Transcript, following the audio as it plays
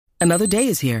Another day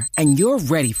is here, and you're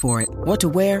ready for it. What to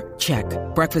wear? Check.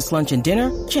 Breakfast, lunch, and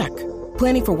dinner? Check.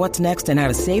 Planning for what's next and how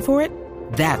to save for it?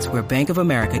 That's where Bank of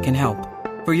America can help.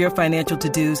 For your financial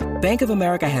to-dos, Bank of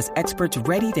America has experts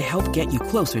ready to help get you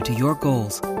closer to your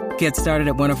goals. Get started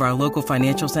at one of our local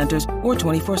financial centers or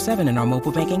 24/7 in our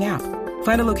mobile banking app.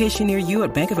 Find a location near you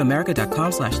at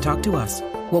bankofamerica.com/talktous.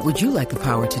 What would you like the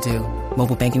power to do?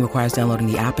 Mobile banking requires downloading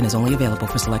the app and is only available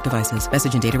for select devices.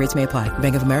 Message and data rates may apply.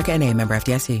 Bank of America N.A., member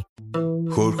FDIC.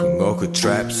 Хөрхөн охид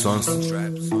trap сонсон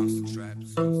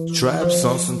trap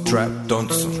сонсон trap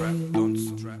донсон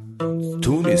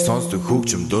түүний сонсдог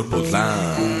хөгжим дур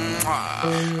булаан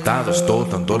даадаш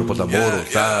дуулан дур булаа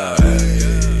мууруулаа.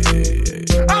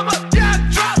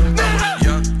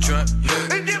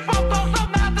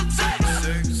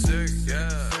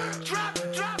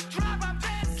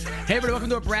 Hey everybody, welcome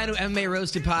to a brand new MMA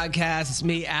Roasted podcast. It's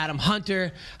me, Adam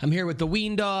Hunter. I'm here with the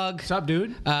Ween Dog. What's up,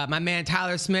 dude? My man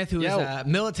Tyler Smith, who is a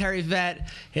military vet,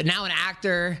 now an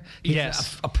actor. He's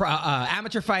a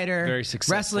amateur fighter, very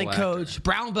successful wrestling coach,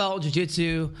 brown belt,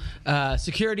 jiu-jitsu,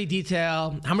 security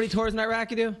detail. How many tours in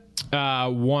Iraq you do?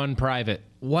 One private.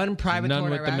 One private None tour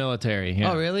in with Iraq? the military.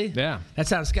 Yeah. Oh, really? Yeah. That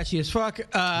sounds sketchy as fuck. It's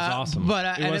awesome.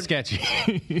 But, it was sketchy.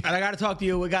 And I got to talk to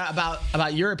you. We got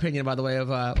about your opinion, by the way, of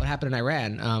what happened in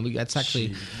Iran. That's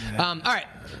actually all right.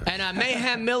 And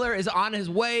Mayhem Miller is on his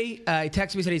way. He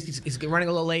texted me, said he's running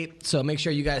a little late, so make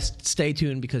sure you guys stay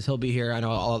tuned because he'll be here. I know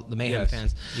all the Mayhem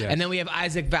fans. Yes. And then we have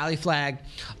Isaac Valley Flag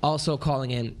also calling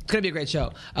in. It's gonna be a great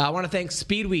show. I want to thank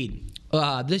Speedweed.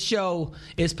 This show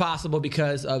is possible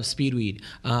because of Speedweed.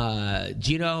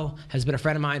 Gino has been a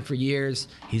friend of mine for years.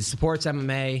 He supports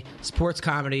MMA, supports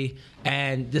comedy,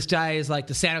 and this guy is like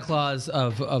the Santa Claus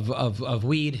of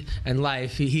weed and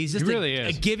life. He's just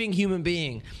a giving human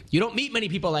being. You don't meet many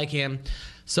people like him.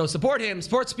 So support him,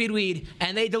 support Speedweed,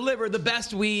 and they deliver the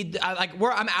best weed.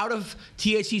 I'm out of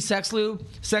THC sex lube.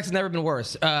 Sex has never been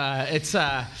worse.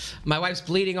 My wife's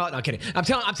bleeding. No, I'm kidding. I'm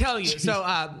telling you. So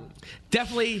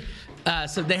definitely.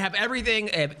 So they have everything.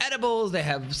 They have edibles. They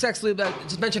have sex lube.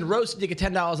 Just mentioned roasted. You get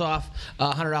 $10 off,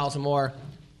 $100 or more.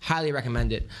 Highly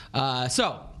recommend it.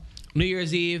 So New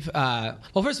Year's Eve.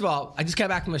 Well, first of all, I just got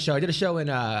back from a show. I did a show in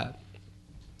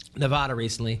Nevada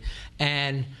recently,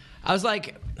 and I was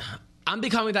like, I'm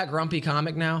becoming that grumpy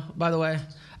comic now. By the way,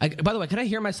 can I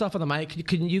hear myself on the mic?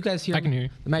 Can you guys hear? I can hear you.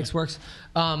 The mic works.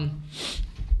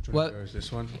 What? Is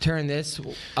this one? Turn this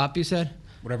up. You said.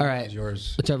 Whatever all right. is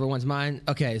yours. Whichever one's mine.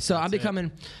 Okay, so I'm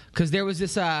becoming, because there was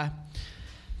this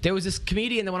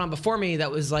comedian that went on before me that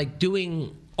was like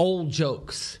doing old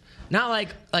jokes. Not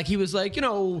like he was like,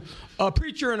 a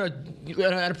preacher and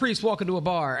a priest walk into a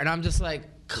bar, and I'm just like,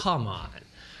 come on.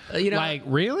 Like,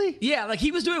 really? Yeah, like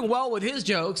he was doing well with his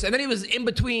jokes, and then he was in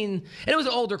between, and it was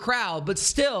an older crowd, but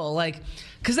still, like,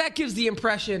 because that gives the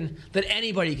impression that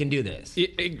anybody can do this.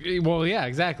 Well, yeah,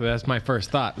 exactly. That's my first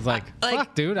thought. It's like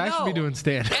fuck, dude, I should be doing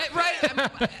stand-up.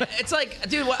 Right? It's like,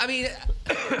 dude,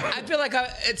 I feel like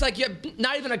it's like you're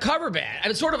not even a cover band. I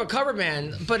mean, sort of a cover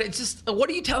band, but it's just, what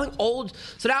are you telling old?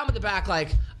 So now I'm at the back, like,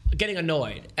 getting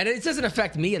annoyed. And it doesn't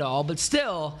affect me at all, but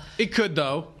still. It could,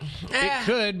 though. It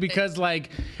could, because, like,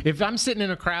 if I'm sitting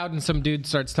in a crowd and some dude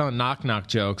starts telling knock-knock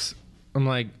jokes, I'm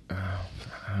like, oh,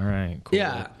 all right, cool.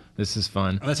 Yeah. This is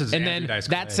fun. Unless it's and then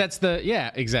that sets the,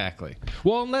 exactly.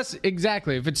 Well,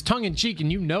 if it's tongue-in-cheek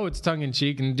and it's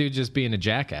tongue-in-cheek and the dude just being a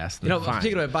jackass, then fine.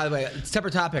 Speaking of it, by the way,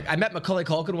 separate topic. I met Macaulay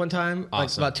Culkin one time,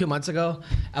 like about 2 months ago.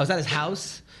 I was at his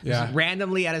house. Just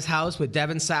randomly at his house with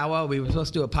Devin Sawa. We were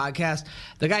supposed to do a podcast.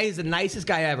 The guy is the nicest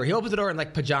guy ever. He opens the door in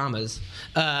like pajamas.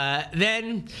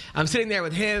 Then I'm sitting there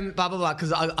with him, blah, blah, blah,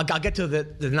 because I'll get to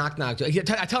the knock-knock joke.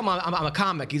 I tell him I'm a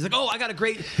comic. He's like, oh, I got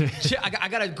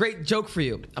a great joke for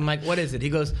you. I'm like, what is it?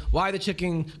 He goes, why the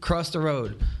chicken crossed the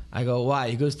road? I go, why?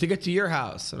 He goes, to get to your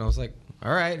house. And I was like,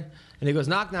 all right. And he goes,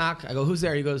 knock, knock. I go, who's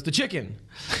there? He goes, the chicken.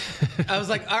 I was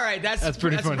like, all right, that's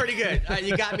pretty good.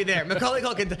 You got me there. Macaulay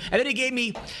Culkin. And then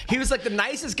he was like the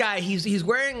nicest guy. He's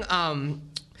wearing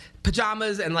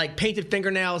pajamas and like painted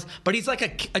fingernails, but he's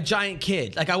like a giant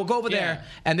kid. Like I will go over there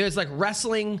and there's like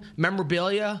wrestling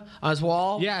memorabilia on his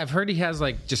wall. Yeah, I've heard he has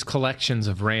like just collections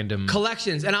of random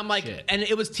collections. And I'm like, and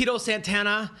it was Tito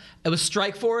Santana. It was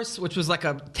Strikeforce, which was like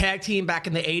a tag team back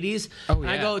in the 80s. Oh, yeah. And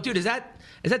I go, dude, is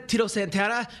that Tito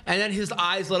Santana? And then his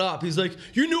eyes lit up. He's like,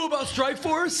 you knew about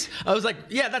Strikeforce? I was like,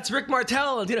 yeah, that's Rick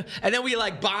Martel. And then we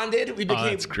like bonded. We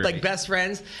became like best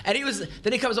friends. And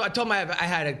then he comes up. I told him I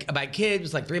had my kid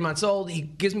was like 3 months old. He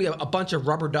gives me a bunch of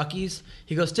rubber duckies.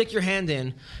 He goes, stick your hand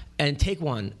in and take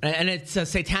one. And it's a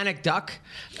satanic duck.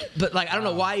 But like, I don't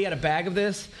know why he had a bag of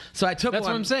this. So I took one. That's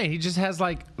what I'm saying. He just has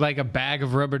like a bag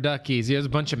of rubber duckies. He has a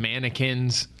bunch of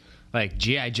mannequins. like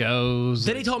G.I. Joes.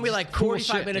 Then he told me like Cool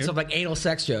 45 shit, minutes dude. of like anal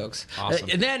sex jokes. Awesome.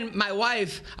 And then my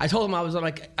wife, I told him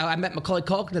I met Macaulay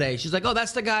Culkin today. She's like, oh,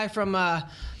 that's the guy from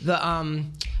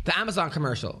the Amazon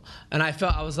commercial. And I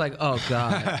was like, oh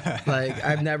God, like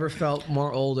I've never felt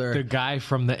more older. The guy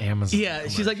from the Amazon. Yeah,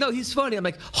 she's like, no, he's funny. I'm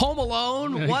like, Home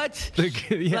Alone, what?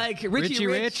 Yeah. Like Richie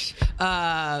Rich,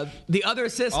 the other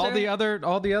sister, all the other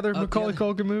Macaulay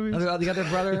Culkin movies. the other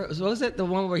brother. What was it? The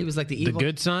one where he was like the evil,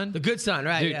 Good Son. The Good Son,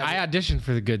 right? Dude, yeah. I auditioned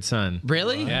for The Good Son.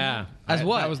 Really? Yeah. As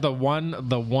what? That was the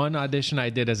one audition I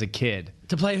did as a kid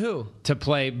To play who? to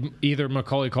play either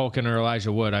Macaulay Culkin or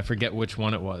Elijah Wood. I forget which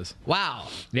one it was. Wow.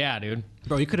 Yeah, dude.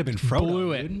 Bro, you could have been Frodo.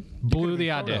 Blew it. Dude. Blew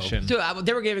the audition. Dude,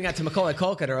 they were giving that to Macaulay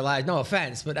Culkin or Elijah. No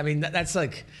offense, but I mean that's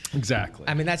like, Exactly.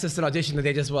 I mean that's just an audition that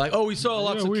they just were like, oh, we saw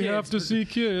lots of kids. see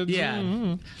kids.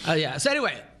 Yeah. Yeah. So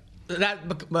anyway,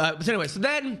 so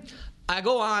then I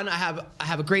go on. I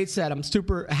have a great set. I'm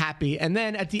super happy. And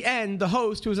then at the end, the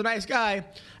host, who was a nice guy,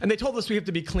 and they told us we have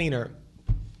to be cleaner.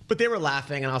 But they were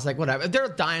laughing, and I was like, whatever. They're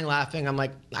dying laughing. I'm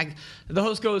like, the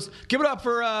host goes, give it up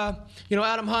for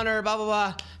Adam Hunter, blah blah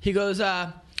blah. He goes,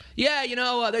 yeah,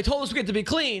 they told us we get to be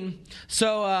clean.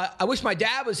 So I wish my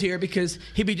dad was here because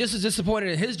he'd be just as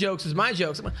disappointed in his jokes as my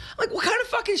jokes. I'm like, what kind of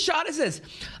fucking shot is this?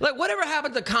 Like, whatever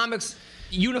happened to comics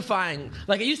unifying?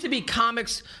 Like, it used to be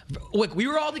comics. Like, we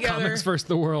were all together. Comics versus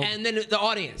the world. And then the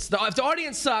audience. If the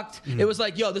audience sucked, it was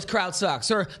like, yo, this crowd sucks,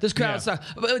 or this crowd sucks.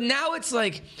 But now it's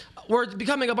like, we're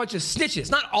becoming a bunch of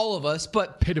snitches. Not all of us,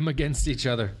 but Pit them against each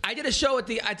other. I did a show at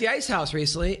the Ice House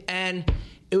recently, and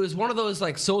it was one of those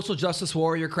like social justice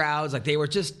warrior crowds. Like they were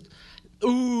just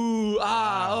ooh,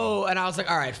 oh, and I was like,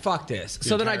 all right, fuck this.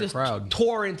 So then I just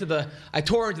tore into them,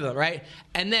 right?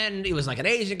 And then it was like an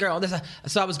Asian girl.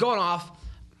 So I was going off.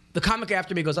 The comic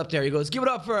after me goes up there. He goes, give it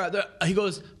up for he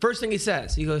goes, first thing he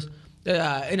says, he goes,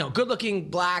 good-looking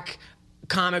black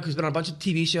comic who's been on a bunch of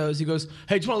TV shows. He goes,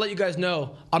 hey, just want to let you guys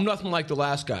know, I'm nothing like the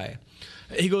last guy.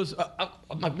 He goes,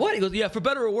 I'm like, what? He goes, yeah, for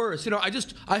better or worse.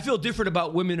 I feel different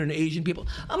about women and Asian people.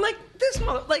 I'm like,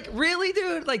 really,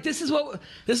 dude? Like, this is what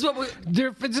we.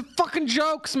 It's fucking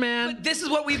jokes, man. But this is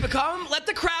what we've become. Let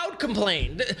the crowd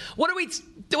complain. What are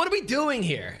we doing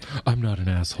here? I'm not an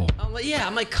asshole. I'm like, yeah.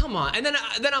 I'm like, come on. And then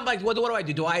I'm like, what do I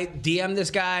do? Do I DM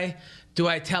this guy? Do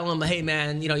I tell him, hey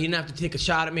man, you didn't have to take a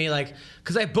shot at me, like,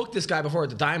 because I booked this guy before at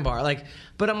the Dime Bar, like,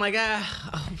 but I'm like,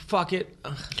 fuck it.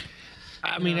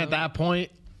 I mean, at that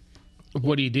point,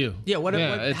 what do you do? Yeah,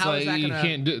 it's how like is that you gonna...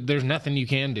 can't do. There's nothing you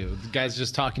can do. The guy's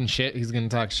just talking shit. He's gonna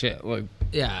talk shit. Like,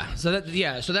 yeah. So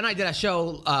then I did a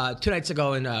show 2 nights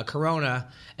ago in Corona,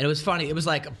 and it was funny. It was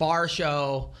like a bar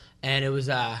show, and it was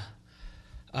by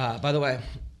the way,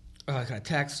 I got a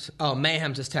text. Oh,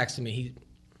 Mayhem just texted me.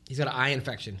 He's got an eye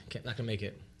infection. Not gonna make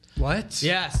it. What?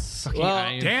 Yes.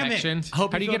 eye damn it. infection. I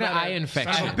hope How do you you get feel an eye better.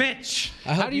 infection? Son of a bitch.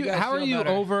 How are you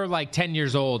over like 10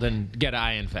 years old and get an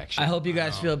eye infection? I hope you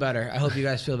guys feel better.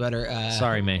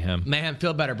 Sorry, Mayhem. Mayhem,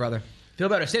 feel better, brother. Feel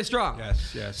better. Stay strong.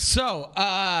 Yes. So,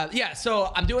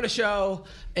 so I'm doing a show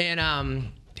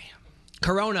in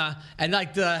Corona, and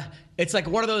it's like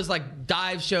one of those like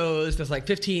dive shows. There's like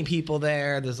 15 people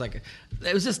there.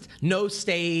 It was just no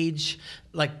stage.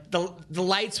 Like the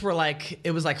lights were like,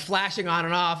 it was like flashing on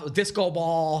and off. It was disco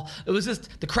ball. It was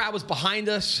just, the crowd was behind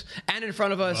us and in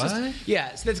front of us.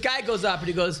 What? So this guy goes up and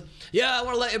he goes, yeah, I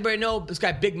want to let everybody know this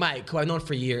guy, Big Mike, who I've known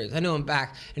for years. I knew him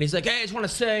back. And he's like, hey, I just want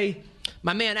to say,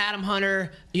 my man Adam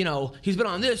Hunter, he's been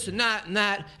on this and that and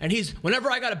that. And whenever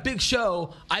I got a big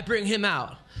show, I bring him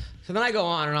out. So then I go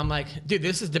on and I'm like, dude,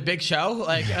 this is the big show?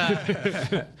 Like,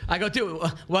 I go, dude,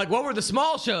 like, what were the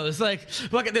small shows? Like,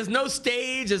 look, there's no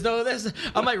stage, there's no this.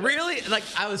 I'm like, really? Like,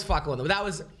 I was fucking with them. That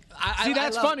was,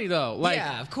 that's funny though. Like,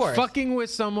 yeah, of course. Fucking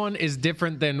with someone is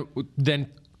different than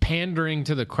pandering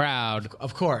to the crowd.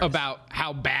 Of course. About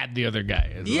how bad the other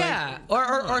guy is. Yeah,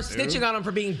 or snitching on him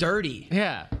for being dirty.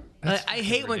 Yeah. I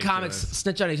hate when comics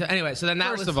snitch on each other. Anyway, so then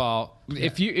First of all,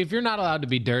 if you're not allowed to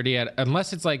be dirty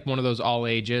unless it's like one of those all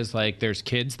ages, like there's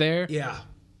kids there. Yeah.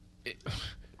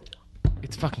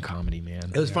 It's fucking comedy,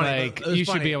 man. It was funny. Like, It was you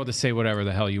should funny. be able to say whatever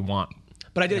the hell you want.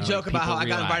 But I did a joke about how I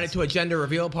people got invited to a gender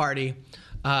reveal party,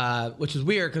 which is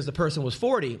weird because the person was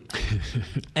 40.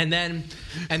 and then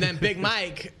Big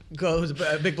Mike goes,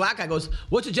 a big black guy goes,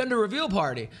 what's a gender reveal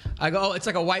party? I go, oh, it's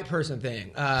like a white person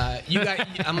thing.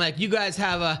 I'm like, you guys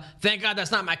have a, thank God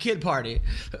that's not my kid party.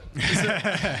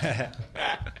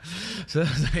 So I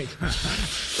was like,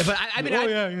 but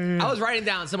I was writing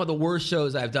down some of the worst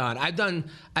shows I've done. I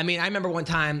remember one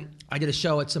time I did a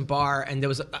show at some bar and there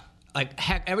was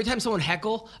every time someone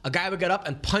heckle, a guy would get up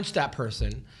and punch that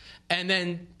person. And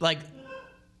then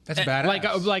That's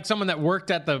badass. Like someone that worked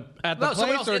at the No,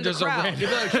 someone else place, or in the just a crowd. random. You'd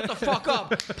be like, shut the fuck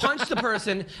up, punch the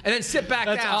person, and then sit back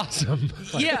That's down. awesome.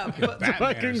 Yeah, but, Batman or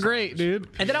Fucking something. great, dude.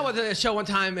 and then I went to a show one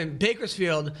time in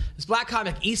Bakersfield. This black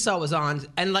comic Esau was on,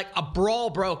 and like a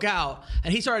brawl broke out,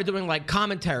 and he started doing like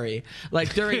commentary,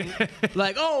 like during,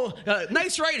 like,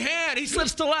 nice right hand, he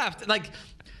slips to left, like.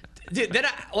 Dude, then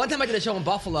one time I did a show in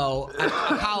Buffalo at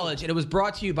college, and it was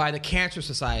brought to you by the Cancer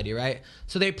Society, right?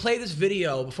 So they play this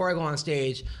video before I go on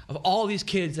stage of all these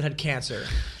kids that had cancer,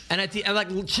 and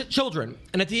children,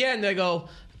 and at the end they go,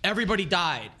 "Everybody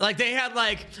died." Like they had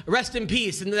like "Rest in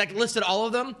peace," and they like listed all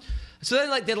of them. So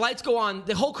then, like, the lights go on,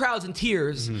 the whole crowd's in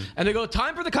tears, and they go,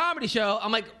 "Time for the comedy show."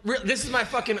 I'm like, this is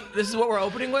what we're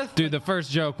opening with? Dude, the first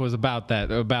joke was about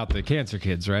the cancer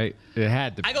kids, right? It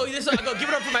had to be. I go, give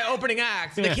it up for my opening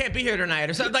act. They can't be here tonight,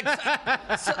 or something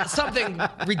like something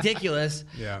ridiculous.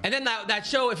 Yeah. And then that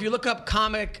show, if you look up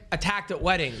 "comic attacked at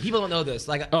wedding," people don't know this.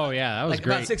 Like, Oh, yeah, that was like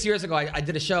great. about 6 years ago, I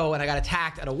did a show and I got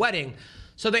attacked at a wedding.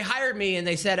 So they hired me and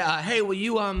they said, "Hey, will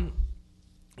you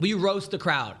roast the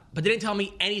crowd?" But they didn't tell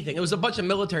me anything. It was a bunch of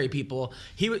military people.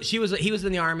 He was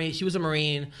in the Army. She was a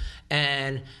Marine,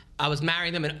 and I was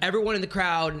marrying them. And everyone in the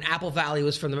crowd in Apple Valley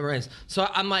was from the Marines. So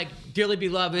I'm like, "Dearly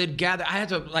beloved, gather." I had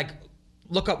to like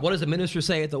look up what does the minister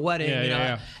say at the wedding,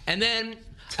 Yeah. And then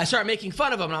I started making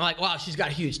fun of him, and I'm like, "Wow, she's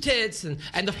got huge tits."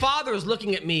 And the father was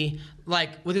looking at me like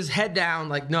with his head down,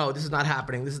 like, "No, this is not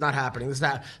happening. This is not happening. This is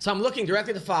that." So I'm looking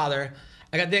directly at the father.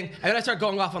 And then I start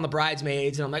going off on the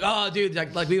bridesmaids, and I'm like, "Oh, dude,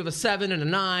 like we have a 7 and a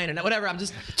 9 and whatever." I'm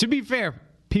just To be fair,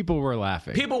 people were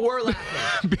laughing. people were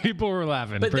laughing, People were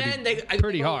laughing. but pretty, then they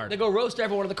pretty go, hard. They go roast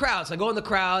everyone in the crowd. So I go in the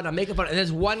crowd and I'm making fun. And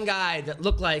there's one guy that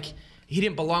looked like he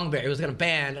didn't belong there. He was in a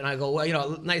band, and I go,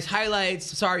 "Well, nice highlights.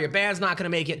 Sorry, your band's not going to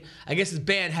make it." I guess his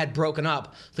band had broken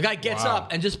up. The guy gets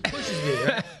up and just pushes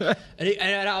me, right?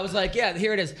 and I was like, "Yeah,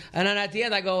 here it is." And then at the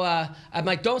end, I go, "I'm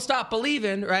like, don't stop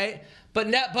believing, right?" But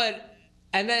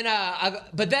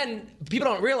then people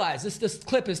don't realize this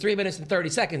clip is 3 minutes and 30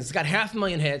 seconds. It's got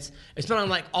 500,000 hits. It's been on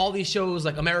like all these shows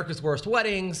like America's Worst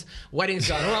Weddings, Weddings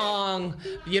Gone Wrong,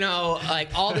 like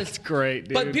all this. That's great,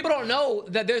 dude. But people don't know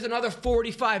that there's another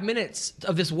 45 minutes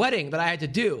of this wedding that I had to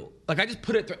do. Like I just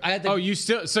put it through. I had to. Oh, you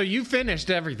finished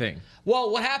everything.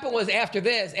 Well, what happened was after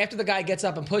the guy gets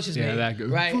up and pushes me, that goes,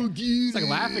 right? He's like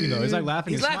laughing though. He's like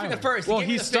laughing. He's and laughing smiling. at first. Well, gave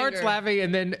me he the starts finger. laughing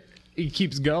and then he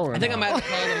keeps going. I think I might have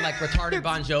called him like retarded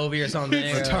Bon Jovi or something.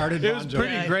 Retarded. It was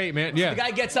pretty great, man. Yeah. The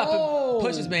guy gets up and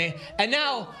pushes me, and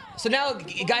now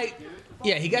the guy,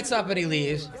 he gets up and he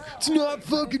leaves. It's not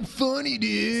fucking funny, So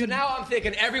dude. now I'm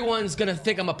thinking everyone's gonna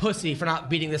think I'm a pussy for not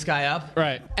beating this guy up.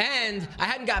 Right. And I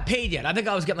hadn't got paid yet. I think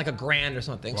I was getting like $1,000 or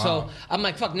something. So I'm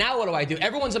like, fuck, now what do I do?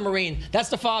 Everyone's a Marine. That's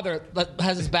the father that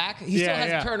has his back. He still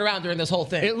has to turn around during this whole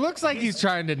thing. It looks like he's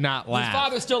trying to not His laugh.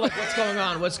 father's still like, what's going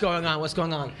on? What's going on? What's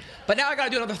going on? But now I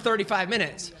gotta do another 35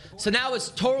 minutes. So now it's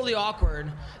totally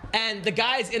awkward. And the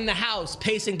guy's in the house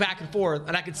pacing back and forth,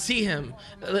 and I could see him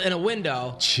in a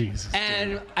window. Jesus,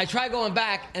 And I try going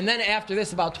back, and then after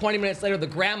this, about 20 minutes later, the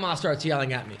grandma starts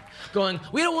yelling at me, going,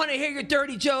 "We don't want to hear your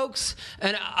dirty jokes."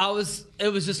 And it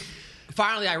was just,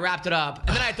 finally I wrapped it up. And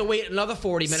then I had to wait another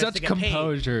 40 minutes Such to get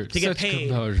composure. paid. To get Such paid.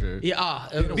 composure. Yeah.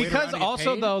 Because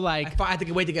also though, like I had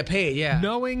to wait to get paid, yeah.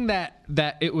 knowing that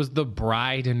it was the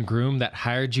bride and groom that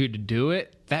hired you to do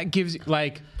it, that gives you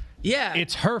like. Yeah.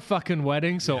 It's her fucking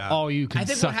wedding, so all you can I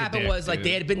think suck what happened a dick, was like dude.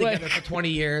 they had been together for 20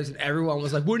 years, and everyone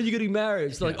was like, "When are you getting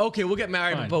married?" So like, "Okay, we'll get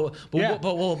married, Fine. but Yeah.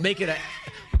 we'll make it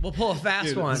we'll pull a fast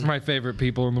Dude, one." This is my favorite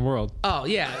people in the world. Oh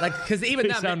yeah, like because even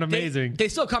They them, sound amazing. They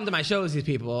still come to my shows. These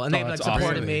people, and they've like that's supported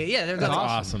awesome. me. Yeah, That's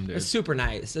awesome, dude. It's super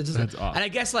nice. It's just, That's awesome. And I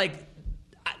guess like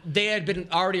they had been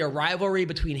already a rivalry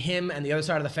between him and the other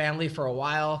side of the family for a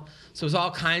while. So it was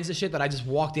all kinds of shit that I just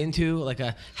walked into, like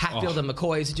a Hatfield and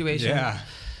McCoy situation. Yeah.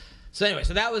 So anyway,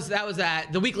 so that was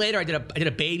that. The week later, I did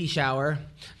a baby shower.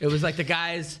 It was like the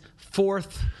guy's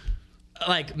 4th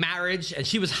like marriage, and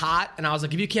she was hot, and I was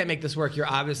like, if you can't make this work, you're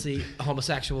obviously a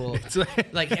homosexual.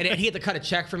 Like, and he had to cut a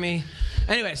check for me.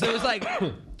 Anyway, so it was like,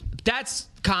 that's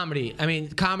comedy. I mean,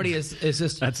 comedy is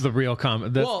just. That's the real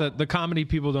comedy. That's Well- the comedy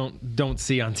people don't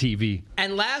see on TV.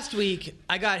 And last week,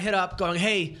 I got hit up going,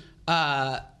 "Hey,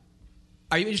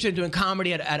 are you interested in doing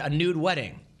comedy at a nude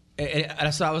wedding?"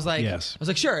 And so I was like, Yes. I was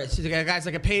like, sure. It's the guy's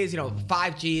like, it pays,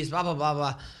 5 G's, blah, blah, blah,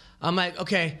 blah. I'm like,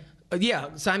 okay,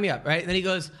 yeah, sign me up, right? And then he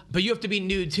goes, "But you have to be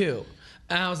nude too."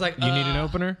 And I was like, You need an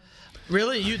opener?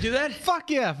 Really? You do that? Fuck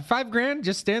yeah! $5,000,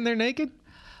 just stand there naked.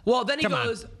 Well, then he Come on.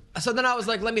 goes, So then I was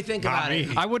like, let me think about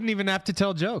it. I wouldn't even have to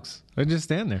tell jokes. I'd just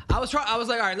stand there. I was like, all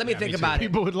right, let me think about it.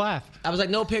 People would laugh. I was like,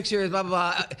 no pictures, blah,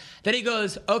 blah, blah. Then he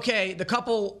goes, okay, the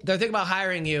couple, they're thinking about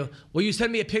hiring you. Will you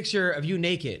send me a picture of you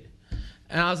naked?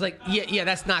 And I was like, yeah,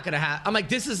 that's not going to happen. I'm like,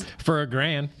 this is... For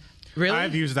 $1,000. Really?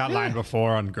 I've used that line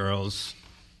before on girls.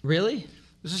 Really?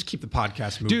 Let's just keep the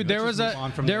podcast moving. Dude, there was a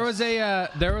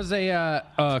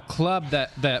club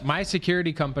that my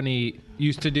security company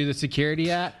used to do the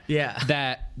security at. Yeah.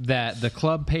 That the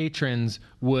club patrons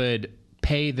would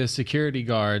pay the security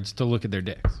guards to look at their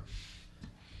dicks.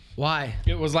 Why?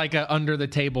 It was like a under the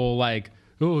table like.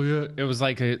 Oh yeah, it was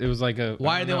like a.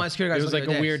 Why do they want security guards? It was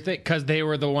like a weird thing because they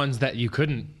were the ones that you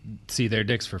couldn't see their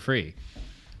dicks for free.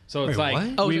 So it's Wait,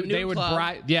 like what? Oh, it was a new they would club.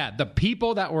 bribe. Yeah, the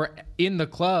people that were in the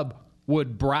club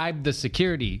would bribe the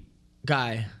security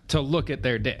Guy. to look at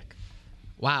their dick.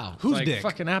 Wow. Who's Like, dick?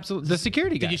 fucking absolute. The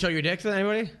security guy. Did you show your dick to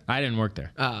anybody? I didn't work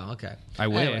there. Oh, okay. I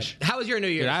Anyway, wish. how was your New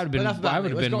Year's? Dude, I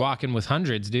would have been walking with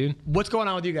hundreds, dude. What's going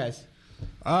on with you guys?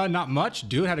 Not much,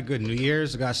 dude. Had a good New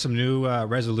Year's. I got some new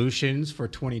resolutions for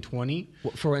 2020.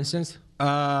 For instance?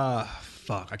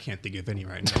 Fuck, I can't think of any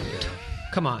right now.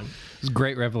 Come on. It's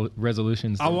great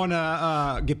resolutions. I want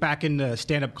to get back into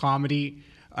stand-up comedy.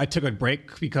 I took a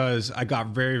break because I got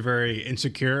very, very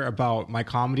insecure about my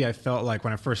comedy. I felt like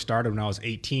when I first started when I was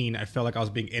 18, I felt like I was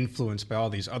being influenced by all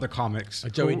these other comics.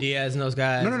 Like Joey Diaz and those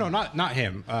guys? No, not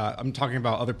him. I'm talking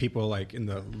about other people like in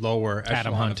the lower Adam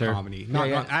echelon Hunter. of comedy. Not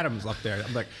Adam's up there.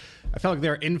 I'm like, I felt like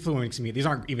they're influencing me. These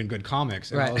aren't even good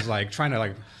comics. And I Right. was like trying to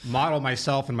like model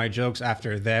myself and my jokes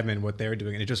after them and what they were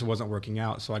doing, and it just wasn't working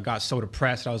out. So I got so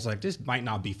depressed. I was like, this might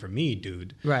not be for me,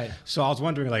 dude. Right. So I was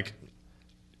wondering like,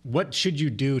 what should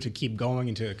you do to keep going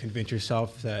and to convince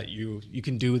yourself that you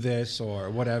can do this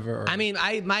or whatever? Or, I mean,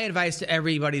 my advice to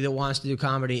everybody that wants to do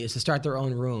comedy is to start their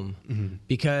own room. Mm-hmm.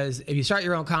 Because if you start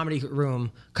your own comedy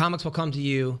room, comics will come to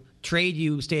you, trade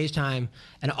you stage time,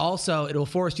 and also it will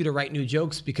force you to write new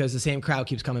jokes because the same crowd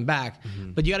keeps coming back.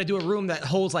 Mm-hmm. But you got to do a room that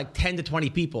holds like 10 to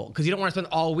 20 people because you don't want to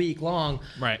spend all week long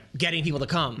getting people to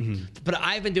come. Mm-hmm. But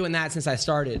I've been doing that since I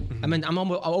started. I mean, I'm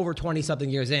almost over 20 something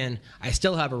years in. I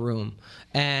still have a room,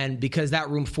 and because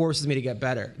that room forces me to get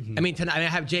better. Mm-hmm. I mean, tonight I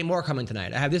have Jay Moore coming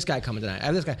tonight. I have this guy coming tonight. I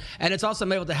have this guy, and it's also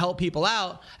I'm able to help people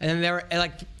out. And then they're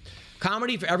like,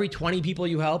 comedy for every 20 people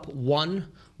you help, one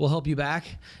will help you back,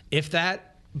 if that.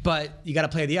 But you got to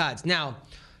play the odds. Now,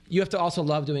 you have to also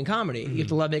love doing comedy. You have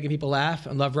to love making people laugh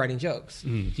and love writing jokks.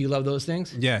 Do you love those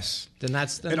things? yes. Then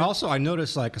that's. And also, I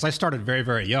noticed, like, because I started very,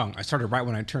 very young. I started right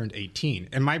when I turned 18.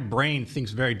 And my brain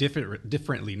thinks very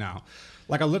differently now.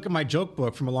 Like, I look at my joke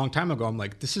book from a long time ago. I'm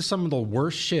like, this is some of the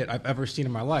worst shit I've ever seen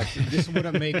in my life. This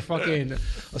wouldn't make fucking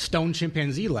a stone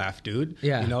chimpanzee laugh, dude.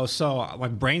 Yeah. You know, so my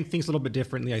brain thinks a little bit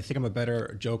differently. I think I'm a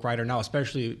better joke writer now,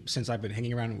 especially since I've been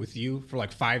hanging around with you for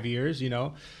like 5 years, you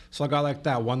know? So I got like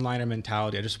that one-liner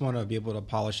mentality. I just want to be able to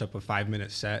polish up a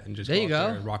 5-minute set and just There go you out go.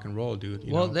 there and rock and roll, dude.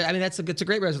 You Well, know? I mean, it's a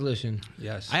great resolution.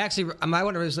 Yes. I actually, my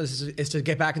one resolution is to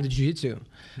get back into jiu-jitsu.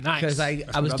 Nice. Because I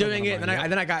was another doing one it, of and mine,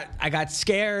 then I got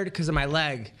scared because of my leg.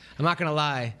 I'm not gonna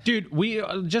lie. Dude, we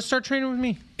just start training with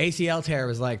me. ACL tear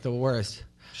was like the worst.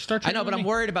 Start I training know, but with I'm me.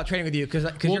 worried about training with you because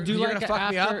We'll you're do gonna like fuck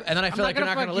me up, after- and then I feel like you're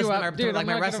not gonna listen to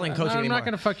my wrestling coach anymore. I'm not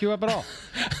gonna fuck you up at all.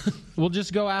 We'll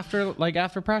just go after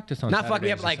practice on Not fuck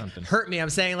me up, Saturdays or like something. hurt me. I'm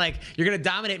saying like you're gonna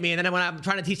dominate me, and then when I'm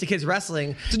trying to teach the kids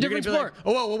wrestling, it's a different sport. Like,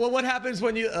 oh, well, what happens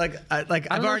when you like I I've don't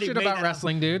know already shit made about that-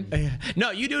 wrestling, dude.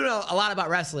 No, you do know a lot about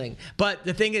wrestling, but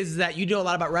the thing is that you do a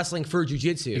lot about wrestling for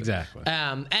jiu-jitsu. Exactly.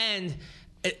 And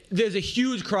there's a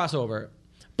huge crossover,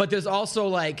 but there's also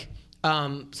like.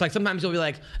 It's like sometimes you'll be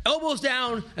like elbows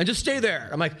down and just stay there.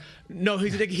 I'm like, no,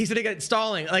 he's gonna get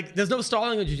stalling. Like, there's no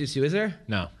stalling in jiu-jitsu, is there?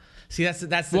 No. See, that's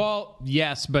the, Well,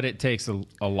 yes, but it takes a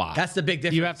lot. That's the big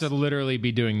difference. You have to literally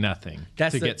be doing nothing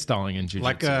That's to the- get stalling in jiu-jitsu.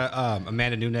 Like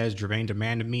Amanda Nunes, Jermaine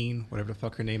Demandamine, whatever the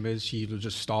fuck her name is, she will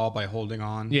just stall by holding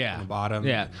on on the bottom.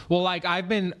 Yeah. Well, like I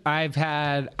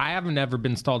haven't ever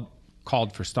been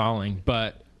called for stalling,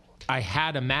 but I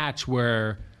had a match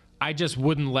where I just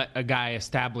wouldn't let a guy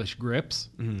establish grips.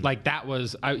 Like that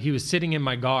was, he was sitting in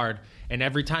my guard, and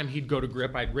every time he'd go to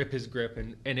grip, I'd rip his grip,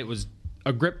 and it was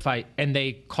a grip fight, and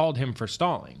they called him for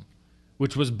stalling,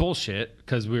 which was bullshit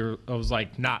because I was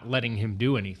like not letting him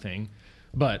do anything.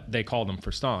 But they called him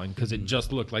for stalling because it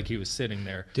just looked like he was sitting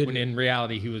there. When in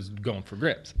reality, he was going for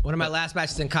grips. One of my last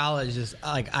matches in college is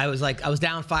I was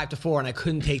down 5-4 and I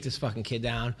couldn't take this fucking kid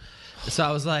down. So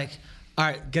I was like, all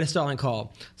right, get a stalling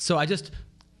call. So I just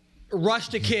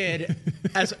rushed a kid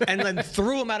and then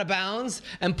threw him out of bounds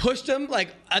and pushed him,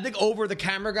 like, I think over the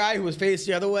camera guy who was faced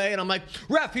the other way. And I'm like,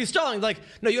 ref, he's stalling. Like,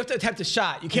 no, you have to attempt a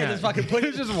shot. You can't just fucking put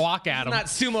it. Just walk at him.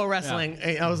 It's not sumo wrestling.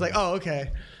 Yeah. I was like, oh,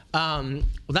 okay. Well,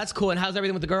 that's cool. And how's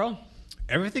everything with the girl?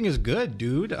 Everything is good,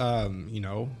 dude. You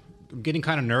know, I'm getting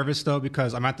kind of nervous though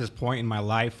because I'm at this point in my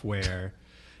life where,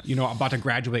 you know, I'm about to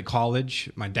graduate college.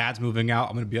 My dad's moving out.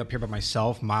 I'm going to be up here by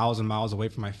myself, miles and miles away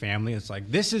from my family. It's like,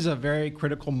 this is a very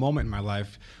critical moment in my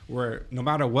life where no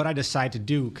matter what I decide to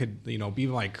do could, you know, be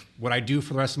like what I do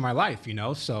for the rest of my life, you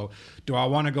know? So do I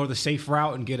want to go the safe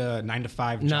route and get a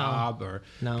 9-to-5 job? Or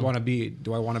do I want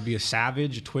to be a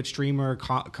savage, a Twitch streamer,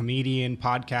 comedian,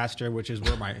 podcaster, which is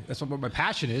where that's what my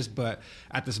passion is. But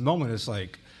at this moment, it's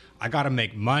like, I got to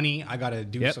make money. I got to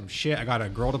do some shit. I got a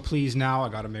girl to please now. I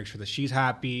got to make sure that she's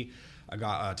happy. I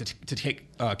got to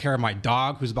take care of my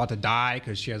dog who's about to die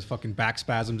because she has fucking back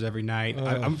spasms every night.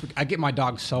 I get my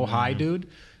dog so high, dude,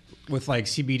 with like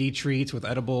CBD treats, with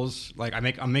edibles. Like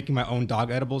I'm making my own dog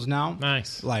edibles now.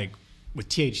 Nice. Like with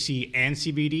THC and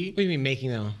CBD. What do you mean making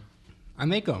them? I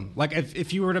make them. Like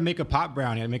if you were to make a pot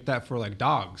brownie, I'd make that for like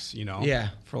dogs, you know? Yeah.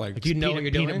 For like Do you know what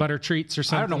you're doing? Peanut butter treats or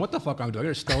something. I don't know what the fuck I'm doing. I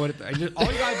just throw it. All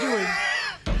you gotta do is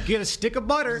get a stick of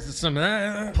butter,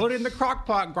 put it in the crock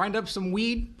pot, grind up some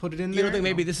weed, put it in there. You don't think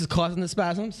maybe this is causing the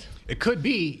spasms? It could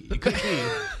be. It could be.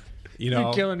 You know,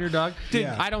 You're killing your dog. Dude,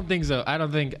 yeah. I don't think so. I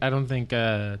don't think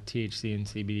THC and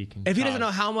CBD can. If he doesn't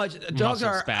know how much dogs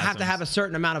have to have a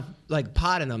certain amount of like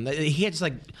pot in them, he can't just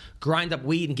like grind up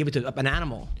weed and give it to an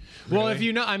animal. Well, if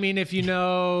you know,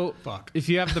 if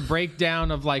you have the breakdown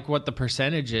of like what the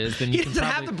percentage is, then you He can doesn't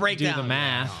probably have the breakdown. do the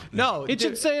math. No, It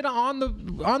should say it on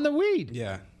the weed.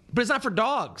 Yeah. but it's not for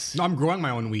dogs. No, I'm growing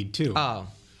my own weed too. Oh.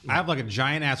 I have like a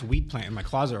giant ass weed plant in my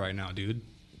closet right now, dude.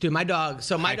 Dude, my dog.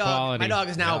 So my quality. dog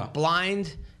is now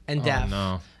blind and deaf.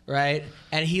 no. Right,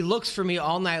 and he looks for me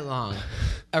all night long.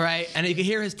 All right, and you can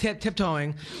hear his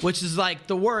tiptoeing, which is like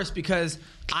the worst because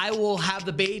I will have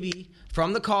the baby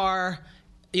from the car,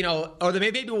 you know, or the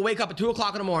baby will wake up at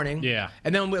 2:00 in the morning. Yeah,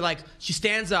 and then we're like, she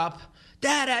stands up.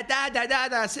 Da da da da da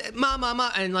da,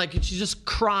 mama, and like she's just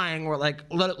crying. We're like,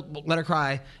 let her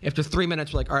cry. After 3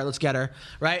 minutes, we're like, all right, let's get her,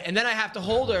 right? And then I have to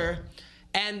hold her,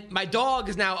 and my dog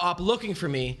is now up looking for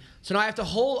me. So now I have to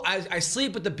hold. I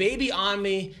sleep with the baby on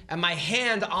me and my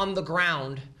hand on the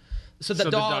ground, so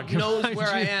the dog knows where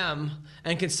I am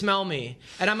and can smell me.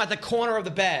 And I'm at the corner of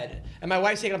the bed, and my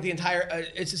wife's taking up the entire.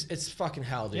 It's fucking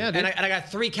hell, dude. Yeah, dude. And I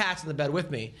got 3 cats in the bed with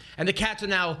me, and the cats are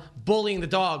now bullying the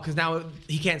dog because now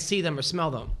he can't see them or smell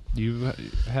them. You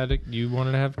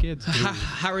wanted to have kids. Dude.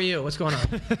 How are you? What's going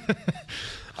on?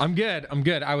 I'm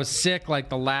good. I was sick like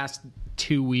the last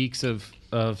 2 weeks of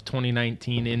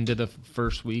 2019 into the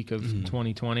first week of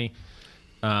 2020.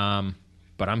 But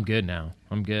I'm good now.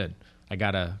 I'm good. I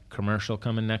got a commercial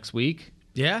coming next week.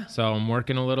 Yeah? So I'm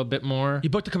working a little bit more. You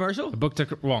booked a commercial? I booked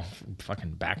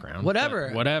fucking background.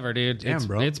 Whatever, dude. Damn,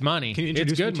 bro. It's money. Can you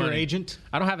introduce it's good me to your money. agent?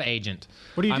 I don't have an agent.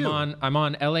 What do you do? I'm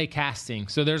on LA Casting.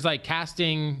 So there's like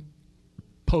casting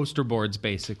poster boards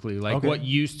basically, like what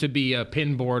used to be a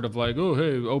pin board of like, oh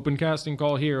hey, open casting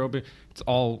call here. It's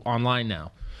all online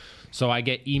now. So I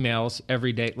get emails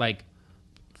every day, like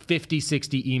 50,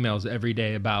 60 emails every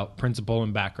day about principal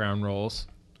and background roles,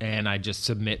 and I just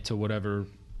submit to whatever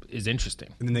is interesting.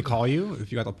 And then they call you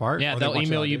if you got the part? Yeah, Or they'll want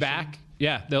email you audition? back.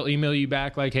 Yeah, they'll email you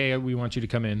back like, hey, we want you to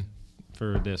come in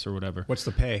for this or whatever. What's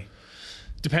the pay?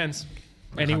 Depends.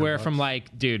 Anywhere from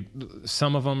like, dude,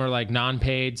 some of them are like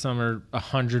non-paid, some are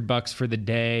 $100 for the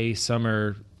day, some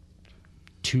are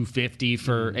 $250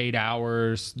 for 8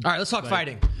 hours. All right, let's talk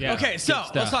fighting. yeah, Okay, so good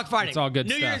stuff. let's talk fighting. It's all good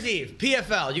New stuff. Year's Eve,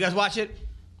 PFL. You guys watch it?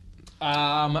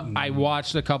 I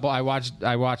watched a couple. I watched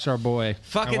our boy.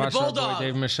 Fucking I the watched our boy, Bulldog.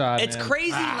 David Machado. It's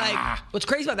crazy. Like, what's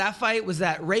crazy about that fight was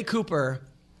that Ray Cooper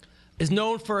is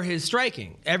known for his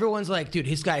striking. Everyone's like, dude,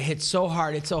 this guy hits so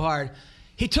hard. It's so hard.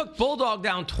 He took Bulldog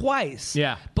down twice.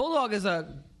 Yeah. Bulldog is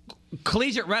a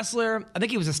collegiate wrestler. I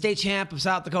think he was a state champ of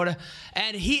South Dakota.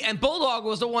 And Bulldog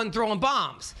was the one throwing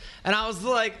bombs. And I was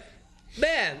like,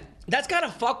 man, that's gotta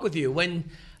fuck with you when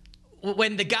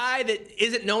the guy that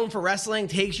isn't known for wrestling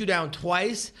takes you down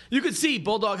twice. You could see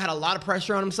Bulldog had a lot of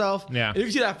pressure on himself. Yeah. And you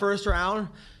can see that first round.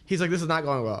 He's like, this is not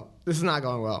going well. This is not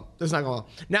going well. This is not going well.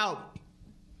 Now,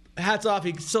 hats off.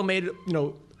 He still made,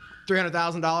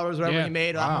 $300,000, whatever he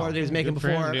made, a lot more than he was making Good for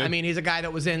him, before. dude. I mean, he's a guy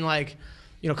that was in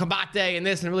Combate and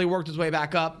this and really worked his way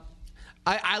back up.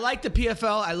 I like the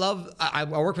PFL. I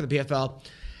work for the PFL.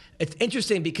 It's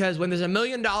interesting because when there's $1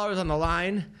 million on the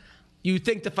line, you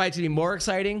think the fight's gonna be more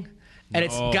exciting. And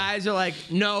it's guys are like,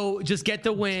 no, just get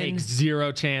the win. Take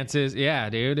 0 chances. Yeah,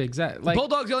 dude, exactly. Like,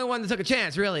 Bulldog's the only one that took a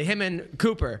chance, really. Him and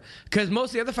Cooper, because most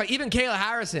of the other fight, even Kayla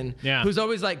Harrison, who's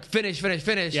always like finish.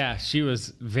 Yeah, she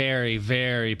was very,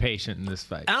 very patient in this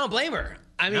fight. I don't blame her.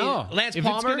 I mean, Lance if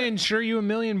Palmer. it's gonna insure you $1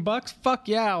 million, fuck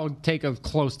yeah, I'll take a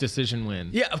close decision win.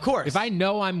 Yeah, of course. If I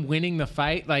know I'm winning the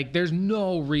fight, like there's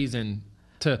no reason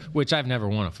to. Which I've never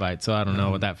won a fight, so I don't know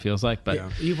what that feels like.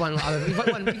 But You've won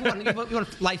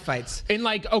life fights. and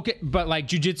like okay, but like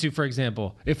jiu-jitsu, for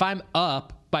example, if I'm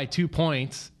up by 2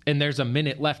 points and there's a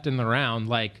minute left in the round,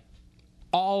 like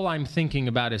all I'm thinking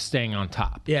about is staying on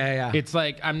top. Yeah. It's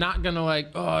like I'm not gonna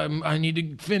like, I need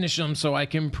to finish them so I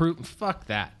can prove. Fuck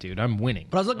that, dude. I'm winning.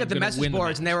 But I was looking at the message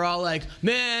boards, and they were all like,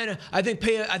 "Man, I think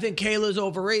Kayla's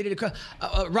overrated.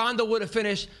 Ronda would have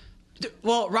finished."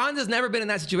 Well, Ronda's never been in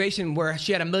that situation where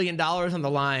she had $1 million on the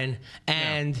line,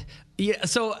 and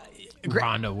so.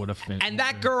 Ronda would have finished. And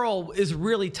that girl is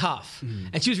really tough.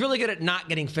 And she was really good at not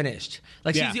getting finished.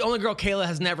 Like, she's the only girl Kayla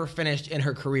has never finished in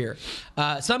her career.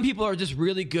 Some people are just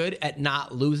really good at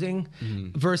not losing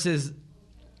versus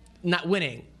not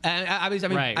winning. And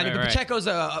Pacheco's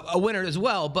a winner as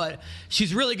well, but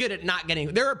she's really good at not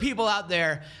getting. There are people out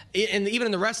there, even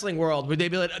in the wrestling world, where they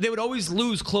would always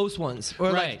lose close ones.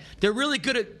 Or like, they're really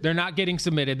good at. They're not getting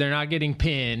submitted. They're not getting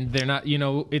pinned. They're not.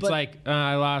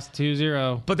 I lost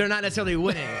 2-0. But they're not necessarily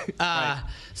winning.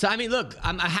 So I mean, look,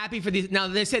 I'm happy for these. Now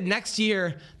they said next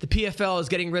year the PFL is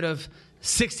getting rid of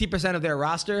 60% of their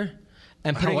roster,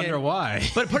 and I wonder why.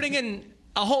 But putting in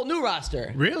a whole new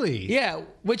roster. Really? Yeah,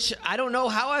 which I don't know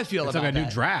how I feel It's about like a that.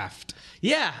 new draft.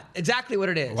 Yeah, exactly what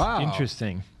it is. Wow.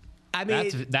 Interesting. I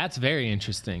mean, That's very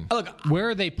interesting. Look, where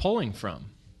are they pulling from?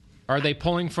 Are they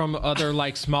pulling from other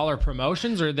like smaller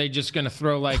promotions, or are they just going to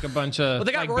throw like a bunch of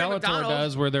they got like Rory Bellator McDonald.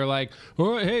 does, where they're like,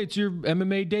 "Oh, hey, it's your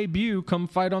MMA debut. Come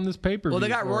fight on this pay-per-view." well, they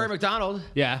got Rory McDonald.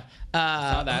 Yeah,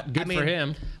 saw that. Good for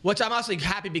him. Which I'm also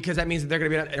happy because that means that they're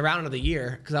going to be around another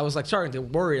year. Because I was like starting to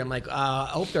worry. I'm like, I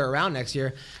hope they're around next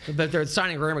year. But if they're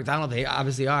signing Rory McDonald, they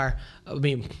obviously are. I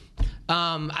mean,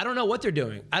 I don't know what they're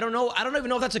doing. I don't know. I don't even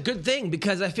know if that's a good thing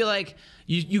because I feel like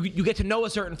you get to know a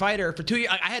certain fighter for 2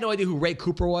 years. I had no idea who Ray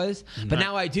Cooper was, but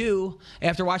now I do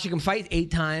after watching him fight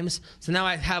 8 times. So now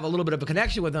I have a little bit of a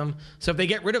connection with him. So if they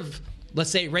get rid of, let's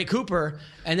say, Ray Cooper,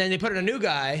 and then they put in a new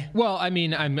guy. Well, I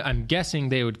mean, I'm guessing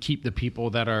they would keep the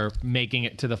people that are making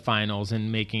it to the finals and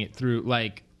making it through.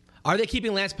 Like, are they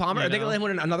keeping Lance Palmer? Are they going to let him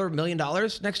win another $1 million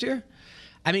next year?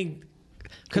 I mean.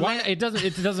 It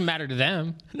doesn't matter to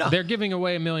them. No. They're giving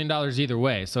away $1 million either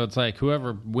way. So it's like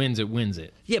whoever wins it wins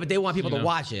it. Yeah, but they want people to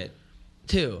watch it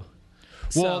too.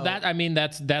 Well,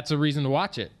 So- that's a reason to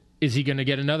watch it. Is he going to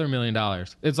get another $1 million?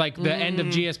 It's like the end of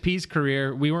GSP's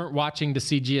career. We weren't watching to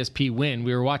see GSP win.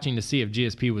 We were watching to see if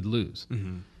GSP would lose.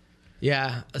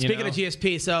 Yeah. Speaking of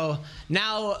GSP, so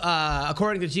now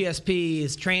according to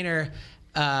GSP's trainer,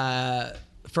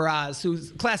 Faraz,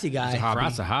 who's a classy guy.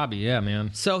 Faraz Zahabi, yeah, man.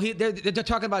 So they're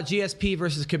talking about GSP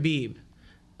versus Khabib.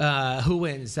 Who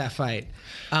wins that fight?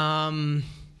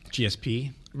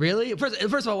 GSP. Really?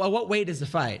 First of all, what weight is the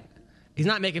fight? He's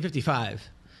not making 55.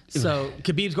 So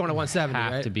Khabib's going to 170,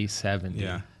 Have right? to be 70.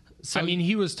 Yeah. So, I mean,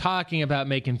 he was talking about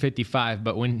making 55,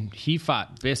 but when he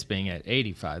fought Bisping at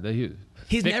 85,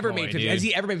 he's never made 50. Has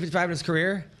he ever made 55 in his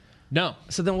career? No.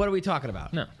 So then what are we talking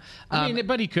about? No. I mean,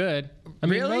 but he could. I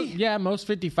mean, Really? most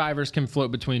 55ers can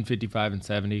float between 55 and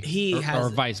 70. Or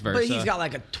vice versa. But he's got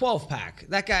like a 12-pack.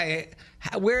 That guy,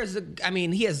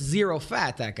 he has zero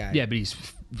fat, that guy. Yeah, but he's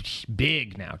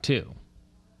big now, too.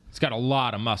 He's got a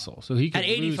lot of muscle. So he could At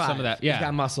lose 85, some of that. Yeah. he's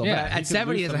got muscle. Yeah, But at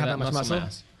 70, he doesn't have that much muscle.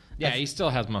 mass. Yeah, he still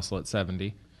has muscle at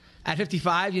 70. At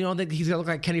 55, you don't think he's going to look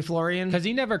like Kenny Florian? Because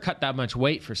he never cut that much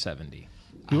weight for 70.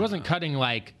 He wasn't cutting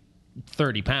like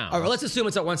 30 pounds. All right, let's assume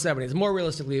it's at 170. It's more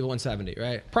realistically 170,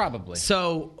 right? Probably.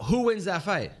 So who wins that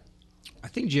fight? I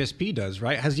think GSP does,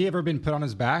 right? Has he ever been put on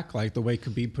his back, like the way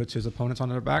Khabib puts his opponents on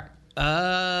their back?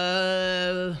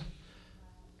 No.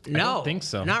 I don't think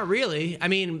so. Not really.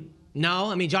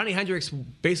 No. Johnny Hendricks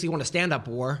basically won a stand-up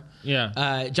war.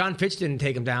 Yeah. John Fitch didn't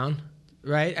take him down,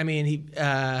 right?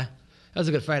 That was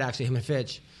a good fight, actually, him and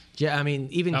Fitch.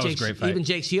 Even That was a great fight. Even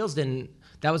Jake Shields didn't.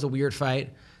 That was a weird fight.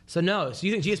 So no. So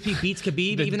you think GSP beats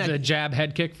Khabib the jab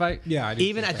head kick fight? Yeah, I do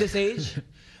even think at that. this age?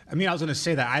 I mean, I was going to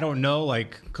say that. I don't know,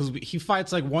 because he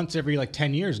fights like once every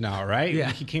 10 years now, right?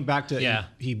 Yeah. He came back to, Yeah.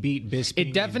 he beat Bisping.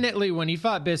 It definitely, when he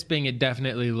fought Bisping, it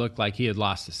definitely looked like he had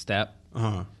lost a step.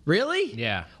 Really?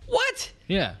 Yeah. What?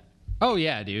 Yeah. Oh,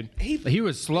 yeah, dude. He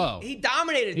was slow. He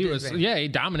dominated. He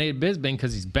dominated Bisping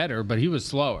because he's better, but he was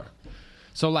slower.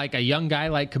 So, like, a young guy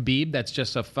like Khabib that's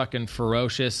just a fucking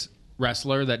ferocious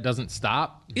wrestler that doesn't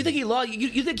stop. You think he lost?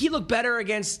 You think he looked better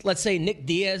against, let's say, Nick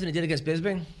Diaz than he did against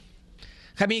Bisping?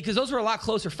 I mean, because those were a lot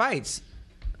closer fights.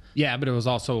 Yeah, but it was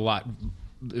also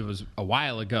it was a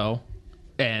while ago.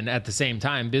 And at the same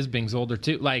time, Bisping's older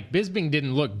too. Like, Bisping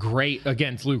didn't look great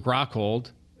against Luke Rockhold,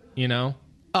 you know?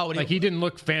 Oh, like, he didn't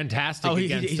look fantastic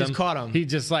against him. He just caught him. He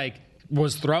just, like,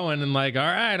 was throwing and like, all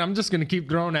right, I'm just going to keep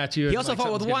throwing at you. He also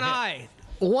fought with one eye.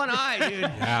 One eye, dude.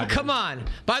 Yeah, Come on.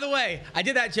 By the way, I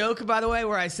did that joke, by the way,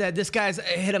 where I said this guy's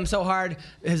hit him so hard,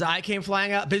 his eye came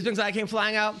flying out. Bisping's eye came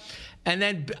flying out. And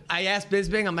then I asked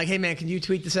Bisping, I'm like, hey, man, can you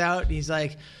tweet this out? And he's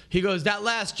like, he goes, that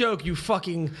last joke, you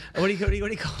fucking, what do you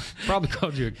call it? Probably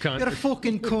called you a cunt. You're a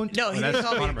fucking cunt. No, he didn't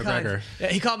call me a Conor cunt. McGregor. Yeah,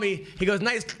 he called me, he goes,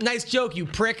 nice joke, you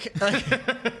prick.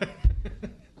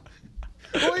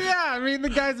 Well, yeah, I mean, the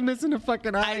guy's missing a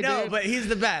fucking eye. I know, dude. but he's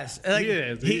the best. Like, He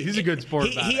is. He's a good sport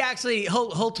about He it. actually,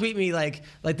 he'll tweet me like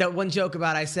that one joke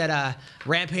about I said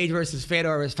Rampage versus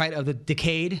Fedor was fight of the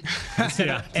decade.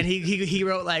 Yeah. And he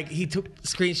wrote like, he took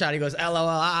screenshot. He goes,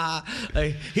 LOL.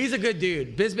 Like, he's a good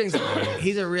dude. Bisping's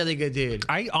he's a really good dude.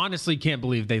 I honestly can't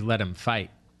believe they let him fight.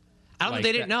 I don't Like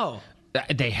think they didn't that. know.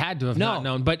 They had to have No. not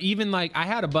known. But even like, I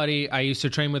had a buddy, I used to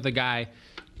train with a guy,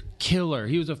 killer.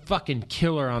 He was a fucking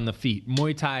killer on the feet.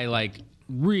 Muay Thai, like,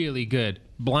 really good.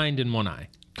 Blind in one eye.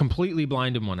 Completely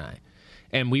blind in one eye.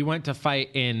 And we went to fight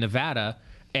in Nevada,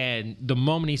 and the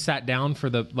moment he sat down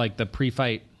for the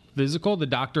pre-fight physical, the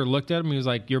doctor looked at him, he was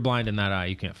like, you're blind in that eye,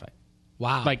 you can't fight.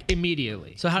 Wow. Like,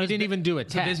 immediately. So how he does didn't even do a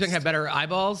so test. Bisping have better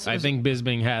eyeballs? I think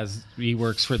Bisping he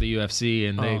works for the UFC,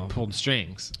 and they Oh. pulled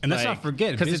strings. And let's not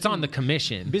forget, because it's Bisping- on the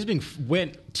commission. Bisping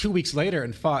went 2 weeks later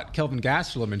and fought Kelvin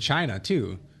Gastelum in China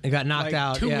too. He got knocked Like,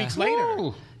 out. 2 yeah. weeks later.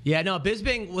 Woo. Yeah, no,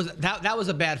 Bisping was that was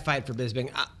a bad fight for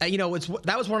Bisping.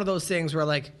 That was one of those things where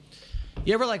like,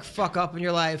 you ever like fuck up in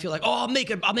your life? You're like, oh, I'll make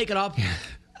it up,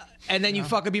 and then you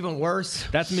fuck up even worse.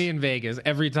 That's me in Vegas.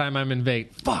 Every time I'm in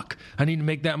Vegas, fuck, I need to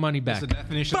make that money back. That's the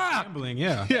definition of gambling.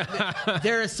 Yeah.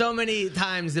 There are so many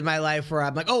times in my life where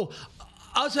I'm like, oh,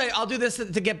 I'll do this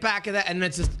to get back at that, and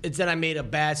it's that I made a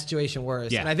bad situation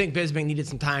worse. Yeah. And I think Bisping needed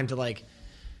some time to like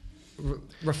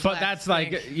reflect. But that's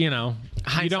like, you know, you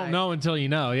Hindsight. don't know until you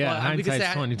know. Yeah, Well, we could hindsight's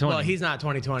say- 2020. Well, he's not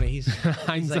 2020. He's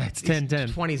Hindsight's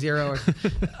 10-10.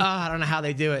 20-0. I don't know how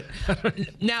they do it.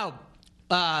 Now,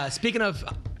 speaking of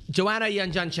Joanna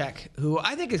Jędrzejczyk, who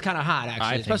I think is kind of hot, actually,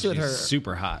 I think especially with she's her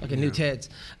super hot. like a new tits.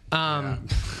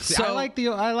 See, So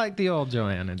I like the old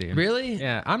Joanna, dude. Really?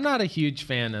 Yeah, I'm not a huge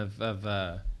fan of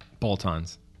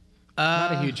bolt-ons.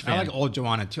 Not a huge fan. I like old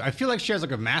Joanna too. I feel like she has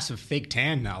like a massive fake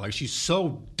tan now. Like she's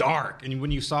so dark, and when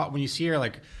you see her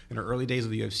like in her early days of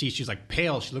the UFC, she's like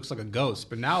pale. She looks like a ghost.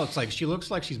 But now it's like she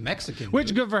looks like she's Mexican. Which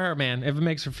dude. good for her, man. If it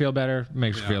makes her feel better,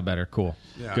 Cool.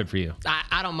 Yeah. Good for you.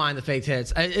 I don't mind the fake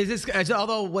tits.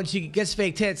 Although when she gets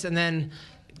fake tits and then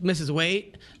misses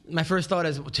weight, my first thought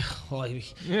is, well, you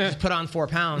just put on 4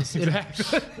 pounds.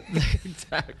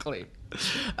 Exactly.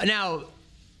 Now,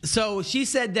 so she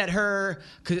said that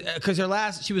because her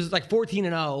last, she was like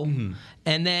 14-0,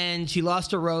 and then she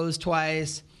lost to Rose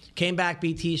twice, came back,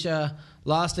 beat Tisha,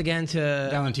 lost again to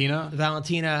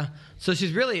Valentina. So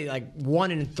she's really like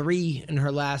 1-3 in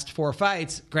her last 4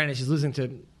 fights. Granted, she's losing to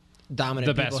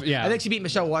dominant The people. best, yeah. I think she beat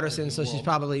Michelle Waterson, so she's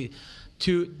probably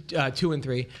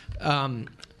 2-3.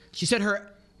 She said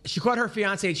she caught her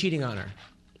fiance cheating on her.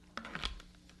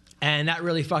 And that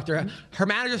really fucked her. Her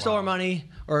manager stole her money,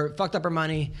 or fucked up her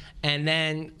money, and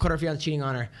then caught her fiance cheating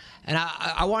on her. And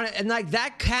I want to, and like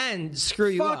that can screw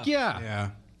you up. Fuck yeah. Yeah.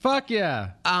 Fuck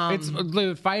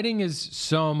yeah. Fighting is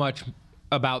so much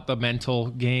about the mental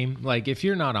game. Like if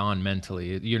you're not on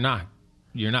mentally, you're not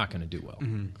going to do well.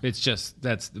 It's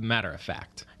that's the matter of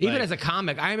fact. Even Like, as a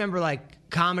comic, I remember like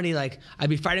comedy, like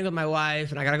I'd be fighting with my wife,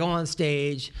 and I gotta go on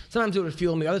stage. Sometimes it would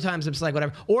fuel me. Other times it's like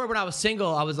whatever. Or when I was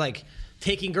single, I was like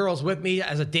taking girls with me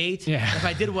as a date. Yeah. If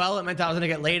I did well, it meant I was gonna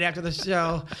get laid after the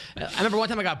show. I remember one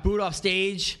time I got booed off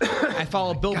stage. I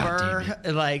followed Bill Burr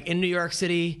like in New York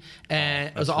City, and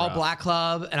it was an all black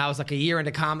club, and I was like a year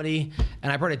into comedy,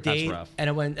 and I brought a date, rough. and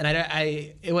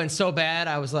it went so bad.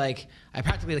 I was like, I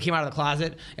practically came out of the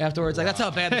closet afterwards. Like that's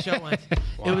how bad the show went.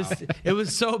 It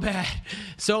was so bad,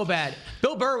 so bad.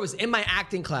 Bill Burr was in my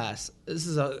acting class. This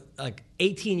is like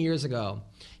 18 years ago.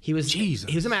 He was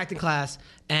in my acting class,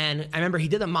 and I remember he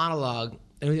did a monologue,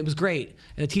 and it was great.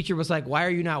 And the teacher was like, "Why are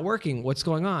you not working? What's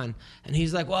going on?" And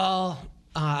he's like, "Well,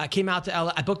 I came out to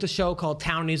LA. I booked a show called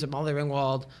Town News at Molly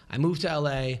Ringwald. I moved to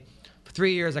LA for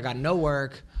 3 years. I got no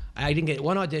work. I didn't get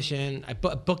one audition. I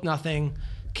booked nothing.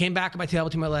 Came back with my tail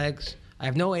between my legs. I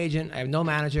have no agent. I have no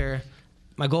manager.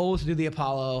 my goal was to do the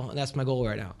Apollo, and that's my goal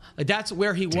right now. Like that's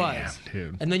where he was.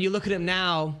 Dude. And then you look at him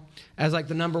now as like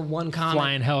the #1 comic,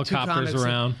 Flying 2 helicopters comics,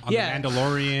 around. On Yeah. the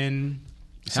Mandalorian.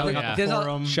 Selling out the There's a-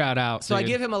 forum. Shout out. So I dude.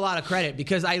 give him a lot of credit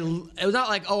because it was not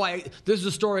like, this is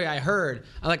a story I heard.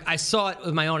 I saw it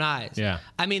with my own eyes. Yeah.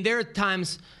 I mean, there are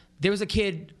times, there was a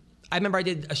kid, I remember I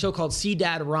did a show called See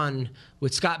Dad Run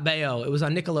with Scott Baio. It was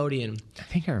on Nickelodeon. I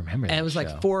think I remember that And it was show.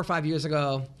 like 4 or 5 years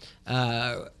ago.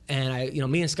 And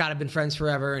me and Scott have been friends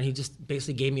forever. And he just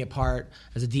basically gave me a part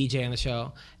as a DJ on the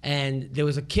show. And there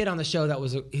was a kid on the show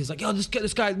that he's like, yo,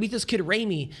 this guy, meet this kid,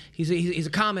 Raimi. He's a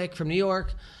comic from New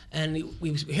York. And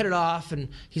we hit it off. And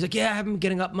he's like, yeah, I haven't been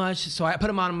getting up much. So I put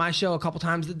him on my show a couple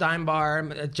times at the Dime Bar,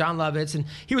 at John Lovitz. And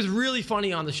he was really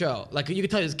funny on the show. Like, you could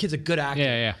tell this kid's a good actor.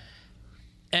 Yeah.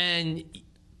 And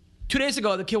 2 days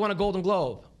ago, the kid won a Golden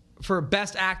Globe for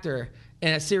Best Actor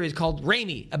in a series called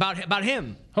Raimi, about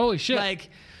him. Holy shit. Like,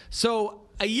 so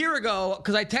a year ago,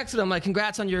 because I texted him, like,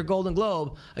 congrats on your Golden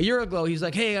Globe. A year ago, he's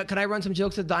like, hey, can I run some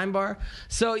jokes at Dime Bar?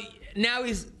 So now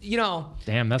he's,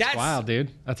 Damn, that's wild,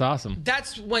 dude. That's awesome.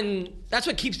 That's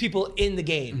what keeps people in the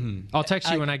game. I'll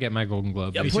text you when I get my Golden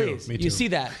Globe. Yeah, dude. please. Me You too. see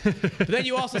that. But then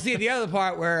you also see the other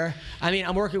part where,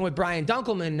 I'm working with Brian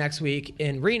Dunkelman next week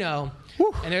in Reno,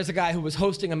 and there's a guy who was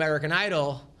hosting American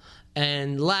Idol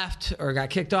and left or got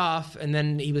kicked off, and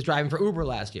then he was driving for Uber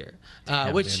last year,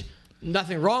 which dude.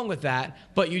 nothing wrong with that,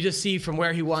 but you just see from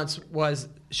where he once was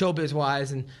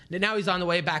showbiz-wise, and now he's on the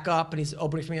way back up, and he's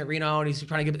opening for me at Reno, and he's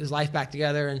trying to get his life back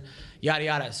together, and yada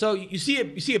yada. So you see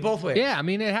it both ways. Yeah, I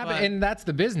mean, it happened, But- and that's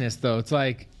the business, though. It's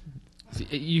like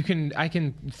I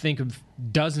can think of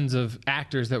dozens of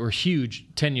actors that were huge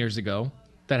 10 years ago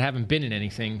that haven't been in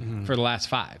anything for the last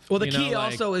 5. Well, the You key know,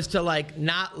 like- also is to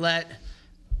not let.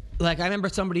 I remember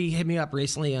somebody hit me up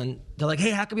recently, and they're like, "Hey,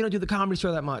 how come you don't do the Comedy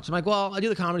Store that much?" I'm like, "Well, I do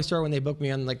the Comedy Store when they book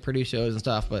me on produce shows and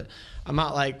stuff, but I'm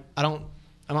not like on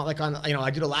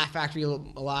I do the Laugh Factory a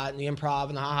lot and the Improv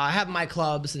and the Ha Ha. I have my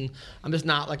clubs, and I'm just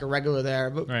not like a regular there.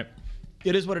 But Right.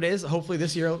 it is what it is. Hopefully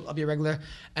this year I'll be a regular."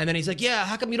 And then he's like, "Yeah,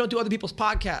 how come you don't do other people's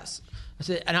podcasts?" I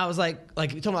said, and I was like you're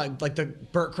talking about like the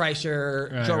Burt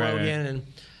Kreischer, Right, Joe right, Rogan, and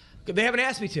they haven't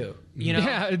asked me to. You know,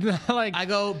 Yeah, it's not like, I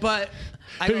go, but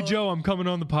hey, Joe, I'm coming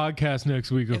on the podcast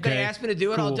next week, okay? if they ask me to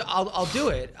do it, Cool. I'll do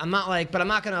it. I'm not but I'm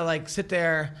not gonna sit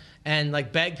there and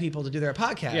beg people to do their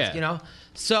podcast. Yeah. You know,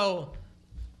 so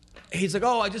he's like,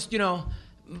 "Oh, I just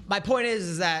my point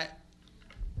is that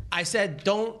I said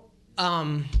don't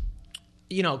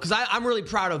because I'm really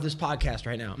proud of this podcast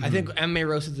right now. I think MMA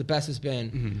Roast is the best it's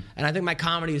been, and I think my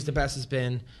comedy is the best it's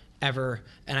been ever,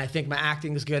 and I think my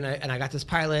acting is good, and I got this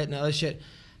pilot and other shit.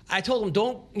 I told him,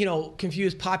 don't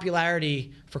confuse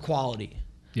popularity for quality.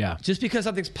 Yeah. Just because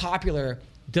something's popular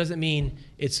doesn't mean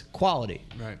it's quality.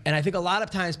 Right. And I think a lot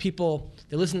of times people,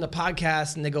 they listen to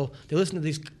podcasts and they listen to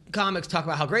these comics talk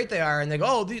about how great they are, and they go,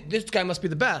 "Oh, this guy must be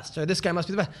the best," or "This guy must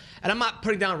be the best." And I'm not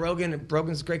putting down Rogan.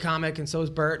 Rogan's a great comic, and so is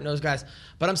Burt and those guys.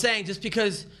 But I'm saying just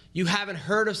because you haven't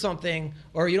heard of something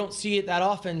or you don't see it that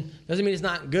often doesn't mean it's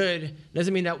not good.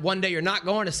 Doesn't mean that one day you're not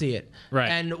going to see it. Right.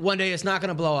 And one day it's not going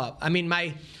to blow up. I mean,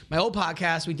 my old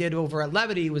podcast we did over at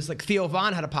Levity was Theo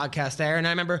Von had a podcast there, and I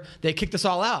remember they kicked us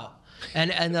all out.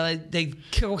 And they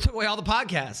took away all the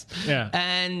podcasts. Yeah.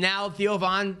 And now Theo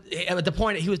Von, at the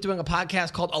point he was doing a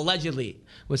podcast called Allegedly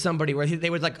with somebody where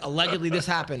they would allegedly this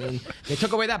happened, and they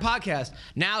took away that podcast.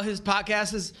 Now his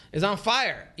podcast is on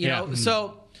fire. You Yeah. know, Mhm.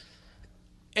 so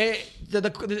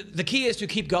the key is to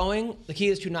keep going. The key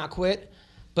is to not quit,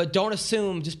 but don't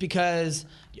assume just because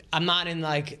I'm not in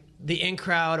the in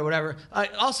crowd or whatever.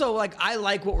 Also, I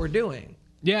like what we're doing.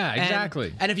 Yeah, And-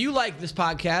 exactly. And if you like this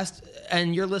podcast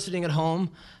and you're listening at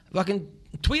home, fucking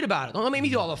tweet about it. Don't make me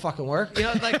do all the fucking work. You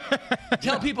know,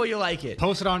 tell people you like it.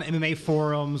 Post it on MMA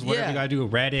forums, whatever Yeah. you gotta do,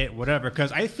 Reddit, whatever.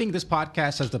 Because I think this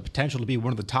podcast has the potential to be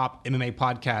one of the top MMA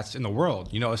podcasts in the world.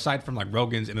 You know, aside from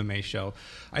Rogan's MMA show,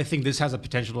 I think this has a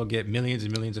potential to get millions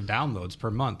and millions of downloads per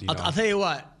month. You know? I'll tell you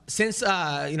what. Since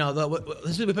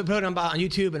this we put on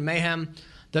YouTube and Mayhem,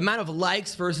 the amount of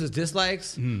likes versus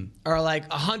dislikes are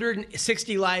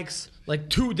 160 likes,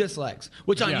 2 dislikes,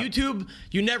 which on Yeah. YouTube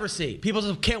you never see. People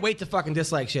just can't wait to fucking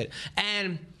dislike shit.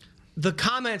 And the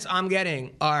comments I'm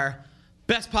getting are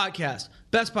best podcast,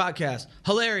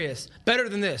 hilarious, better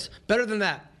than this, better than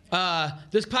that.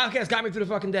 This podcast got me through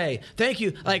the fucking day. Thank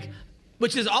you.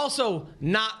 Which is also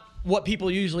not what people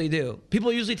usually do.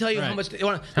 People usually tell you how Right. much they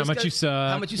want. How much you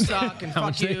suck. How much you suck, and How fuck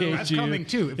much they you. hate That's you. coming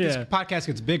too. If Yeah. this podcast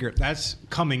gets bigger, that's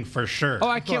coming for sure. Oh,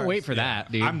 I can't wait for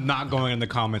that, dude. I'm not going in the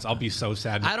comments. I'll be so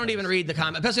sad. I don't even read the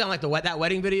comments, especially on like that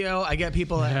wedding video. I get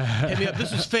people that hit me up.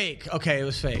 This was fake. Okay, it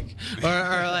was fake. Or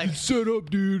like Shut up,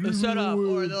 dude. set up,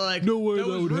 or they're like, No way that that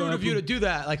was would rude of you to happen." do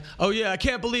that. Like, oh yeah, I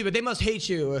can't believe it. They must hate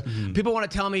you. Or people want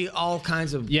to tell me all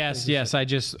kinds of Yes, yes.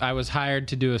 I was hired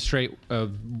to do a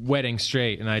wedding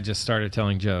straight, and I just started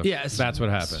telling jokes. Yes, that's what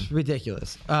happened. It's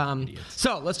ridiculous.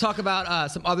 So let's talk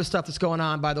about some other stuff that's going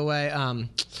on. By the way,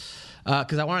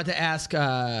 because I wanted to ask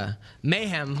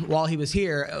Mayhem while he was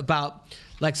here about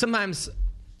like sometimes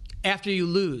after you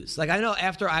lose, like I know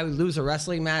after I would lose a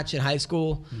wrestling match in high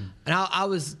school, and I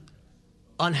was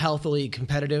unhealthily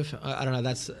competitive. I don't know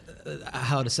that's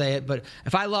how to say it, but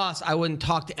if I lost, I wouldn't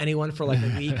talk to anyone for like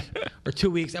a week or 2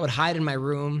 weeks. I would hide in my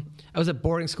room. I was at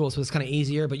boarding school, so it's kind of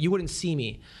easier, but you wouldn't see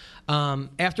me.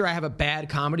 After I have a bad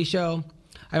comedy show,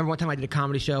 I remember one time I did a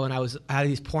comedy show and I had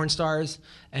these porn stars,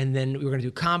 and then we were going to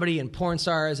do comedy and porn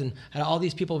stars, and had all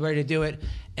these people ready to do it.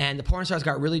 And the porn stars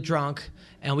got really drunk,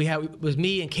 and it was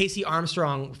me and Casey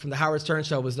Armstrong from the Howard Stern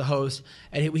Show was the host,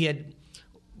 and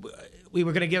we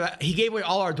were going to he gave away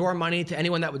all our door money to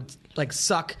anyone that would like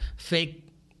suck fake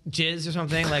jizz or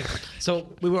something. Like, so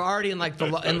we were already in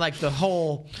the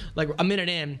whole, like a minute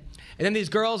in. And then these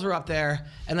girls were up there,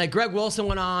 and like Greg Wilson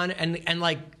went on, and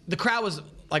like the crowd was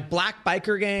like black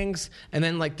biker gangs, and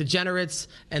then like degenerates,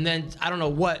 and then I don't know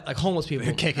what, like homeless people.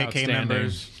 KKK Outstanding.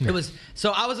 members. It was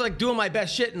so I was like doing my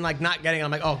best shit and like not getting. I'm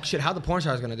like, oh shit, how the porn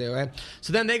stars gonna do, right?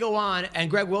 So then they go on,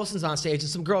 and Greg Wilson's on stage, and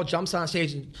some girl jumps on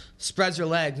stage and spreads her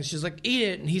legs, and she's like, eat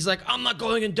it, and he's like, I'm not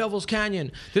going in Devil's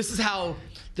Canyon. This is how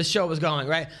the show was going,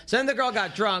 right? So then the girl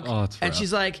got drunk, and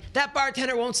she's like, that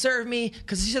bartender won't serve me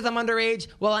because she says I'm underage.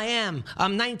 Well, I am.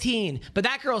 I'm 19. But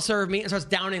that girl served me and starts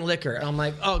downing liquor. And I'm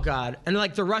like, oh, God. And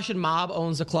like the Russian mob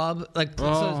owns the club. Like,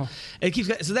 so it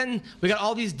keeps. So then we got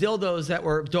all these dildos that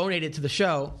were donated to the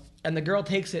show. And the girl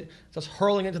takes it, starts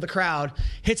hurling into the crowd,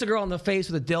 hits a girl in the face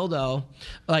with a dildo,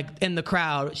 like in the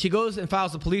crowd. She goes and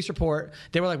files a police report.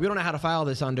 They were like, we don't know how to file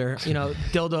this under,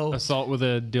 dildo. Assault with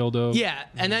a dildo. Yeah.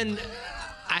 And then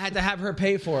I had to have her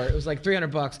pay for it. It was like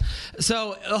 $300.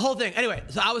 So the whole thing. Anyway,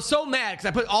 so I was so mad because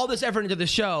I put all this effort into the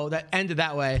show that ended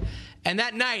that way. And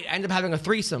that night, I ended up having a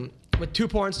threesome with 2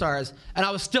 porn stars, and I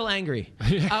was still angry.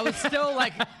 I was still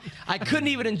like, I couldn't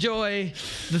even enjoy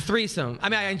the threesome. I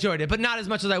mean, I enjoyed it, but not as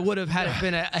much as I would have had it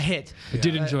been a hit. I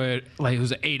did enjoy it. Like, it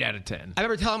was an 8 out of 10. I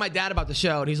remember telling my dad about the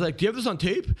show, and he's like, do you have this on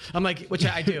tape? I'm like, which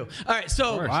I do. All right,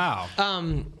 so. Wow.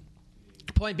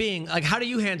 Point being, like, how do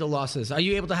you handle losses? Are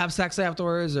you able to have sex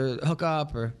afterwards or hook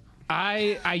up or?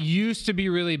 I used to be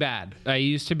really bad. I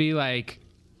used to be like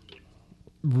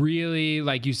really,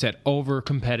 like you said, overly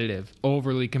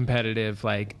competitive.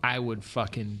 Like I would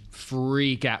fucking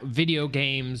freak out. Video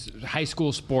games, high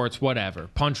school sports, whatever.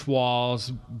 Punch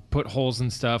walls, put holes in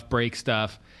stuff, break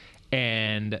stuff.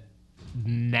 And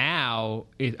now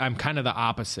I'm kind of the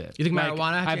opposite. You think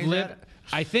marijuana changed that?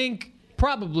 I think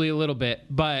probably a little bit,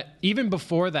 but even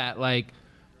before that, like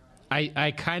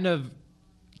I kind of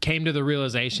came to the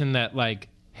realization that like,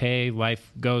 hey,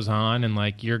 life goes on and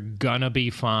like you're gonna be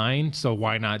fine, so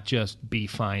why not just be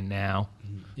fine now?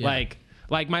 Yeah.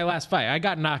 Like my last fight, I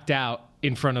got knocked out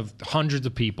in front of hundreds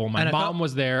of people. My mom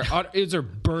was there. It was her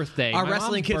birthday. Our My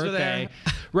wrestling mom's kids birthday. were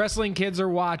there. Wrestling kids are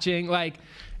watching. Like,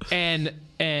 and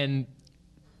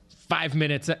 5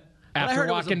 minutes after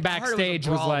walking backstage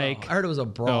was like, I heard it was a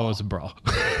brawl. Oh, it was a brawl.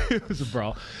 It was a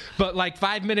brawl. But like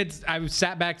 5 minutes, I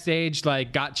sat backstage,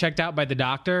 like got checked out by the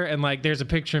doctor, and like there's a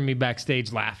picture of me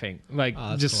backstage laughing, like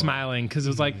just smiling, because it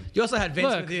was like. You also had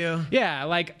Vince with you. Yeah,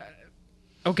 like.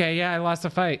 Okay, yeah, I lost a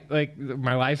fight. Like,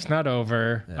 my life's not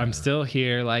over. Yeah. I'm still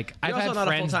here. Like, I've had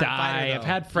friends die. I've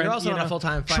had friends. You're also not a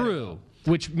full-time fighter. True,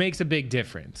 which makes a big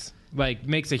difference. Like,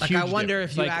 makes a huge difference. I wonder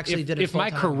if you actually did it if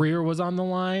my full-time. career was on the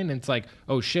line, it's like,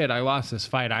 oh shit, I lost this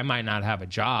fight. I might not have a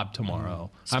job tomorrow.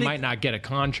 I might not get a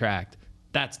contract.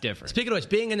 That's different. Speaking of which,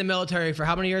 being in the military for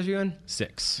how many years were you in?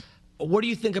 6. What do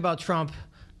you think about Trump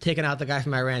taking out the guy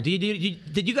from Iran? Did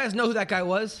you guys know who that guy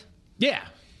was? Yeah.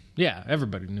 Yeah,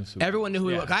 everybody knew. Everyone knew who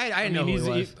he was. I didn't know who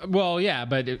he was. Well, yeah,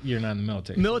 but you're not in the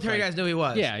military. Military guys knew who he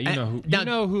was. Yeah, you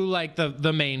know who like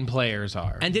the main players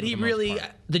are. And did he really?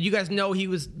 Did you guys know he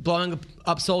was blowing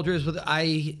up soldiers with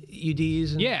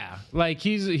IUDs? Yeah, like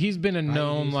he's been a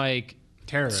known like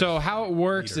terrorist. So how it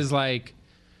works is like,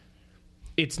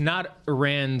 it's not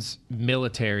Iran's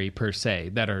military per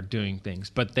se that are doing things,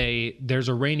 but there's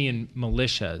Iranian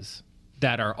militias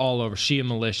that are all over Shia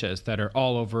militias that are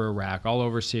all over Iraq, all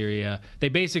over Syria. They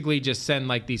basically just send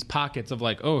like these pockets of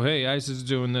like, oh, hey, ISIS is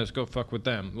doing this, go fuck with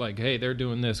them. Like, hey, they're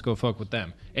doing this, go fuck with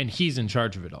them. And he's in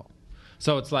charge of it all.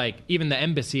 So it's like even the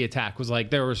embassy attack was like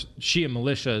there was Shia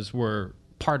militias were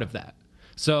part of that.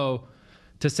 So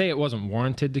to say it wasn't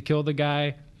warranted to kill the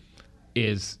guy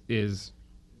is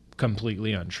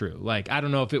completely untrue. Like, I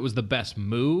don't know if it was the best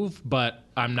move, but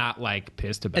I'm not like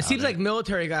pissed about it. It seems like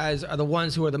military guys are the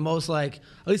ones who are the most like,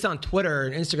 at least on Twitter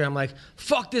and Instagram, like,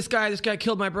 fuck this guy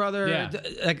killed my brother. Yeah.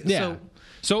 Like, yeah.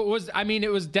 So it was, I mean,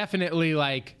 it was definitely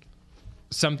like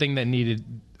something that needed,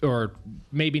 or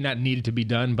maybe not needed to be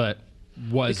done, but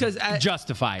was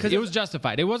justified. It was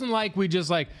justified. It wasn't like we just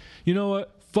like, you know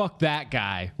what, fuck that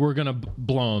guy, we're going to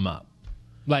blow him up.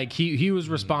 Like he was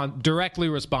directly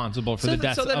responsible for the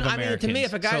deaths of Americans. I mean, to me,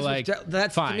 if a guy's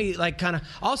that's fine. To me like kind of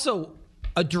also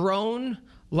a drone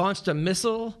launched a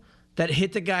missile that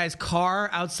hit the guy's car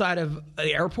outside of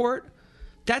the airport.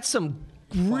 That's some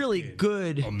really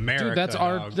good America.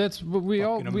 Dude, that's what we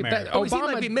all. It seems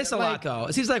like we miss a lot though.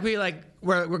 It seems like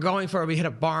we're going for we hit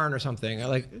a barn or something.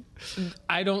 Like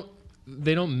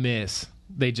they don't miss.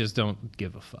 They just don't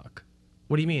give a fuck.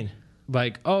 What do you mean?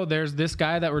 Like, oh, there's this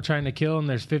guy that we're trying to kill, and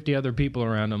there's 50 other people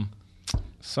around him.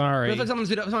 Sorry. But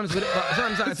sometimes I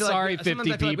feel Sorry, like, 50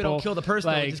 sometimes I feel like we don't kill the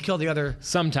person, we just kill the other.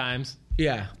 Sometimes.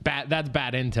 Yeah. That's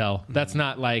bad intel. That's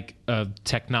not like a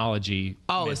technology.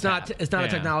 Oh, mishap. it's not a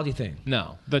technology thing.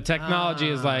 No. The technology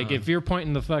is like, if you're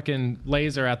pointing the fucking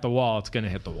laser at the wall, it's going to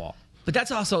hit the wall. But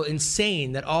that's also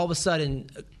insane that all of a sudden,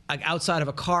 like outside of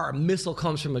a car, a missile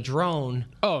comes from a drone.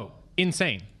 Oh,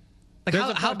 insane. Like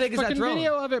how big is that drone?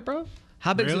 Video of it, bro.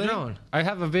 How big is the drone? I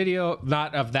have a video,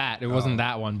 not of that. It wasn't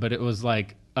that one, but it was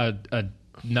like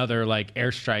another like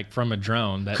airstrike from a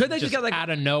drone that could they just get like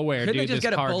out of nowhere. Couldn't they just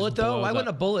get a bullet though? Why wouldn't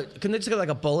a bullet? Couldn't they just get like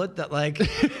a bullet that like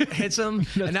hits them,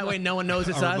 and that way no one knows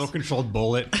it's us? A remote-controlled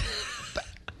bullet.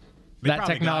 That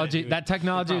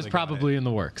technology is probably in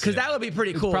the works. Because that would be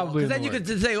pretty cool. Because then you could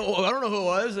say, "Oh, I don't know who it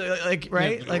was," like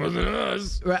right? Like, it wasn't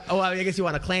us. Right. Oh, I guess you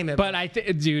want to claim it. But I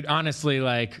think, dude, honestly,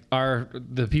 like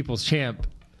the people's champ,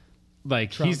 like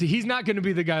Trump. he's not going to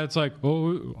be the guy that's like,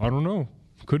 "Oh, I don't know,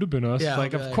 could have been us." Yeah,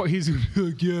 like, of course, he's gonna be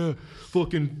like, "Yeah,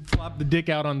 fucking flop the dick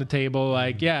out on the table."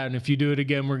 Like, yeah, and if you do it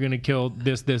again, we're gonna kill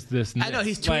this, and this. I know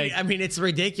he's tweeting. I mean, it's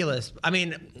ridiculous. I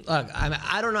mean, look,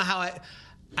 I don't know how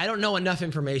I don't know enough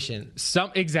information.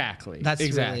 Exactly. That's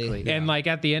exactly. Really, and like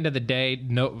at the end of the day,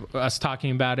 us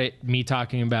talking about it, me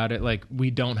talking about it, like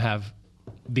we don't have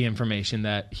the information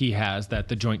that he has, that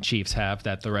the Joint Chiefs have,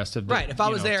 that the rest of the If I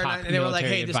was there and they were like,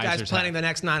 "Hey, this guy's planning the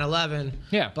next 9/11,"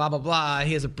 blah blah blah.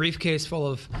 He has a briefcase full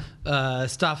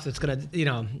of stuff that's gonna,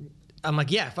 I'm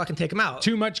like, yeah, fucking take him out.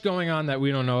 Too much going on that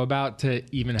we don't know about to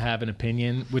even have an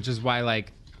opinion, which is why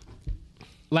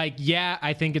yeah,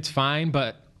 I think it's fine,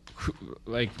 but.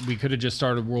 Like we could have just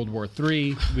started World War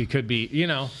III. We could be,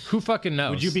 who fucking knows?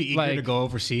 Would you be eager to go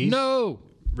overseas? No.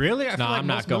 Really? I feel like I'm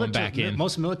not going back in.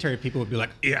 Most military people would be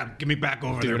like, "Yeah, get me back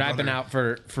over there." Dude, I've been out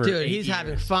for Dude, he's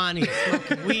having fun. He's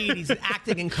smoking weed. He's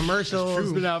acting in commercials.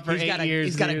 He's been out for 8 years.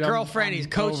 He's got a girlfriend. He's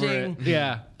coaching.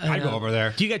 Yeah, I'd go over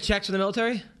there. Do you get checks from the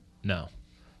military? No.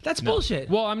 That's bullshit.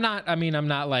 Well, I'm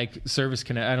not like service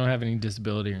connect. I don't have any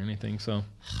disability or anything, so.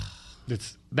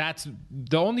 That's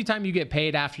the only time you get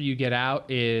paid after you get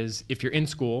out is if you're in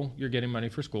school, you're getting money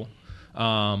for school,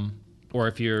 or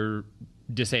if you're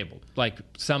disabled, like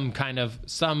some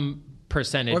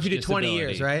percentage. Or if you do 20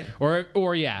 years, right?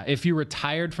 Or yeah, if you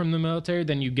retired from the military,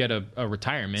 then you get a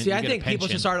retirement. See, I think people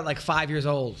should start at like 5 years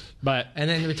old, and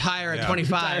then retire at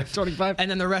 25,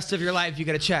 and then the rest of your life you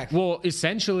get a check. Well,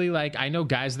 essentially, like I know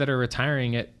guys that are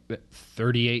retiring at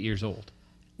 38 years old.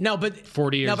 No, but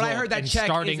 40 years old. No, but I heard that check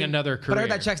starting another career. But I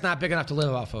heard that check's not big enough to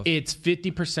live off of. It's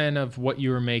 50% of what you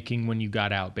were making when you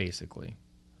got out, basically.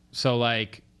 So,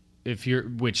 like,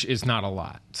 which is not a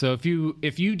lot. So if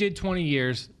you did 20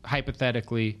 years,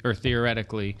 hypothetically or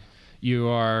theoretically, you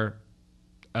are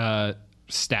a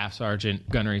staff sergeant,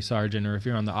 gunnery sergeant, or if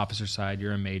you're on the officer side,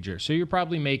 you're a major. So you're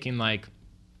probably making like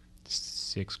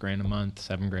 $6,000 a month,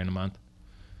 $7,000 a month.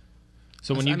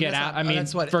 So when you get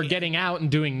out, for getting out and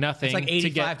doing nothing,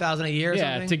 it's like $85,000 a year. Or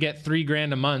something? To get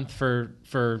 $3,000 a month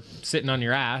for sitting on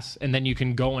your ass, and then you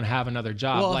can go and have another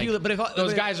job. Well,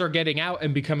 those guys are getting out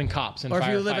and becoming cops and firefighters. Or if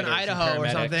you live in Idaho or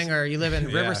something, or you live in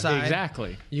Riverside,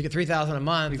 exactly, you get $3,000 a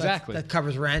month. Exactly, that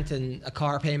covers rent and a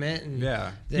car payment. And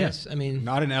I mean,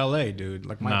 not in LA, dude.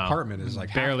 Like my apartment is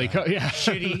like barely.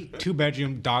 Shitty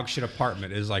 2-bedroom dog shit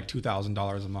apartment is like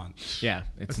 $2,000 a month. Yeah,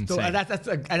 it's insane.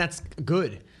 That's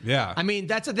good. Yeah. I mean,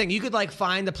 that's the thing. You could like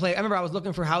find the place. I remember I was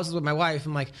looking for houses with my wife.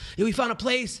 I'm like, we found a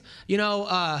place,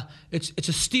 it's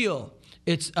a steal.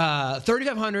 It's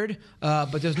 3,500,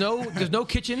 but there's no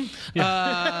kitchen,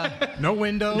 No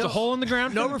windows. There's a hole in the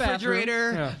ground. no for the bathroom.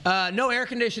 refrigerator, Yeah. no air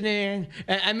conditioning.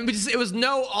 And, I mean, it was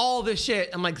no all this shit.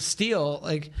 I'm like, steal.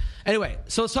 Like, anyway,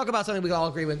 so let's talk about something we all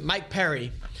agree with. Mike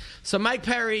Perry. So Mike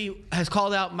Perry has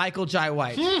called out Michael Jai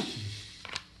White.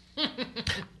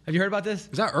 Have you heard about this?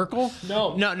 Is that Urkel?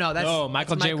 No. That's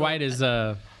Michael that's J. White is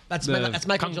that's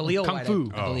Michael Jaleel Kung White,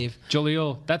 Fu. I believe.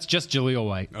 Jaleel. That's just Jaleel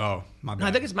White. Oh, my bad. No,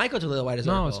 I think it's Michael Jaleel White.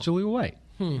 No, it's Jaleel White.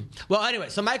 Well, anyway,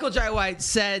 so Michael Jai White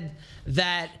said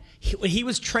that when he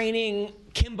was training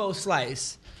Kimbo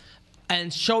Slice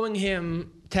and showing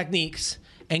him techniques,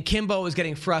 and Kimbo was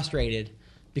getting frustrated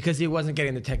because he wasn't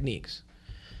getting the techniques.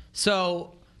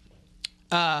 So,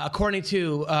 according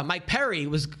to Mike Perry,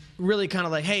 was really kind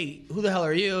of like, "Hey, who the hell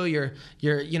are you?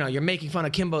 You're making fun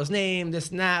of Kimbo's name.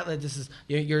 This and that. Like,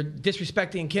 you're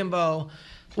disrespecting Kimbo,"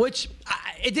 which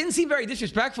it didn't seem very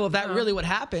disrespectful if that really would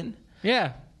happen.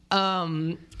 Yeah.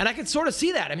 And I could sort of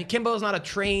see that. I mean, Kimbo's not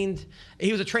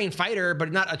he was a trained fighter, but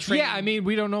not a trained. Yeah, I mean,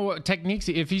 we don't know what techniques.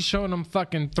 If he's showing them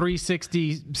fucking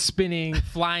 360 spinning,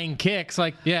 flying kicks,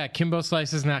 like, yeah, Kimbo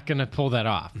Slice is not going to pull that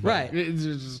off. Right. It's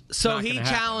just So not he gonna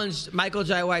happen. challenged Michael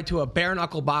Jai White to a bare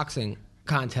knuckle boxing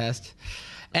contest.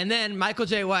 And then Michael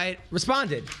Jai White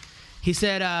responded. He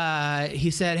said,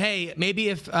 hey, maybe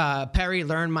if Perry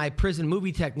learned my prison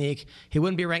movie technique, he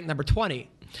wouldn't be ranked number 20.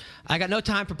 I got no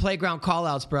time for playground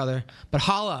call-outs, brother. But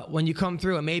holla when you come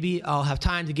through, and maybe I'll have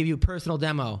time to give you a personal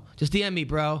demo. Just DM me,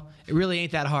 bro. It really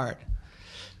ain't that hard.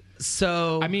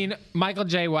 So I mean, Michael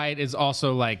J. White is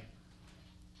also like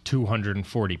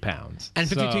 240 pounds. And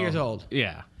 52 years old.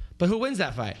 Yeah. But who wins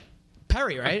that fight?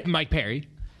 Perry, right? Mike Perry.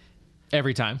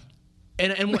 Every time. In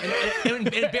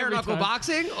bare knuckle time.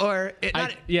 boxing, or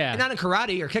not in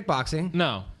karate or kickboxing,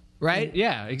 No. right?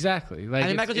 Yeah, exactly. Like, I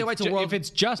mean, Michael J. White's a world. If it's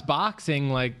just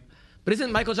boxing, like, But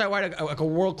isn't Michael Jai White a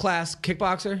world class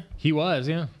kickboxer? he was,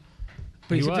 yeah.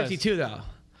 But he's He at was. 52 though.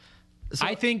 So,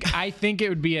 I think it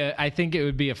would be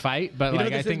a fight, but you know like what I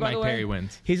this is, think by the Mike way? Perry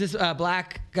wins. He's this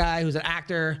black guy who's an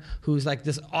actor who's like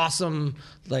this awesome,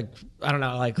 like I don't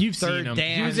know, like You've third seen him.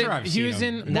 Dan. He was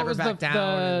in what Never was Back the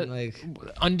Down, and, like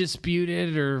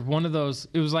Undisputed or one of those.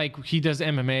 It was like he does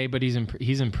MMA, but he's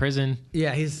in prison.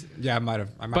 yeah, he's Yeah, I might have.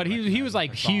 But he was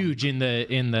like huge in the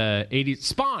 80s.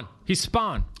 Spawn. He's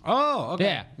Spawn. Oh, okay.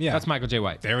 Yeah, Yeah. That's Michael J.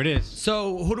 White. There it is.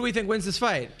 so. Who do we think wins this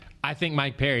fight? I think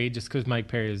Mike Perry, just because Mike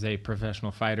Perry is a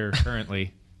professional fighter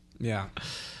currently. Yeah.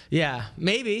 Yeah,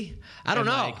 maybe. I don't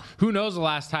And, know. like, who knows the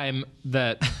last time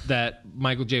that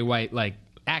Michael J. White like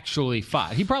actually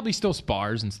fought? He probably still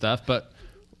spars and stuff, but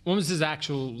when was his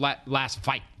actual last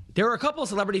fight? There were a couple of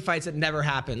celebrity fights that never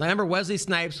happened. I remember Wesley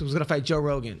Snipes was going to fight Joe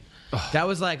Rogan. That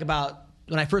was like about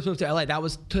when I first moved to LA.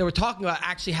 They were talking about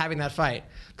actually having that fight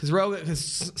because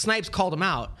Snipes called him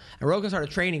out and Rogan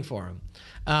started training for him.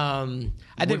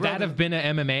 I think Would that have been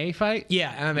an MMA fight?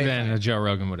 Yeah, MMA Then fight. Joe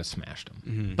Rogan would have smashed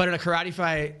him. But in a karate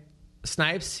fight,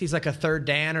 Snipes, he's like a third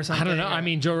Dan or something. I don't know. I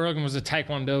mean, Joe Rogan was a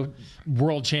Taekwondo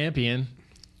world champion.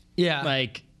 yeah.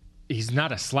 Like, he's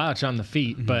not a slouch on the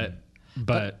feet, but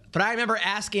But I remember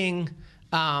asking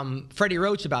Freddie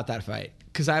Roach about that fight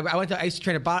because I used to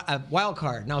train a wild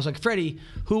card, and I was like, Freddie,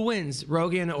 who wins,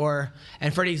 Rogan or?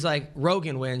 And Freddie's like,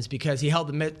 Rogan wins because he held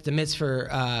the mitts for.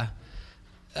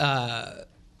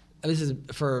 This is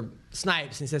for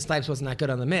Snipes, and he said Snipes wasn't that good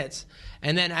on the mitts.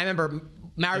 And then I remember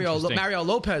Mario Interesting.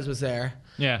 Lopez was there.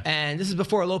 Yeah. And this is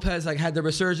before Lopez like had the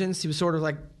resurgence. He was sort of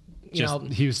like,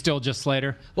 he was still just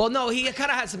Slater. well, no, he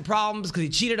kind of had some problems because he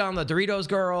cheated on the Doritos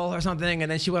girl or something, and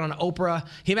then she went on Oprah.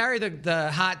 He married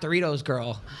the hot Doritos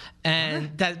girl,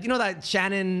 and that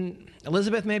Shannon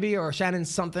Elizabeth maybe or Shannon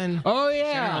something. Oh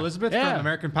yeah, Shannon Elizabeth yeah. from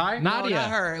American Pie? No, Nadia. not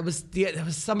her. It was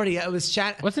somebody. It was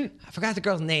Shannon. I forgot the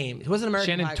girl's name. It wasn't American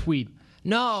Shannon Pie. Tweed.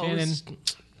 No, it Shannon. was-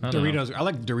 I don't know. Doritos. I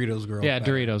like Doritos girl. Yeah,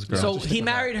 better. Doritos girl. So just he think of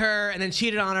married her and then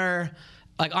cheated on her,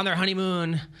 like on their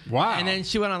honeymoon. Wow. And then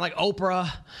she went on like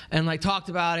Oprah and like talked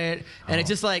about it, and it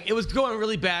just like it was going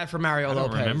really bad for Mario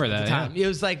Lopez. remember at that, the time. yeah. It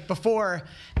was like before,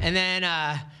 and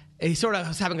then he sort of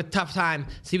was having a tough time.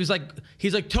 So he's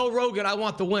like, tell Rogan I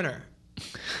want the winner.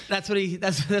 That's what he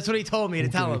told me to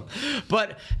tell him.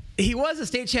 But he was a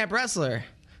state champ wrestler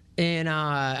in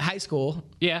high school.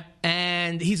 Yeah.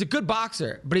 And he's a good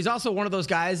boxer, but he's also one of those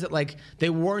guys that like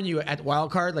they warn you at wild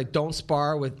card, like don't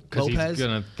spar with Because Lopez he's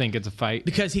gonna think it's a fight.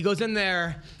 because he goes in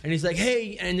there and he's like,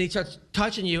 hey, and he starts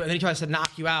touching you, and then he tries to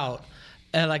knock you out,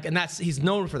 and he's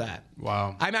known for that.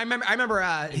 Wow. I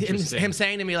remember him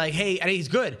saying to me like, hey, and he's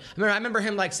good. I remember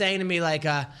him like saying to me like,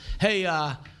 hey,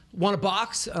 want to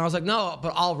box? And I was like, no,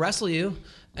 but I'll wrestle you.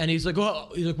 And he's like, were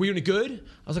you any good?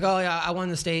 I was like, oh yeah, I won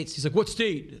the States. He's like, what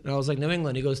state? And I was like, New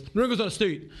England. He goes, New England's not a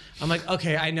state. I'm like,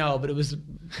 okay, I know, but it was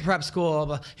prep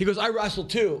school. He goes, I wrestled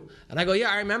too. And I go, yeah,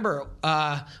 I remember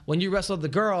when you wrestled the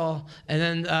girl, and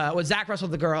then when Zach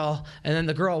wrestled the girl, and then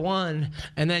the girl won,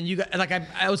 and then you got, like,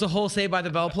 I was a whole Saved by the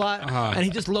Bell plot, and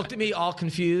he just looked at me all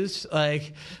confused,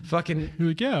 like, fucking. You're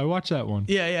like, yeah, I watched that one.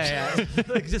 Yeah.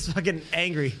 Like, just fucking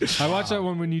angry. I watched that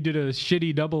one when you did a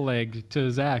shitty double leg to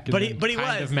Zach. And But he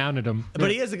kind was. of mounted him. But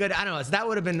he is a good, I don't know, so that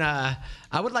would have been, I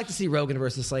would like to see Rogan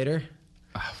versus Slater.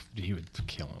 Oh, he would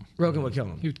kill him. Rogan would kill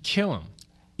him. He would kill him.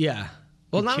 Yeah.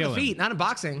 Well, He'd not on kill the feet, him. not in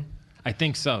boxing. I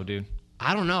think so, dude.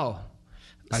 I don't know.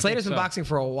 Slater's been so. boxing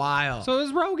for a while. So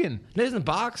is Rogan. He doesn't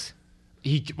box?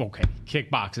 He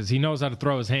kickboxes. He knows how to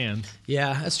throw his hands.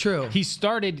 Yeah, that's true. He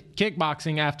started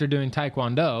kickboxing after doing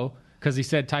Taekwondo because he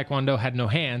said Taekwondo had no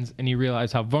hands, and he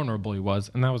realized how vulnerable he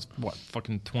was. And that was, what,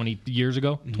 fucking 20 years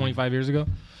ago? 25 years ago?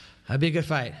 That'd be a good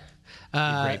fight.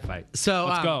 Great fight. So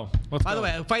Let's go. By the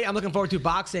way, a fight I'm looking forward to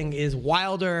boxing is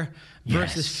Wilder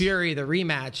versus Fury, the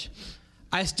rematch.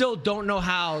 I still don't know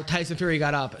how Tyson Fury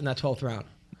got up in that 12th round.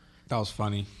 That was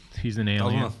funny. He's an That was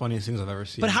one alien. of the funniest things I've ever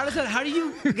seen. But how do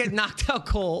you get knocked out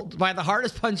cold by the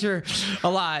hardest puncher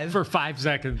alive For 5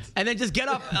 seconds. and then just get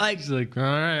up like He's like, all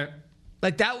right.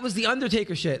 like that was the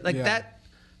Undertaker shit. Like Yeah. that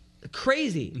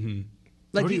crazy.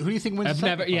 Like who do you think wins the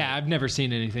second fight? I've never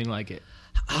seen anything like it.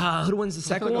 who wins the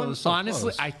second like it one? was so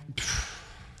Honestly, close.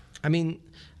 I mean,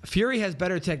 Fury has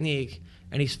better technique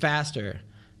and he's faster,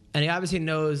 and he obviously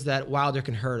knows that Wilder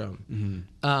can hurt him.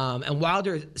 And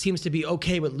Wilder seems to be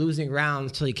okay with losing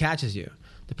rounds till he catches you.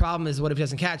 The problem is, what if he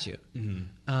doesn't catch you?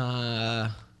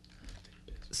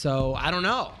 So I don't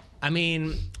know. I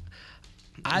mean,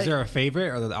 Is there a favorite?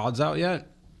 Are the odds out yet?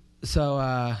 so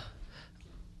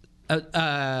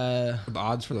The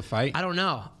odds for the fight? I don't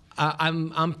know.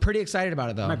 I'm pretty excited about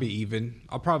it though. Might be even.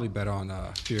 I'll probably bet on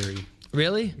Fury.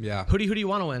 Really? Yeah. Who do you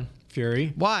want to win?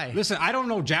 Fury. Why? Listen, I don't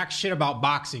know jack shit about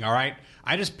boxing, all right?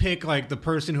 I just pick, like, the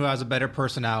person who has a better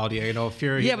personality. You know,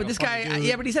 Fury. Yeah, but this guy,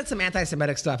 but he said some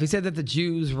anti-Semitic stuff. He said that the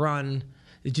Jews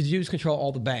control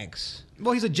all the banks.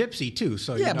 Well, he's a gypsy, too,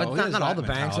 so, Yeah, you know, but he has not all that the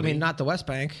banks. I mentality. mean, not the West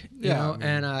Bank. You Yeah, know? I mean-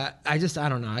 And I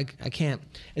don't know. I can't.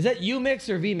 Is that U-Mix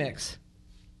or V-Mix?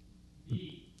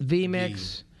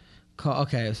 V-Mix.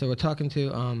 Okay, so we're talking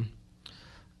to, all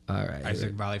right.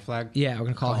 Isaac Valley Flag? Yeah, we're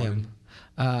going to call him.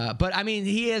 But I mean,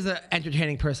 he is an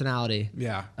entertaining personality.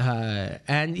 Yeah.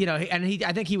 And you know,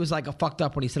 I think he was like fucked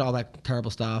up when he said all that terrible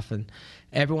stuff. And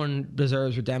everyone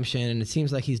deserves redemption. And it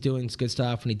seems like he's doing good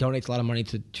stuff. And he donates a lot of money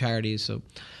to charities. So,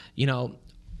 you know,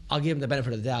 I'll give him the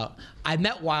benefit of the doubt. I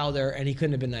met Wilder, and he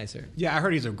couldn't have been nicer. Yeah, I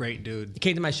heard he's a great dude. He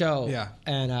came to my show. Yeah.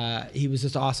 And he was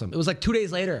just awesome. It was like 2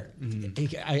 days later.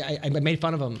 I made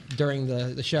fun of him during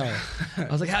the show. I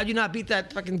was like, how'd you not beat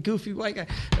that fucking goofy white guy?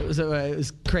 It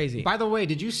was crazy. By the way,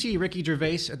 did you see Ricky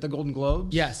Gervais at the Golden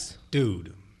Globes? Yes.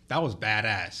 Dude, that was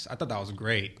badass. I thought that was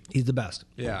great. He's the best.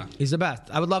 Yeah. He's the best.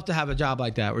 I would love to have a job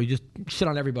like that where you just shit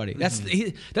on everybody. That's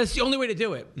the only way to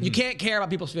do it. You can't care about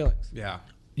people's feelings. Yeah.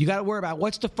 You got to worry about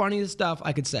what's the funniest stuff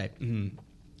I could say, and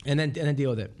then deal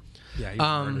with it. Yeah, he's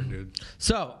a murder, dude.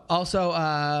 So also,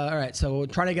 all right. So we're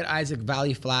trying to get Isaac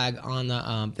Valley Flag on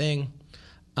the thing.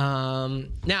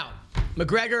 Now,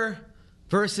 McGregor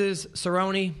versus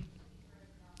Cerrone.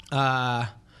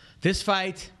 This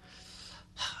fight.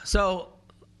 So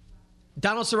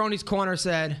Donald Cerrone's corner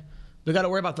said we got to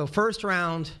worry about the first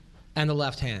round and the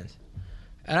left hand,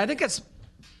 and I think that's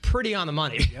pretty on the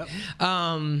money. Yep.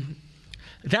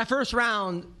 That first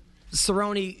round,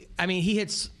 Cerrone, I mean, he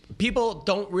hits. People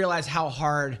don't realize how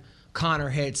hard Conor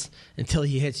hits until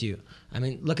he hits you. I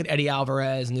mean, look at Eddie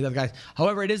Alvarez and the other guys.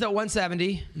 However, it is at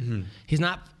 170. He's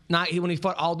not when he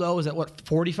fought Aldo, was at what,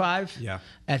 45? Yeah.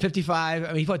 At 55, I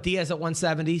mean, he fought Diaz at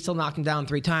 170. Still knocked him down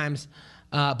 3 times.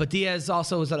 But Diaz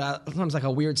also was at sometimes like a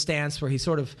weird stance where he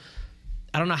sort of,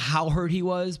 I don't know how hurt he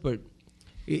was, but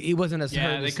he wasn't as hurt.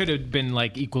 Yeah, they could have been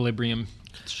like equilibrium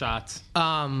shots.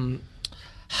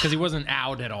 Because he wasn't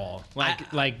out at all.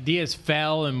 Like Diaz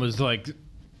fell and was like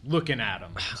looking at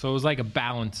him. So it was like a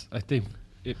balance. I think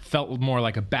it felt more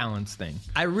like a balance thing.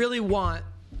 I really want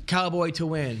Cowboy to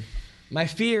win. My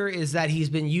fear is that he's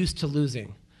been used to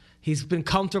losing. He's been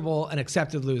comfortable and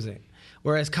accepted losing.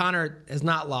 Whereas Conor has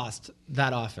not lost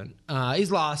that often.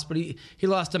 He's lost, but he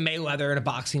lost to Mayweather in a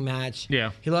boxing match.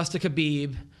 Yeah. He lost to Khabib,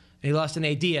 and he lost to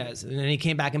Nate Diaz, and then he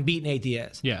came back and beat Nate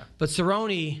Diaz. Yeah. But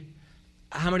Cerrone,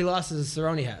 how many losses does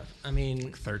Cerrone have? I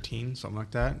mean, 13, something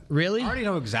like that. Really? I already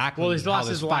know exactly Well, he's how lost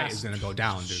this his fight last is going to go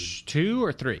down, dude. 2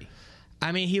 or 3?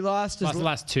 he lost Lost the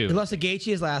last 2. He lost to Gaethje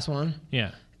his last one.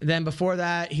 Yeah. Then before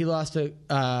that, he lost to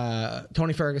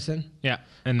Tony Ferguson. Yeah.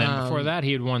 And then before that,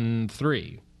 he had won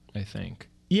 3, I think.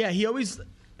 Yeah, he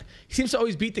seems to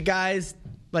always beat the guys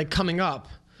like coming up.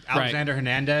 Alexander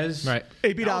Hernandez. Right.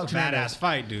 He beat That Alex was a Hernandez. badass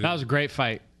fight, dude. That was a great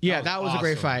fight. Yeah, That that was was a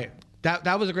great awesome. fight.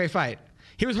 That was a great fight.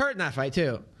 He was hurt in that fight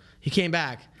too. He came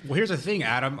back. Well, here's the thing,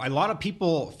 Adam. A lot of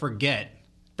people forget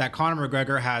that Conor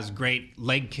McGregor has great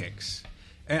leg kicks.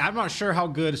 And I'm not sure how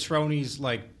good Cerrone's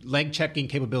like leg checking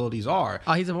capabilities are.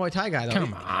 Oh, he's a Muay Thai guy though.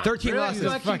 Come on. 13 Really? losses. He's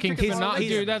like- Fucking He's- phenomenal.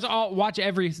 Dude, that's all. Watch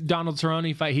every Donald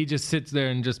Cerrone fight. He just sits there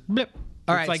and just blip.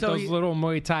 All It's right, like so those he- little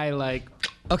Muay Thai, like.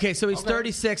 Okay, so he's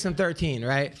 36-13,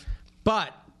 right?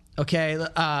 But okay,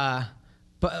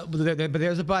 but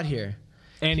there's a but here.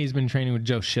 And he's been training with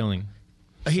Joe Schilling.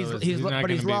 He's not he's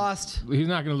gonna lost He's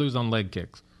not going to lose on leg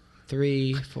kicks.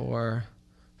 3, 4,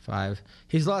 5.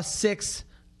 He's lost 6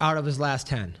 out of his last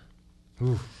 10.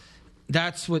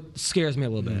 That's what scares me a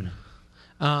little bit.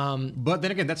 But then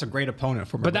again, that's a great opponent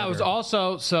for McGregor. But that was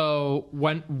also so.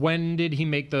 When did he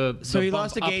make the So he bump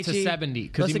lost to up Gaethje. to 70?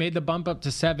 Because Lost he to- made the bump up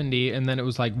to 70, and then it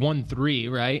was like 1-3,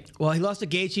 right? Well, he lost to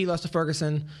Gaethje, he lost to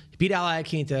Ferguson, he beat Al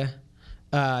Iaquinta.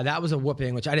 That was a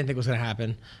whooping, which I didn't think was going to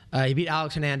happen. He beat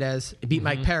Alex Hernandez. He beat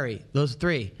Mike Perry. Those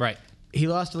 3. Right. He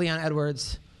lost to Leon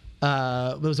Edwards.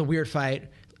 It was a weird fight.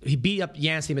 He beat up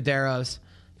Yancy Medeiros.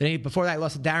 Then before that, he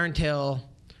lost to Darren Till,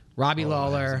 Robbie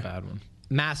Lawler, That was a bad one.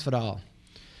 Masvidal.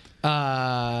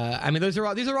 I mean, these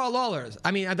are all Lawlers. I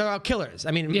mean, they're all killers.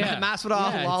 I mean, Yeah.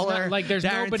 Masvidal, Yeah, it's Lawler, not like there's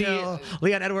Darren nobody- Till,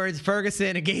 Leon Edwards,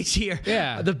 Ferguson, and Gaethje are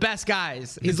Yeah. the best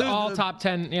guys. He's losing all to- top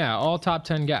 10. Yeah, all top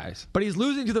 10 guys. but he's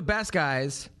losing to the best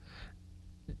guys.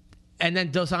 And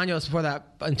then Dos Anjos before that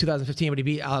in 2015, but he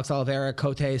beat Alex Oliveira,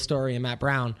 Cote, Story, and Matt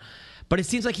Brown. But it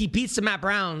seems like he beats the Matt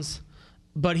Browns,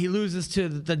 but he loses to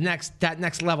that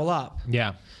next level up.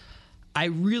 Yeah. I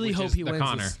really Which hope is he the wins.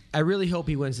 Conor. I really hope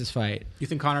he wins this fight. You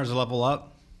think Conor's a level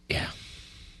up? Yeah.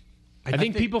 I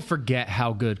think people forget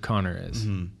how good Conor is.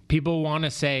 People want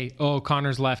to say, "Oh,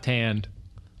 Conor's left hand,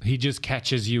 he just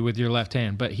catches you with your left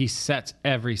hand," but he sets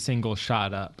every single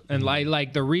shot up. And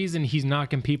like the reason he's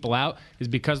knocking people out is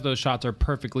because those shots are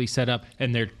perfectly set up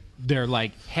and their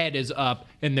like head is up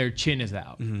and their chin is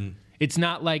out. It's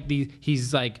not like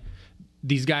he's like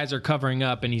these guys are covering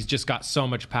up and he's just got so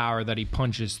much power that he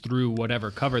punches through whatever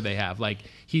cover they have. Like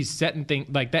he's setting things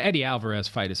like the Eddie Alvarez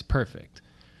fight is perfect.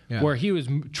 Where he was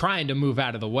trying to move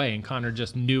out of the way, and Conor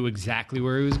just knew exactly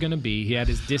where he was going to be. He had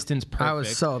his distance perfect. I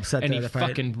was so upset and there he at the fight.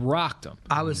 fucking rocked him.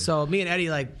 I was me and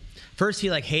Eddie first he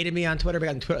hated me on Twitter. We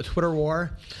got in a Twitter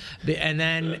war, and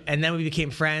then we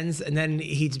became friends. And then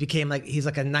he became he's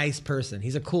like a nice person.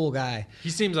 He's a cool guy. He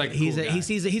seems like a cool guy.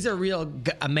 He's a real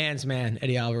a man's man.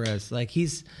 Eddie Alvarez.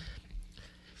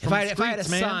 If I had a streets,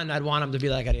 man. son, I'd want him to be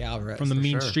like Eddie Alvarez. From the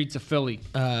mean sure. streets of Philly.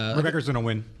 McGregor's gonna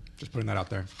win. Just putting that out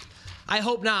there. I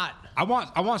hope not. I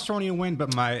want Cerrone to win,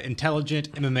 but my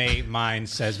intelligent MMA mind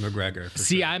says McGregor. for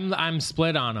See, sure. I'm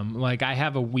split on him. Like I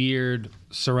have a weird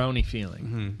Cerrone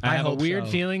feeling. I have a hope weird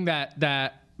so. feeling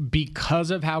that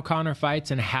because of how Conor fights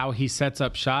and how he sets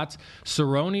up shots,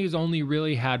 Cerrone's only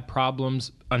really had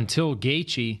problems until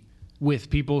Gaethje with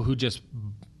people who just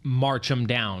march him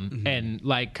down and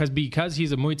because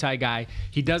he's a Muay Thai guy,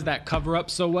 he does that cover up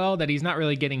so well that he's not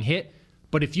really getting hit.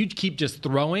 But if you keep just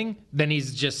throwing, then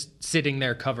he's just sitting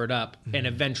there covered up, and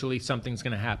eventually something's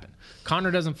going to happen.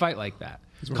 Conor doesn't fight like that.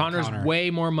 Conor's counter. way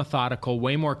more methodical,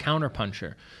 way more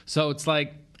counterpuncher. So it's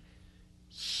like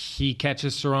he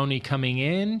catches Cerrone coming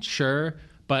in, sure,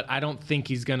 but I don't think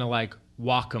he's going to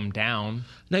walk him down.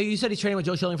 No, you said he's training with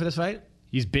Joe Schilling for this fight.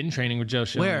 He's been training with Joe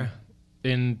Schilling. Where?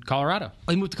 In Colorado.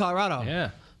 Oh, he moved to Colorado. Yeah.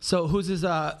 So who's his?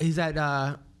 He's at.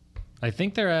 I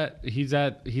think he's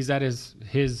at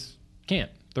his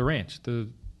camp, the ranch, the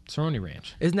Cerrone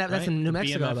Ranch. Isn't that that's Right? in New The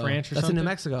Mexico? BMF Though. Ranch or That's in New something?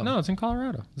 Mexico. No, it's in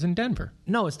Colorado. It's in Denver.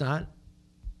 No, it's not.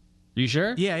 You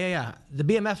sure? Yeah. The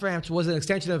BMF Ranch was an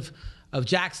extension of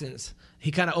Jackson's. He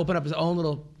kind of opened up his own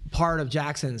little part of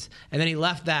Jackson's, and then he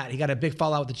left that. He got a big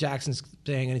fallout with the Jackson's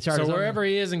thing, and he started. So his own- wherever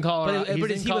he is in Colorado,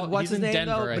 But is he with what's he's his in name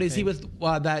Denver, though? I But is he think.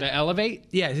 with that? The Elevate?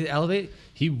 Yeah, is it Elevate?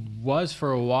 He was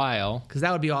for a while. Because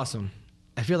that would be awesome.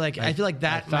 I feel like that. I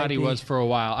might thought he be- was for a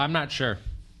while. I'm not sure.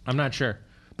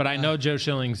 But I know Joe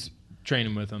Schilling's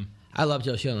training with him. I love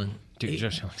Joe Schilling. Dude, Joe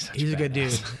Schilling's such He's a good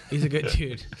dude. He's a good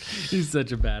dude. He's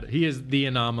such a bad. He is the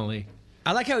anomaly.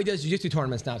 I like how he does jiu-jitsu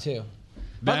tournaments now too.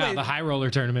 By the way, The high roller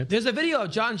tournament. there's a video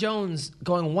of John Jones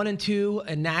going 1-2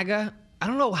 in Naga. I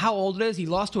don't know how old it is. He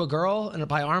lost to a girl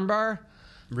by armbar.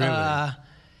 Really?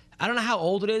 I don't know how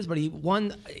old it is, but he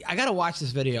won. I gotta watch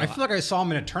this video. I feel like I saw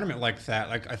him in a tournament like that.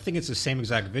 Like I think it's the same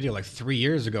exact video, like 3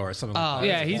 years ago or something. Like that.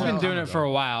 Yeah, he's been doing it for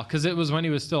a while because it was when he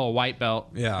was still a white belt.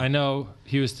 Yeah. I know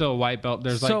he was still a white belt.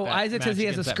 There's So that Isaac says match he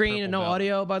has a against that screen and no purple belt.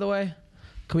 audio. By the way,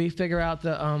 can we figure out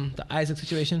the Isaac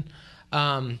situation?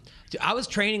 Dude, I was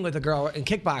training with a girl in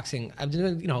kickboxing. I'm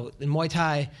doing in Muay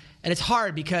Thai, and it's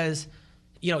hard because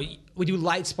we do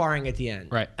light sparring at the end,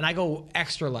 Right. And I go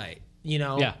extra light,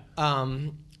 Yeah.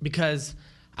 because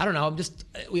I don't know.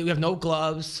 We have no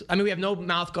gloves. I mean, we have no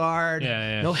mouth guard,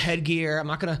 Yeah. no headgear. I'm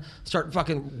not gonna start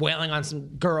fucking wailing on some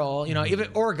girl, even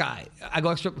or a guy. I go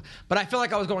extra, but I feel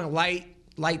like I was going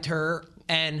lighter,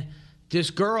 and this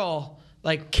girl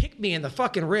like kicked me in the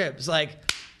fucking ribs, like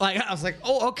I was like,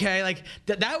 oh, okay, like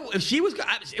that. If she was,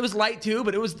 it was light too,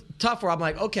 but it was tough. Where I'm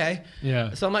like, okay,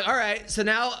 Yeah. So I'm like, all right. So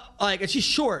now, and she's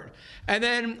short, and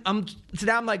then I'm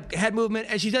like head movement,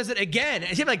 and she does it again, and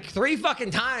she did it like 3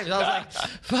 fucking times. I was like,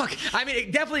 fuck. I mean,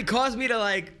 it definitely caused me to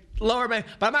like lower my,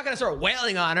 but I'm not gonna start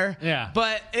wailing on her. Yeah.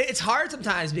 But it's hard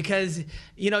sometimes because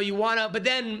you wanna, but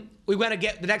then we went to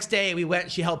get the next day.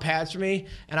 She held pads for me,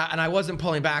 and I wasn't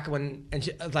pulling back and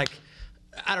she was like.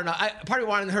 I don't know. Part of me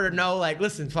wanted her to know, like,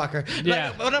 listen, fucker.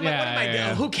 Yeah. Like, what am I doing?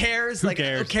 Yeah. Who cares? Who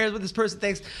cares what this person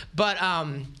thinks?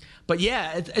 But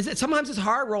yeah, sometimes it's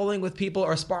hard rolling with people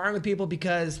or sparring with people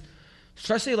because,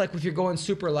 especially like if you're going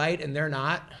super light and they're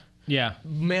not, Yeah.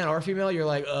 man or female, you're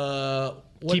like,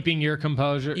 what? Keeping your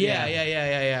composure.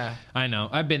 Yeah. I know.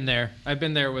 I've been there.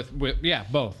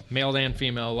 with both male and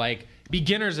female, like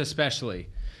beginners especially,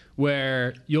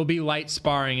 where you'll be light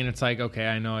sparring and it's like, okay,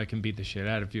 I know I can beat the shit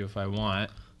out of you if I want.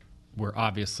 We're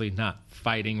obviously not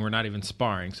fighting. We're not even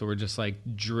sparring. So we're just like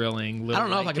drilling. I don't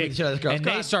know if I can beat the shit out of this girl. And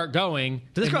they start going.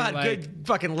 This and girl you're had like, good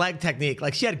fucking leg technique.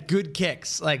 Like she had good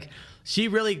kicks. Like she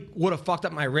really would have fucked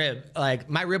up my rib. Like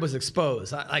my rib was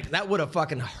exposed. Like that would have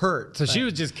fucking hurt. So she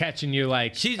was just catching you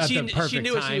like She at the perfect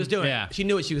knew what she was time. doing. Yeah. She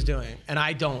knew what she was doing, and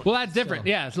I don't. Well, that's different. So.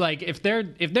 Yeah, it's like if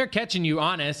they're catching you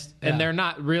honest and they're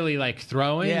not really like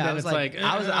throwing, Yeah, then I was it's like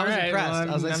I was all right, impressed. well,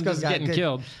 I was like, I'm this girl's just got getting good-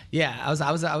 killed. Yeah, I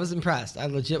was impressed. I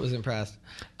legit was impressed.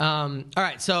 All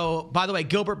right, so by the way,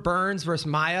 Gilbert Burns versus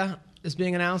Maya is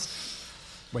being announced.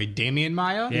 Wait, Damian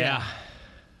Maya? Yeah.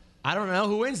 I don't know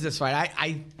who wins this fight.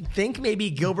 I think maybe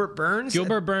Gilbert Burns.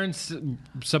 Gilbert Burns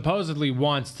supposedly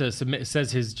wants to submit,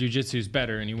 says his jiu-jitsu is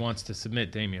better, and he wants to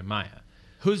submit Damian Maya.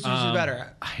 Who's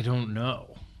better? I don't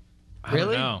know. I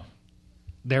Really? don't know.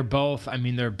 They're both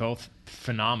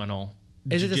phenomenal.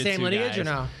 Is it the jiu-jitsu same lineage or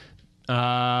guys. no?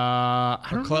 I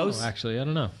don't close? know, actually. I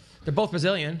don't know. They're both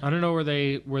Brazilian. I don't know where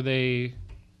they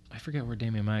I forget where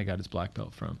Damian Maya got his black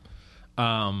belt from.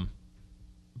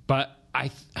 But I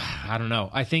don't know.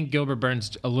 I think Gilbert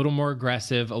Burns a little more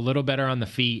aggressive, a little better on the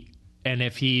feet, and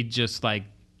if he just like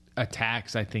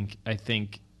attacks, I think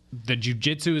the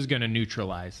jiu-jitsu is going to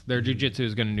neutralize. Their jiu-jitsu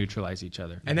is going to neutralize each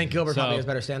other. And then Gilbert So- probably has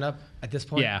better stand-up at this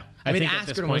point. Yeah, I mean, think at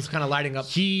this Askren point, was kind of lighting up.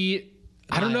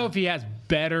 I don't know if he has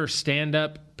better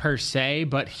stand-up per se,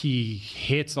 but he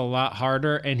hits a lot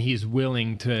harder and he's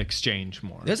willing to exchange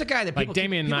more. There's a guy that people like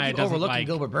Damian keep, Maya keep doesn't overlooking like.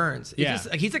 Gilbert Burns. Yeah.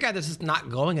 He's a guy that's just not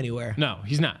going anywhere. No,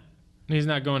 he's not. He's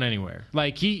not going anywhere.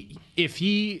 Like if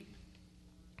he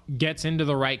gets into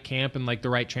the right camp and like the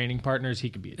right training partners, he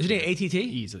could be. Is he an ATT?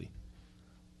 Easily.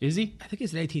 Is he? I think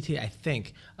he's an ATT. I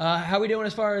think. How are we doing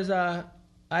as far as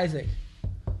Isaac?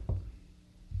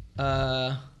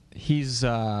 He's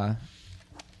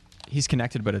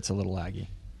connected, but it's a little laggy.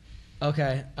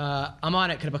 Okay, I'm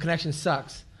on it, but connection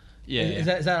sucks. Yeah, Is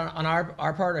yeah. that on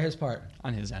our part or his part?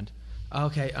 On his end.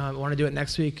 Okay, want to do it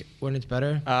next week when it's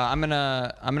better? I'm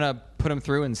gonna put him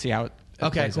through and see how it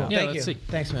Okay, plays cool. out. Yeah, Thank you. let's see.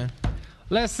 Thanks, man.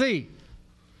 Let's see.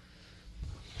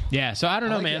 Yeah, so I don't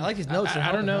know, like man. I like his notes.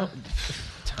 I don't know.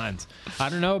 Tons. I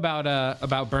don't know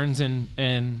about Burns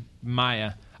and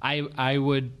Maya. I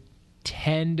would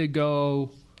tend to go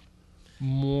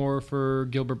more for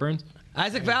Gilbert Burns.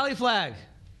 Isaac Valley Flag.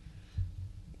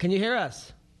 Can you hear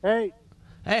us? Hey,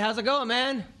 Hey, how's it going,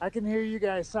 man? I can hear you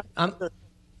guys. I'm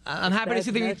happy to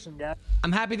see that connection, guys.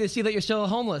 I'm happy to see that you're still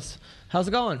homeless. How's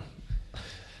it going?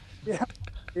 Yeah,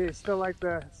 you still got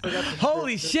the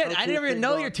Holy the shit! no I didn't tooth even thing know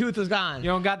going. your tooth was gone. You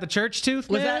don't got the church tooth,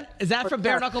 Was man? is that from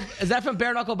bare knuckle? Is that from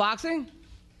bare knuckle boxing?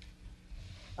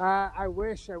 I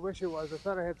wish it was. I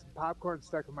thought I had some popcorn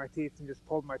stuck in my teeth and just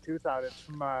pulled my tooth out.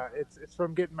 It's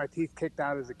from getting my teeth kicked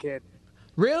out as a kid.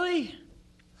 Really?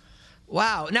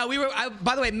 Wow. Now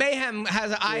by the way, Mayhem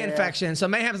has an eye infection, so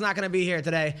Mayhem's not going to be here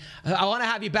today. I want to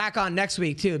have you back on next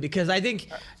week too, because I think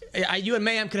you and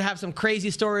Mayhem could have some crazy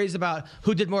stories about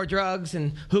who did more drugs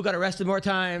and who got arrested more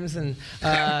times, and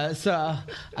so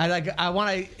I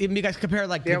want to even you guys compare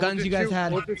like the guns you guys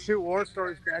had. We'll just shoot war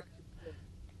stories back.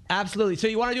 Absolutely. So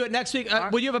you want to do it next week?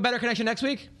 Will you have a better connection next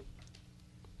week?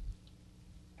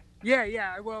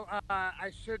 Yeah. Well,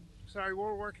 I should. Sorry,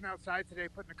 we're working outside today,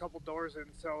 putting a couple doors in,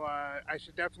 so I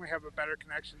should definitely have a better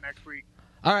connection next week.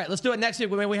 All right, let's do it next week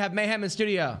when we have Mayhem in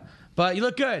studio. But you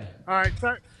look good. All right.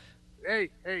 So, hey,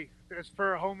 as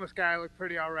for a homeless guy, I look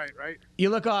pretty all right, right?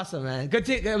 You look awesome, man.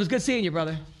 It was good seeing you,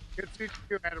 brother. Good to see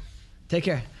you, Adam. Take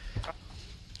care.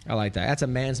 I like that. That's a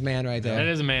man's man right there. That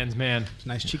is a man's man.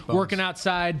 Nice cheekbones. Working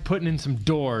outside, putting in some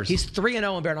doors. He's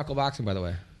 3-0 in bare knuckle boxing, by the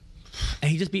way.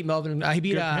 And he just beat Melvin. He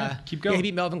beat. Keep going. Yeah, he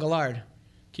beat Melvin Gillard.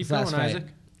 Keep His last going, fight. Isaac.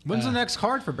 When's the next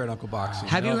card for bare knuckle boxing?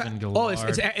 Have you? Melvin Oh,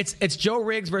 Gillard. it's Joe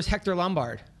Riggs versus Hector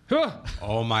Lombard.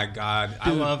 Oh my God,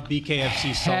 I love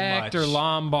BKFC so Hector much.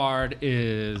 Lombard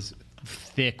is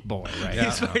thick boy, right?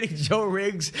 He's fighting Joe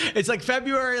Riggs. It's like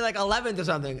February 11th or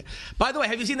something. By the way,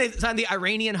 have you seen they signed the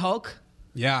Iranian Hulk?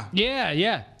 Yeah.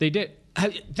 Yeah, they did.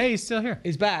 Hey, he's still here.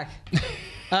 He's back.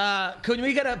 Can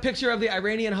we get a picture of the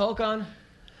Iranian Hulk on?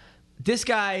 This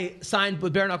guy signed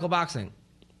with bare knuckle boxing.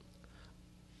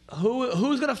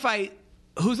 Who's gonna fight?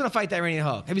 Who's gonna fight the Iranian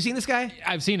Hulk? Have you seen this guy?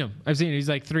 I've seen him. He's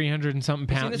like 300 and something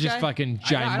seen pounds, this just guy? fucking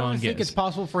I don't ginormous. think it's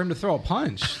possible for him to throw a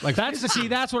punch. Like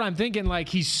That's what I'm thinking. Like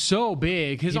he's so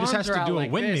big, his he just arms has are to out do a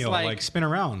like windmill, this, like spin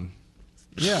around.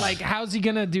 Yeah. like how's he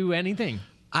gonna do anything?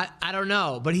 I don't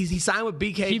know, but he signed with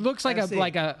BK. He looks like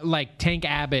FC. like Tank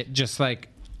Abbott, just like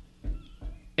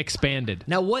expanded.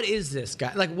 Now, what is this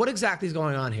guy? Like, what exactly is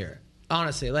going on here?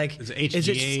 Honestly, like, Is it is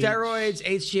it HGH? steroids,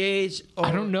 HGH? Or,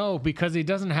 I don't know because he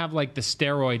doesn't have like the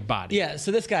steroid body. Yeah,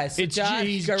 so this guy, He's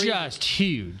Sajjad Gharib, just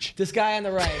huge. this guy on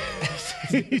the right,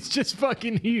 He's just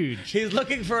fucking huge. he's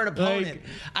looking for an opponent.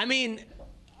 I mean,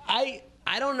 I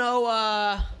don't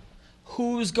know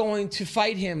who's going to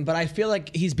fight him, but I feel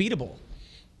like he's beatable.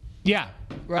 Yeah,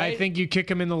 Right? I think you kick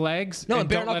him in the legs. No, and in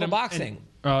bare don't let knuckle him- boxing.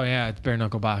 Oh yeah, it's bare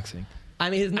knuckle boxing. I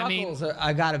mean, his I mean- knuckles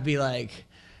I gotta be like,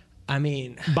 I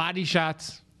mean, Body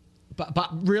shots. but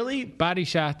really? Body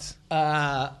shots.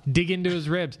 Dig into his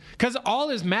ribs. Because all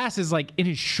his mass is like in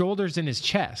his shoulders and his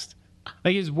chest.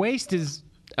 Like his waist is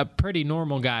a pretty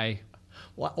normal guy.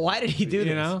 Why did he do this?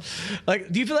 You know?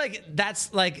 Like, do you feel like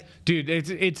that's like, Dude,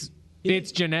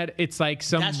 it's genetic. It's like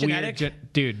some That's weird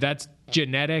genetic? dude, that's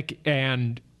genetic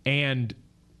and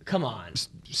come on?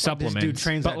 supplements. dude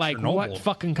trains but at like Chernobyl. what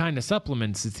fucking kind of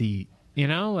supplements is he? You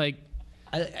know, like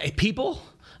People?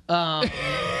 He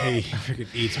freaking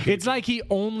eats people. it's like he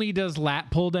only does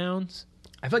lat pull downs.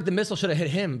 I feel like the missile should have hit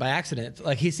him by accident.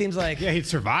 Like, he seems like, Yeah, he'd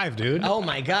survive, dude. oh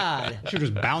my God. Should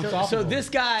just bounce off. So of him. this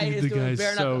guy is the doing guy's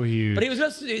bare so knuckle. huge. But he's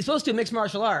supposed to do mixed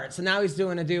martial arts, and now he's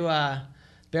doing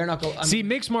bare knuckle. See,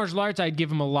 mixed martial arts, I'd give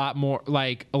him a lot more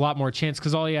chance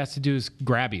because all he has to do is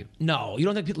grab you. no, you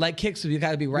don't think leg kicks? You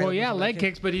got to be right. Well, up yeah, with the leg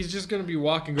kicks, but he's just gonna be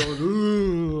walking, going,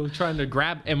 ooh, trying to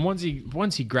grab. And once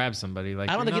he grabs somebody, like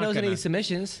I don't you're think he not knows any gonna-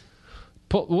 submissions.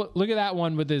 Look at that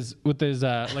one with his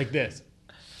like this.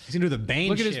 He's gonna do the Bane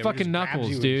Look at his shit where he fucking just grabs knuckles,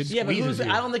 you and dude. Yeah, but squeezes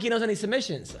you. I don't think he knows any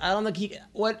submissions. I don't think he.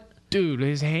 What? Dude,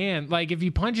 his hand, like if he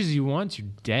punches you once, you're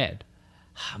dead.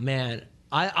 Oh, man,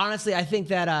 I think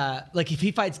that like if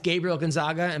he fights Gabriel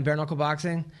Gonzaga in bare knuckle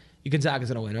boxing, Gonzaga's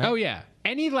gonna win, right? Oh yeah,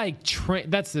 any like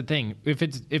that's the thing. If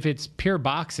it's pure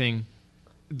boxing,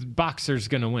 the boxer's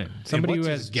gonna win. Somebody And who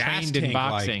what's has his gas trained in tank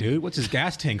boxing, like, dude. What's his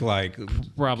gas tank like?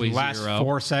 Probably Last 0.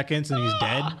 4 seconds and he's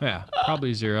dead. Yeah,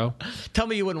 probably 0. Tell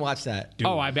me you wouldn't watch that. Dude,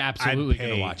 Oh, I'm absolutely I'd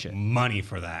gonna pay watch it. Money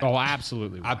for that. Oh,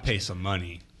 absolutely. I'd pay some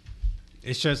money.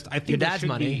 It's just I think Your there dad's should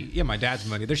money. be- yeah, my dad's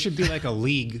money. There should be like a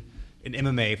league in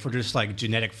MMA for just like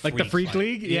genetic freaks. Like the Freak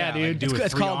League? Yeah, dude. Like, dude with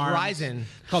It's 3 called arms. Ryzen.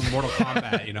 It's called Mortal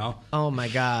Kombat. You know. Oh my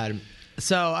God.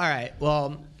 So all right.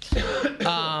 Well,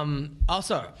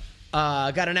 also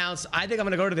got announced. I think I'm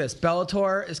gonna go to this.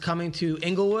 Bellator is coming to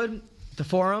Inglewood, the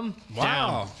Forum.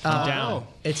 Wow. I'm down.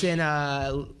 It's in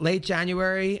late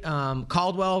January.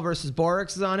 Caldwell versus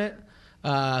Borix is on it.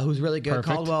 Who's really good.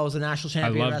 Perfect. Caldwell was a national I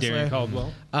champion love wrestler. Darren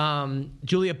Caldwell.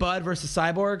 Julia Budd versus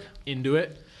Cyborg. Into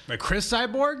it. Like Chris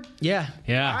Cyborg. Yeah.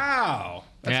 Yeah. Wow.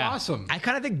 That's Yeah. awesome. I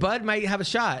kind of think Budd might have a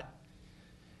shot.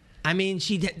 I mean,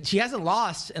 she hasn't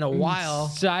lost in a while.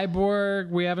 Cyborg,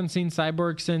 we haven't seen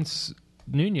Cyborg since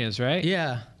Nunez, right?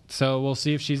 Yeah. So we'll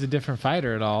see if she's a different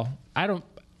fighter at all. I don't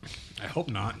hope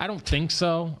not. I don't think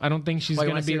so. I don't think she's Why, you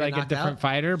going wanna to see be her like a knocked different out?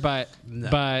 fighter, but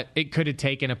it could have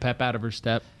taken a pep out of her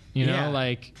step. You know, Yeah.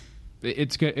 like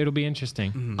it's good. It'll be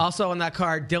interesting. Also on that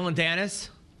card, Dylan Dennis.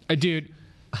 Dude,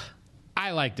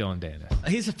 I like Dylan Dennis.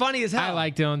 He's funny as hell. I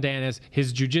like Dylan Dennis.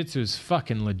 His jiu-jitsu is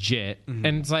fucking legit. And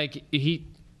it's like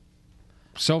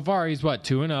so far he's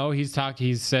 2-0.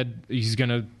 He's said he's going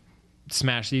to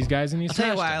smash these guys, and he's I'll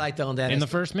tell you why I like Dylan Dennis in the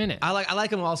first minute. I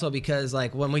like him also because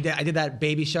like when I did that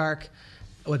Baby Shark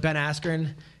with Ben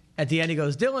Askren. At the end, he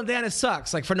goes, Dylan Dennis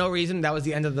sucks. Like, for no reason. That was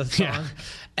the end of the song. Yeah.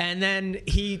 And then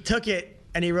he took it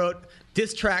and he wrote,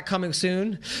 diss track coming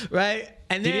soon, right?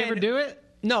 And Did then, he ever do it?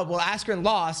 No, well, Askren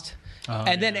lost.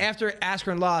 Then after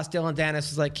Askren lost, Dylan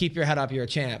Dennis was like, keep your head up, you're a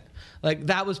champ. Like,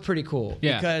 that was pretty cool.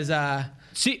 Yeah. Because,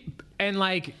 See, and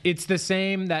like, it's that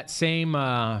same,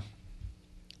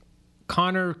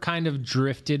 Connor kind of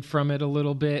drifted from it a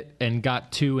little bit and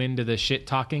got too into the shit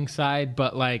talking side.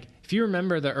 But like, if you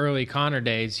remember the early Connor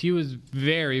days, he was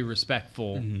very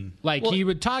respectful. Like, he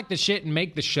would talk the shit and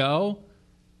make the show.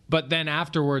 But then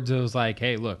afterwards, it was like,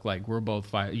 hey, look, like, we're both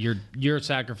fighting. You're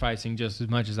sacrificing just as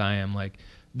much as I am. Like,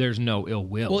 there's no ill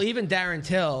will. well, even Darren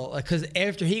Till, because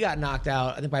after he got knocked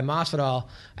out, I think by Masvidal,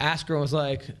 Askren was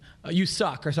like, you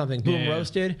suck or something. Boom, Yeah.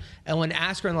 roasted. And when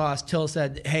Askren lost, Till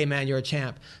said, hey, man, you're a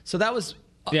champ. So that was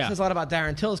says a lot about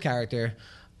Darren Till's character.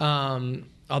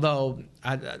 Although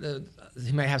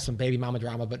he might have some baby mama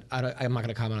drama, but I'm not going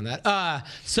to comment on that.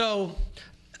 So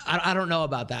I don't know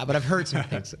about that, but I've heard some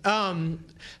things.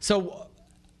 So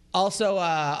also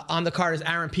on the card is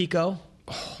Aaron Pico.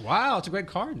 Wow, it's a great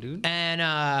card, dude. And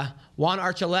Juan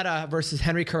Archuleta versus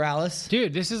Henry Corrales.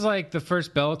 Dude, this is like the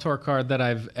first Bellator card that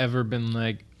I've ever been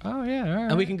like, oh, yeah, all right.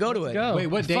 And we can go to it. Go. Wait,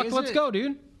 what day is let's it? go,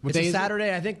 dude. It's a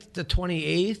Saturday, I think the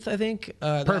 28th, I think.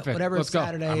 Perfect. Whatever Let's is go.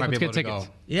 Saturday. I might be Let's able get to tickets.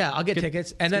 go. Yeah, I'll get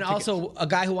tickets. And then get also a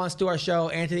guy who wants to do our show,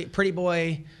 Anthony, Pretty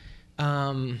Boy.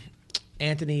 Anthony,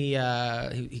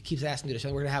 he keeps asking to do the show.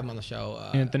 We're going to have him on the show.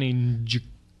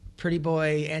 Pretty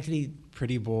Boy, Anthony.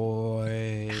 Pretty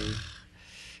boy.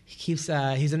 He keeps,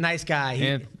 he's a nice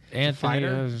guy. Anthony.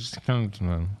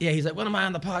 Yeah, he's like, when am I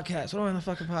on the podcast? When am I on the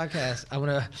fucking podcast? I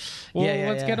want to. Well,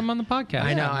 let's get him on the podcast.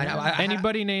 I know.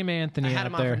 Anybody name Anthony I had out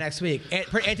him on there? for next week.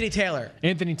 Anthony Taylor.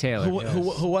 Anthony Taylor.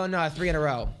 Who won 3 in a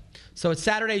row. So it's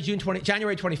Saturday,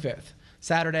 January 25th.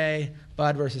 Saturday,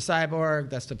 Bud versus Cyborg.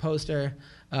 That's the poster.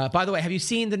 By the way, have you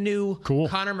seen the new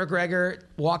Conor McGregor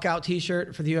walkout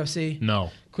T-shirt for the UFC?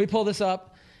 No. Can we pull this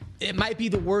up? It might be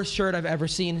the worst shirt I've ever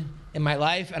seen in my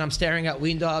life, and I'm staring at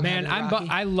Ween Dog. Man,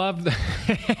 I love the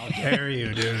How dare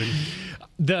you, dude?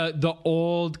 the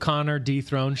old Conor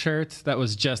dethrone shirts. That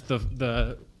was just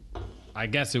the I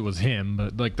guess it was him,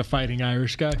 but like the fighting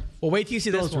Irish guy. Well, wait till you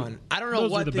see this one. I don't know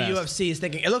what the best. UFC is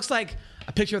thinking. It looks like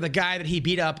a picture of the guy that he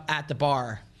beat up at the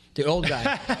bar. The old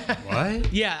guy.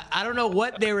 What? Yeah, I don't know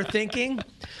what they were thinking,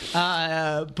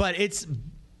 but it's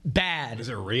bad. Is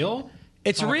it real?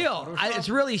 It's real. It's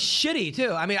really shitty,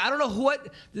 too. I mean, I don't know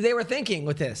what they were thinking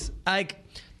with this. Like,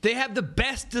 they have the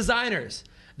best designers.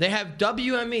 They have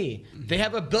WME. They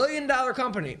have $1 billion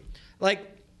company.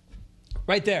 Like,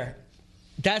 right there.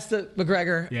 That's the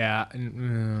McGregor. Yeah.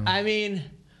 I mean,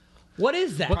 what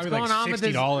is that? What's going on with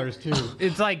this? $60 too.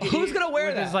 It's like Who's gonna wear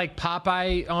with that? His like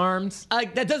Popeye arms.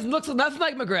 Like that doesn't look nothing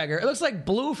like McGregor. It looks like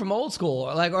Blue from Old School,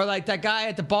 or like that guy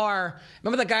at the bar.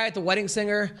 Remember the guy at the wedding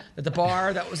singer at the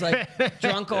bar that was like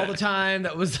drunk all the time?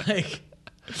 That was like.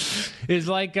 Is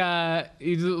like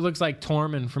he looks like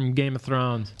Tormund from Game of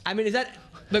Thrones. I mean, is that?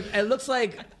 Look, it looks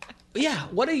like. Yeah.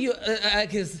 What are you?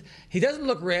 Because he doesn't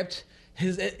look ripped.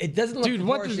 It doesn't look. Dude,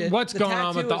 what's going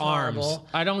on with the arms?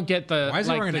 I don't get the. Why is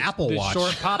he wearing an Apple Watch?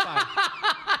 Short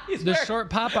Popeye. Short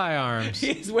Popeye arms.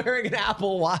 He's wearing an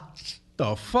Apple Watch.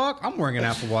 The fuck? I'm wearing an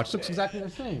Apple Watch. Looks exactly the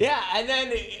same. Yeah, and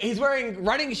then he's wearing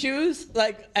running shoes,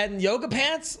 like, and yoga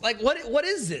pants. Like, what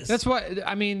is this? That's what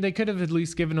I mean. They could have at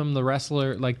least given him the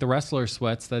wrestler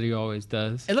sweats that he always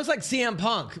does. It looks like CM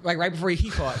Punk, like right before he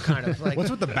fought, kind of. Like,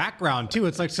 What's with the background too?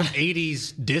 It's like some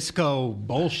 80s disco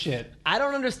bullshit. I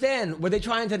don't understand. Were they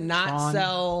trying to not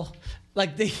sell?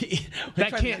 Like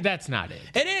That's not it.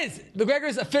 It is.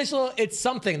 McGregor's official. It's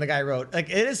something. The guy wrote. Like,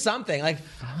 it is something. Like,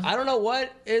 I don't know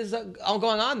what is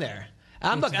going on there.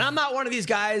 I'm not one of these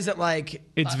guys that like.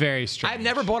 It's very strange. I've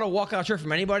never bought a walkout shirt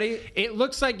from anybody. It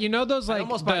looks like, you know, those like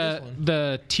almost buy this one.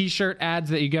 the T-shirt ads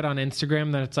that you get on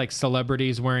Instagram that it's like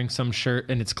celebrities wearing some shirt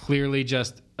and it's clearly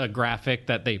just a graphic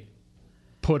that they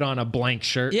put on a blank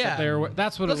shirt. Yeah,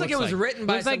 that's what it looks like. It was written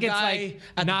by some guy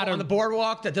on the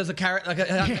boardwalk that does a carrot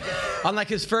on like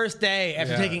his first day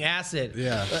after taking acid.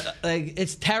 Yeah, like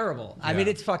it's terrible. I mean,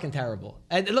 it's fucking terrible,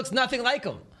 and it looks nothing like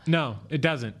him. No, it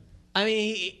doesn't. I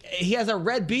mean, he has a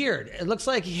red beard. It looks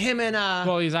like him and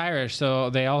well, he's Irish, so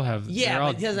they all have. Yeah,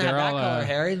 but he doesn't have that color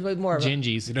hair. He's more of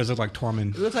gingies. He does look like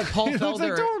Tormund. He looks like Paul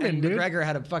Felder Tormund, and dude. McGregor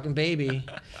had a fucking baby.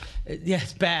 Yeah,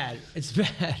 it's bad. It's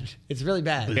bad. It's really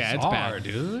bad. Yeah, it's Bizarre, bad.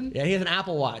 dude. Yeah, he has an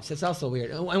Apple Watch. That's also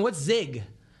weird. And what's Zig?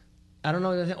 I don't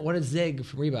know what is Zig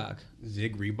from Reebok.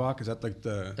 Zig Reebok, is that like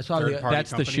the That's probably- third party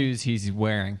That's company? the shoes he's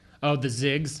wearing. Oh, the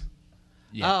Zigs.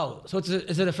 Oh, so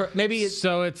is it maybe?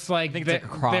 So it's like, think it's like a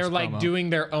cross they're like promo. doing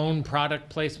their own product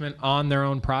placement on their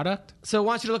own product. So I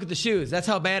want you to look at the shoes. That's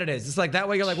how bad it is. It's like that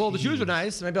way you're like, well, the shoes are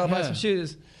nice. Maybe I'll buy Yeah. some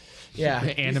shoes. Yeah. Do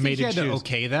you think Animated he had to shoes.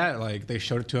 okay that? Like they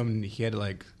showed it to him and he had to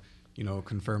like,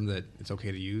 confirm that it's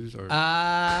okay to use? Or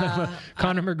Uh,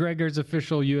 Conor McGregor's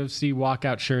official UFC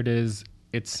walkout shirt is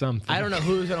it's something. I don't know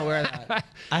who's gonna wear that.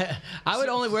 I would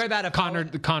only wear that if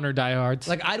Connor diehards.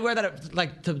 like I'd wear that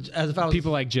as if I was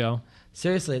people like Joe.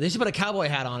 seriously. They should put a cowboy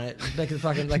hat on it. Make it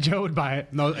fucking like Joe would buy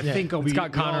it. no, I think we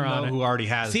got Connor all know on it. who already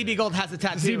has CB it. Gold has the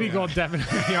tattoo. CB Gold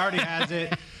definitely. He already has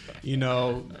it.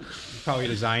 Probably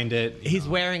designed it. He's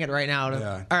wearing it right now.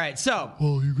 Yeah. All right, so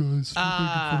Oh, you guys, making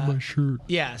fun of my shirt.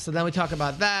 yeah, so then we talk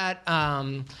about that.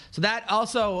 So that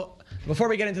also, before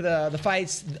we get into the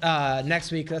fights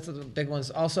next week, that's the big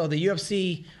ones. Also, the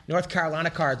UFC North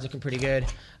Carolina card's looking pretty good.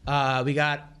 We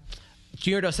got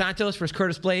Junior Dos Santos versus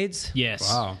Curtis Blades, Yes.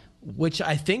 Wow. which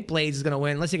I think Blades is going to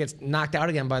win, unless he gets knocked out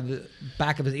again by the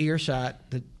back of his ear shot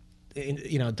that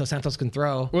Dos Santos can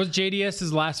throw. What was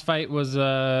JDS's last fight? Was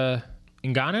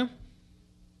Ngannou?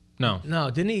 No. No,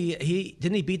 didn't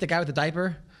he beat the guy with the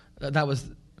diaper? That was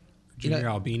Junior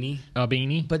Albini.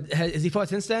 Albini. But has he fought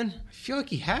since then? I feel like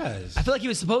he has. I feel like he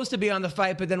was supposed to be on the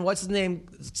fight, but then what's his name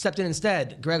stepped in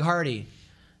instead? Greg Hardy.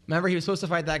 Remember, he was supposed to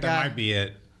fight that guy.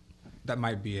 That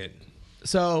might be it.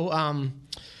 So,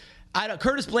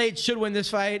 Curtis Blades should win this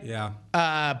fight. Yeah.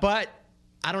 But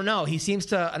I don't know. He seems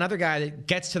to another guy that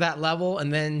gets to that level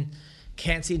and then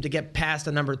can't seem to get past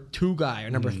a number 2 guy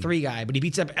or number 3 guy. But he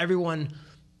beats up everyone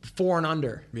 4 and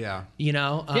under. Yeah.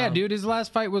 Yeah, dude, his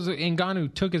last fight was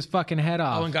Ngannou took his fucking head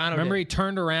off. Oh, Ngannou Remember did. he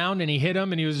turned around and he hit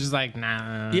him and he was just like,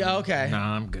 nah. Yeah, okay.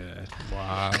 Nah, I'm good.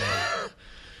 Wow.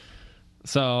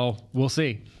 So we'll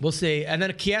see. We'll see. And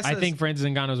then Chiesa. I think Francis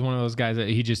Ngannou is one of those guys that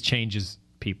he just changes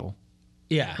people.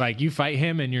 Yeah. Like you fight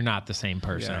him and you're not the same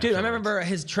person. Yeah. Dude, I remember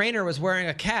his trainer was wearing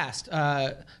a cast.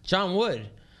 John Wood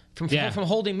from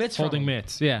Holding Mitts. from Holding him.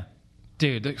 mitts. Yeah,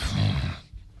 dude.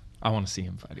 I want to see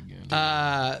him fight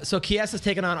again. So Chiesa's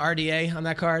taking on RDA on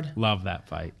that card. Love that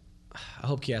fight. I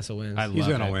hope Chiesa wins. He's love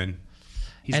gonna it. win.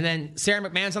 And then Sarah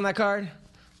McMahon's on that card.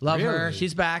 Love her. Really?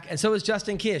 She's back. And so is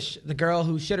Justin Kish, the girl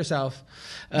who shit herself.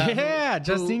 Yeah,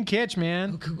 Justine Kitch,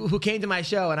 man. Who came to my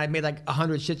show, and I made like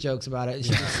 100 shit jokes about it.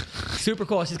 She's super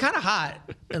cool. She's kind of hot,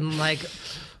 and like,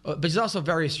 but she's also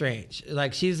very strange.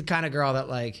 Like, she's the kind of girl that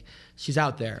like she's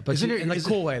out there, but in like a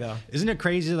cool way though. Isn't it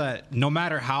crazy that no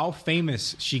matter how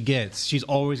famous she gets, she's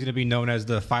always going to be known as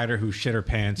the fighter who shit her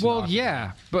pants? Well,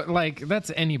 yeah, but like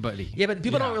that's anybody. Yeah, but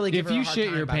people don't really give If her a you hard shit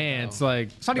time your about it, pants, though. like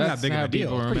It's not even that's that big of how a deal.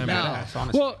 people It's pretty remember. badass,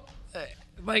 honestly. Well,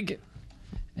 like It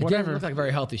didn't whatever. look like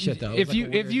very healthy shit though. It If was like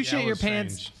a you weird- shit it your was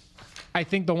pants, strange. I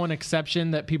think the one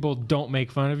exception that people don't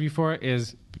make fun of you for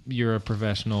is you're a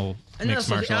professional And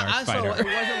mixed also- martial arts also, fighter. it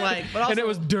wasn't like, but also And it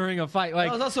was during a fight. Like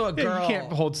There was also a yeah, girl- You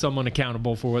can't hold someone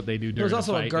accountable for what they do during There was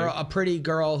also a fight. a girl, dude. a pretty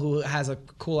girl who has a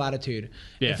cool attitude.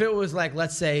 Yeah. If it was like,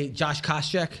 let's say, Josh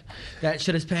Koscheck that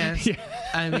shit his pants,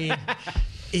 I mean,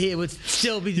 he would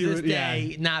still be to this would- yeah.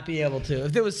 day not be able to.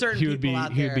 If there was certain He would people be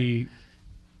out he there, would be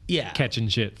yeah, catching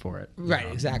shit for it. right,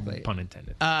 exactly. Pun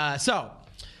intended. So,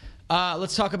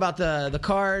 let's talk about the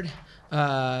card.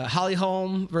 Holly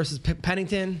Holm versus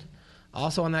Pennington,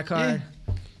 also on that card.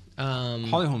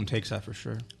 Holly Holm takes that for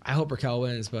sure. I hope Raquel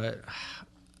wins, but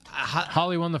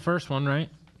Holly won the first one, right?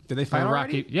 Did they fight Or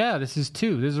already? Rocky? Yeah, this is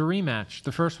 2. This is a rematch.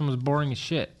 The first one was boring as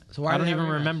shit. So why I do don't they have even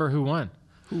a rematch? remember who won.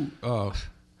 Oh,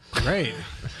 great.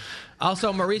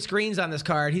 also Maurice Green's on this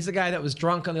card. He's the guy that was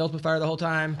drunk on the Ultimate Fighter the whole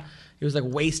time. He was like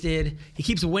wasted. He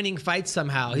keeps winning fights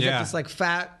somehow. He's like Yeah. this like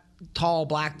fat, tall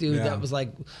black dude Yeah. that was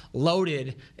like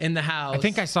loaded in the house. I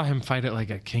think I saw him fight at like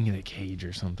a King of the Cage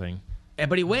or something. Yeah,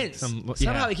 but he wins. Some-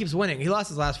 Somehow yeah. he keeps winning. He lost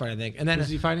his last fight, I think. And then Who's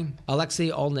he fighting? Alexei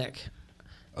Olnik.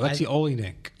 Alexei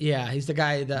Olenek. Yeah, he's the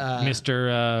guy that.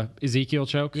 Mr. Ezekiel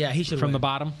Choke. Yeah, he should from win. the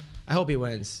bottom. I hope he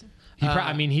wins.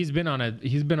 I mean, he's been on a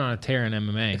tear in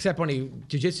MMA Except when he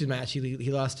jiu-jitsu match,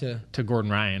 he lost to. to Gordon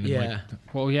Ryan. And Yeah.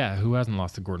 well, yeah. Who hasn't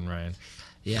lost to Gordon Ryan?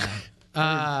 Yeah.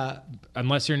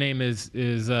 Unless your name is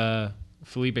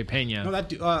Felipe Pena. No, that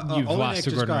dude, You've lost Olenek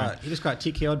to Gordon Ryan. he just got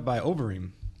TKO'd by Overeem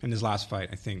in his last fight,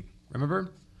 I think.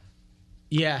 Remember?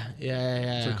 Yeah.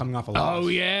 So coming off a loss. Oh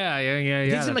yeah. He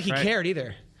didn't seem like that's he right. cared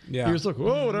either. Yeah. He was like,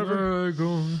 oh, whatever.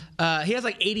 Go on. He has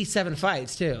like 87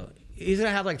 fights too. He's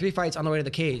gonna have like 3 fights on the way to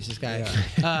the cage. This guy,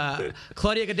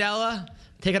 Claudia Gadella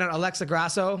taking on Alexa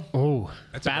Grasso. Oh,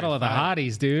 That's a battle great of the fight.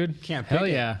 hotties, dude. Can't Hell pick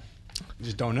it. yeah. You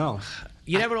just don't know.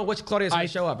 You never know which Claudia's gonna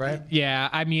show up, right? Yeah,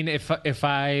 I mean, if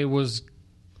I was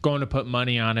going to put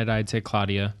money on it, I'd say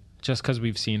Claudia, just because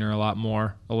we've seen her a lot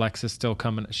more. Alexa's still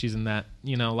coming. She's in that,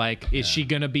 like, is she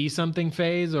gonna be something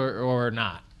phase or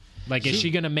not? Like, is she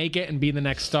gonna make it and be the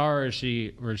next star, or is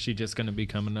she just gonna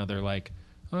become another like?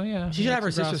 Oh yeah, She should have her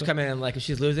Alexa sisters Grasso. come in, like if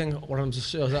she's losing, one of them just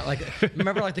shows up. Like,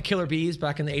 remember like the Killer Bees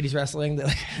back in the '80s wrestling? There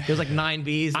was like 9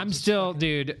 bees. I'm still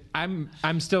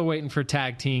waiting for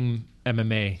tag team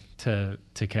MMA to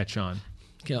catch on.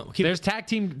 There's tag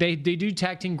team. They do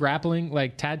tag team grappling,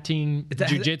 like tag team Is that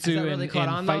jujitsu really caught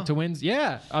and on, fight though? to wins.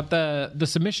 Yeah, at the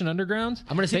Submission Undergrounds.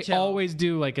 I'm gonna see They Chael. always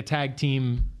do like a tag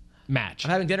team match.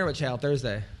 I'm having dinner with Chael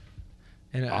Thursday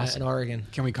in Awesome. Oregon.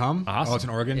 Can we come? Awesome. Oh, it's in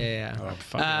Oregon? Yeah. Oh,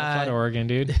 Fuck, I'll fly to Oregon,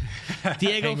 dude.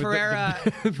 Diego Hang with Ferreira.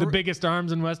 the biggest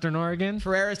arms in Western Oregon.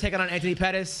 Ferreira's taking on Anthony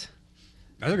Pettis.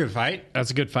 That's a good fight.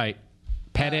 That's a good fight.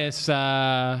 Pettis.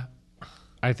 I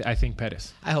think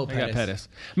Pettis. I hope got Pettis. Pettis.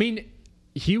 I mean,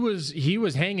 he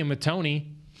was hanging with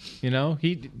Tony.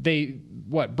 They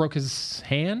broke his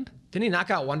hand. Didn't he knock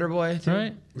out Wonder Boy? Too?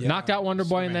 Right, knocked out Wonder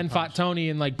Boy and then fought Tony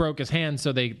and like broke his hand,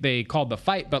 so they called the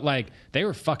fight. But like they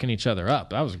were fucking each other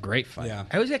up. That was a great fight. Yeah.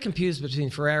 I always get confused between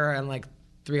Ferreira and like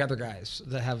 3 other guys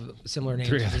that have similar names.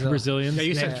 Three Brazil. Brazilians. Yeah,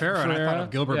 you said Ferreira, and I thought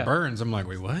of Gilbert Yeah. Burns. I'm like,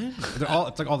 wait, what?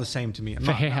 It's like all the same to me. I'm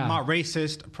not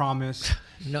racist, I promise.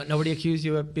 No, nobody accused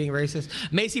you of being racist.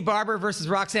 Macy Barber versus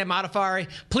Roxanne Modafari.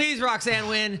 Please, Roxanne,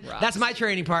 win. That's my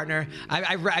training partner.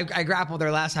 I grappled with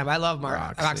her last time. I love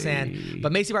Roxanne.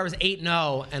 But Macy Barber's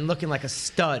 8-0 and looking like a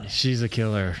stud. She's a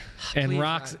killer. And Please,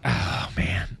 Roxy, oh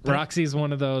man, Roxy's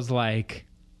one of those like,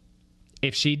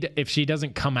 if she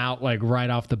doesn't come out like right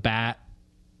off the bat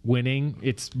winning,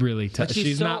 it's really tough. But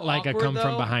She's so not like a awkward, come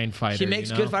from though. behind fighter. She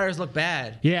makes good fighters look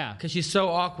bad. Yeah. Because she's so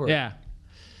awkward. Yeah.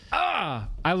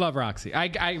 I love Roxy.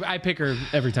 I pick her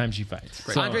every time she fights.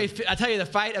 So, I'll tell you, the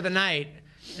fight of the night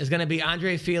is going to be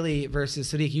Andre Feely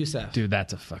versus Sadiq Youssef. dude,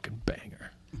 that's a fucking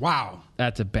banger. Wow.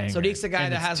 That's a banger. Sadiq's the guy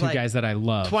And that it's has two like guys that I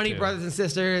love. 20 too. brothers and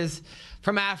sisters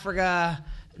from Africa.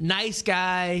 Nice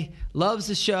guy, loves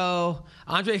the show.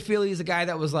 Andre Feely is a guy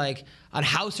that was like on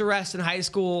house arrest in high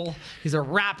school. He's a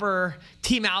rapper,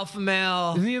 Team Alpha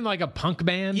Male. Isn't he in like a punk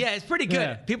band? Yeah, it's pretty good.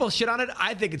 Yeah. People shit on it.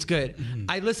 I think it's good.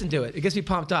 I listen to it. It gets me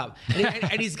pumped up.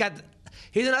 And he's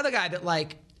another guy that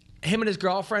like him and his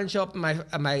girlfriend show up in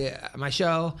my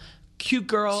show. Cute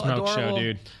girl, Smoke show, adorable,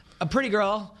 dude. a pretty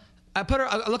girl. I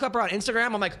look up her on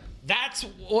Instagram. I'm like, that's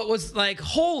what was like.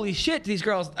 Holy shit, these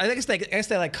girls. I guess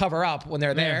they like cover up when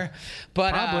they're there.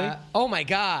 But Probably. oh my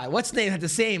god, what's his name? Had the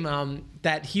same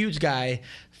that huge guy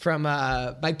from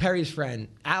Mike Perry's friend,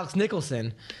 Alex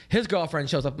Nicholson. His girlfriend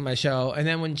shows up in my show, and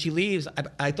then when she leaves,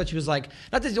 I thought she was like,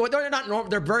 they're not normal.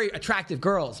 They're very attractive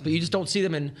girls, but you just don't see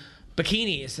them in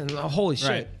bikinis. And holy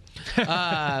shit.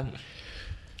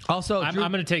 Also, I'm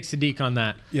going to take Sadiq on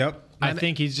that. Yep. I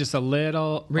think he's just a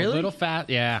little fast.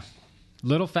 Yeah.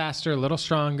 Little faster, a little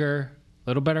stronger, a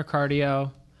little better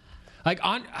cardio.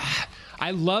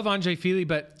 I love Andre Feely,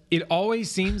 but it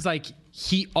always seems like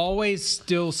he always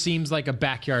still seems like a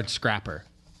backyard scrapper.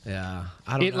 Yeah,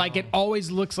 I don't know. It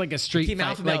always looks like a street Team fight,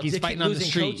 Alpha like Male, he's they fighting keep on the losing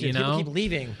street, coaches. you know? People keep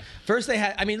leaving. First they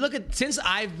had, since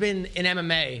I've been in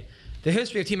MMA, the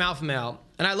history of Team Alpha Male,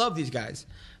 and I love these guys,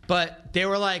 but they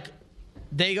were like,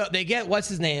 they get, what's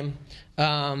his name?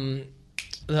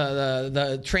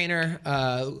 The trainer,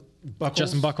 Buckles?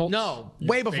 Justin Buckles? No,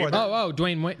 way before that.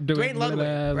 Dwayne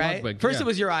Ludwig, right? Ludwig, First yeah. it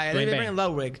was Uriah, then Dwayne they bring Bang. in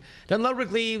Ludwig. Then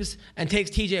Ludwig leaves and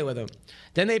takes TJ with him.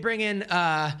 Then they bring in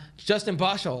Justin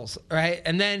Buchholz, right?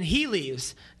 And then he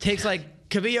leaves, takes like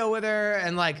Cavillo with her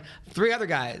and like 3 other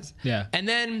guys. Yeah. And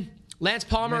then Lance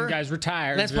Palmer. And then guys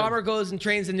retire. Lance Palmer goes and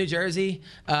trains in New Jersey.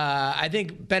 I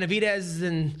think Benavidez is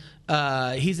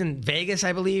he's in Vegas,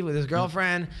 I believe, with his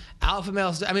girlfriend. Alpha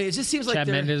Male. I mean, it just seems like Chad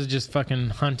Mendes is just fucking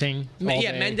hunting. all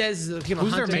day. Mendez is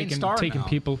Who's their hunting. main star taking now?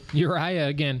 people. Uriah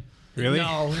again. Really?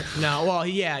 No. Well,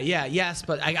 yes,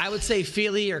 but I would say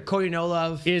Feely or Cody No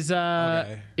Love. Is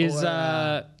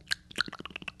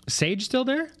Sage still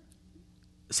there?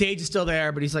 Sage is still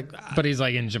there, but he's like, But he's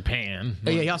like in Japan.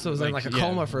 yeah, he also was in like a yeah.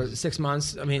 coma for 6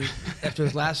 months. I mean, after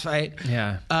his last fight.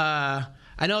 Yeah.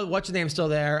 I know what's her name's still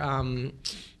there.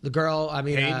 The girl. I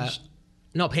mean, Paige?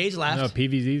 no, Paige left. No,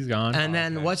 PVZ's gone. And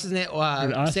then what's his name?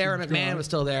 Austin's Sarah McMahon gone. was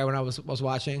still there when I was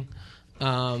watching.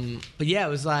 But yeah, it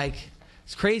was like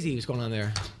it's crazy what's going on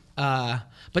there.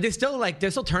 But they're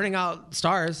still turning out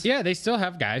stars. yeah, they still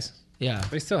have guys. Yeah.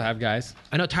 They still have guys.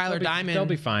 I know Tyler Diamond. They'll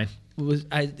be fine.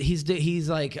 he's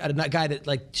like a guy that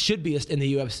like should be in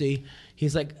the UFC.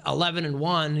 He's like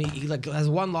 11-1. He like has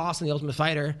one loss in the Ultimate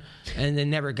Fighter, and then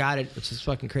never got it, which is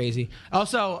fucking crazy.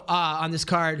 Also on this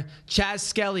card, Chaz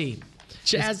Skelly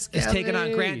is taking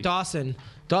on Grant Dawson.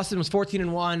 Dawson was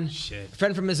 14-1. Shit.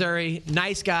 Friend from Missouri,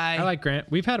 nice guy. I like Grant.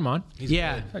 We've had him on.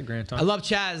 Yeah, I like Grant on. I love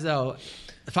Chaz though.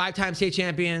 5-time state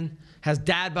champion, has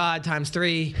dad bod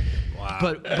 ×3,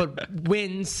 but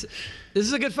wins. This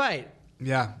is a good fight.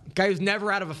 Yeah. Guy who's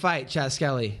never out of a fight, Chaz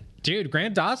Skelly. Dude,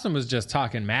 Grant Dawson was just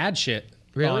talking mad shit.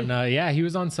 Really? Yeah, he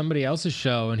was on somebody else's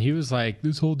show, and he was like,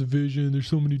 this whole division, there's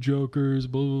so many jokers,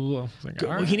 blah, blah, blah. I was like,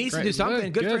 Well, he needs to do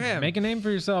something. Good for him. Make a name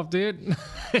for yourself, dude.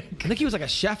 I think he was like a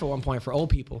chef at one point for old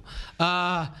people.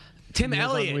 Tim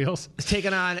Elliott is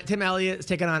taking on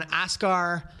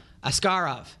Askar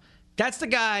Askarov. That's the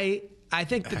guy I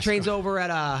think that trains over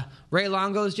at Ray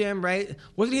Longo's gym, right?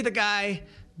 Wasn't he the guy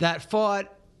that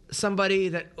fought somebody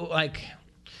that like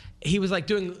he was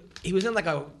in like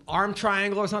a arm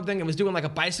triangle or something and was doing like a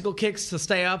bicycle kicks to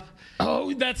stay up?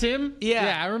 Oh, that's him?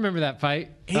 Yeah, I remember that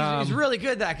fight. He's really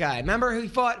good, that guy. Remember who he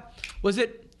fought?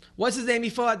 What's his name? He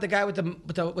fought the guy with the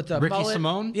Ricky mullet?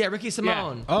 Simone? Yeah, Ricky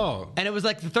Simone. Yeah. Oh. And it was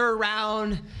like the third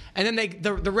round, and then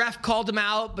the ref called him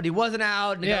out, but he wasn't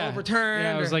out, and it got overturned.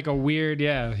 Yeah, it was like a weird.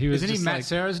 He was. Isn't he just Matt like,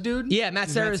 Serra's dude? Yeah, Matt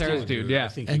Serra's dude. Yeah, I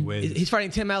think And he wins. he's fighting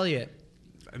Tim Elliott.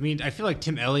 I mean, I feel like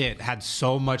Tim Elliott had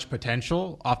so much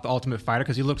potential off the Ultimate Fighter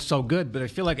because he looked so good. But I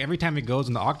feel like every time he goes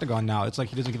in the octagon now, it's like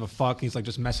he doesn't give a fuck. He's like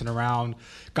just messing around.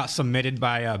 Got submitted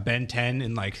by Ben 10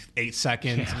 in like 8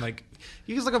 seconds. Yeah. And like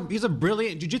he's a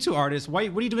brilliant jiu-jitsu artist. What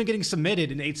are you doing getting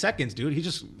submitted in 8 seconds, dude?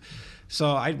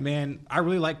 I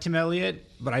really like Tim Elliott,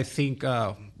 but I think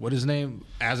what is his name?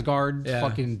 Asgard,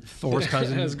 fucking Thor's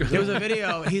cousin. There was a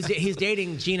video. He's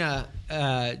dating Gina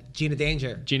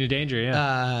Danger. Gina Danger,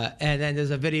 yeah. And then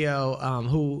there's a video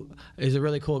who is a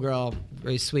really cool girl,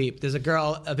 very sweet. There's a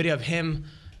video of him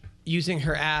using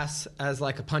her ass as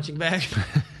like a punching bag.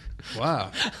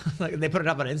 Wow. Like they put it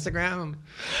up on Instagram.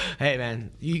 Hey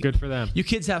man, good for them. You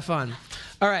kids have fun.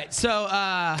 All right, so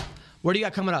what do you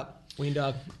got coming up, Ween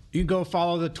Dog? You can go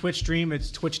follow the Twitch stream.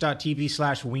 It's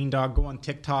twitch.tv/Weendog. Go on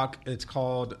TikTok. It's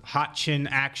called Hot Chin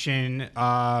Action.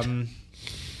 That's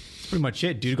pretty much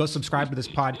it, dude. Go subscribe to this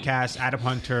podcast, Adam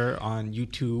Hunter, on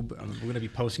YouTube. We're going to be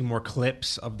posting more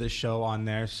clips of this show on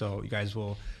there, so you guys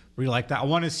will really like that. I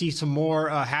want to see some more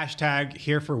hashtag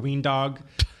here for Weendog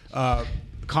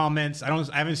comments. I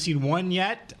haven't seen one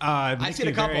yet. I've seen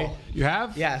a couple. You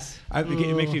have? Yes. It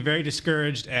makes me very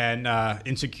discouraged and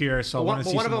insecure. So I want to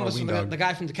see some more was Weendog. the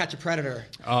guy from To Catch a Predator.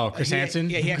 Oh, Chris Hansen?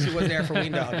 Yeah, he actually was there for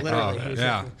Weendog, literally. Oh,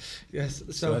 yeah. Yes.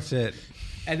 So that's it.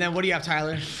 And then what do you have,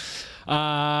 Tyler?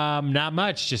 Not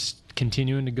much. Just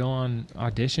continuing to go on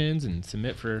auditions and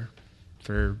submit for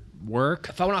work.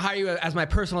 If I want to hire you as my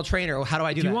personal trainer, how do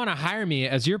I do that? If you want to hire me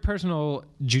as your personal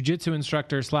jiu-jitsu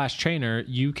instructor / trainer,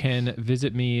 you can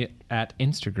visit me at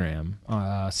Instagram,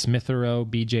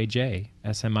 SmitheroBJJ,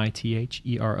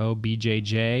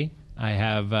 SMITHEROBJJ. I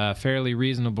have fairly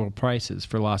reasonable prices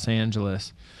for Los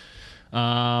Angeles.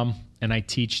 And I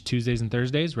teach Tuesdays and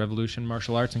Thursdays, Revolution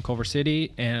Martial Arts in Culver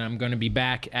City. And I'm going to be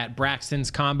back at Braxton's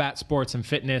Combat Sports and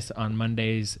Fitness on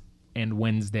Mondays and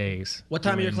Wednesdays. What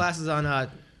time are your classes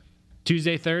on?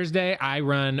 Tuesday, Thursday, I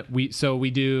run. We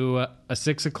do a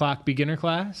 6 o'clock beginner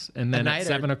class, and then at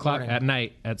 7 o'clock at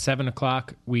night. At 7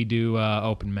 o'clock, we do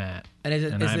open mat. And is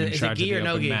it gi or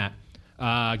no gi?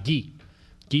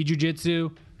 Gi jiu-jitsu.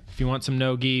 If you want some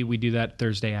no gi, we do that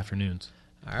Thursday afternoons.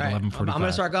 All right, 11:45. I'm going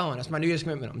to start going. That's my New Year's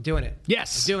commitment. I'm doing it.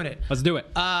 Yes, I'm doing it. Let's do it.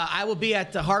 I will be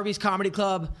at the Harvey's Comedy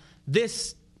Club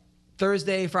this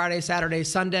Thursday, Friday, Saturday,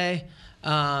 Sunday.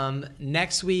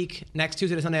 Next week, next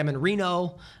Tuesday to Sunday, I'm in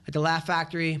Reno at the Laugh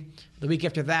Factory. The week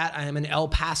after that, I am in El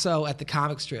Paso at the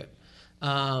Comic Strip.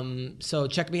 So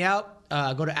check me out.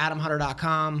 Go to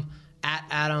AdamHunter.com, at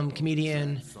Adam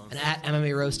Comedian, and at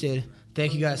MMA Roasted.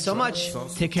 Thank you guys so much.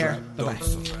 Take care. Bye-bye.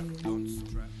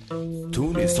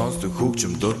 Түүний сонсдог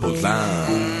хөгжим дур булаан.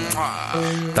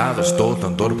 Даавар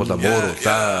дуулан дур булаа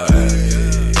мууруулаа.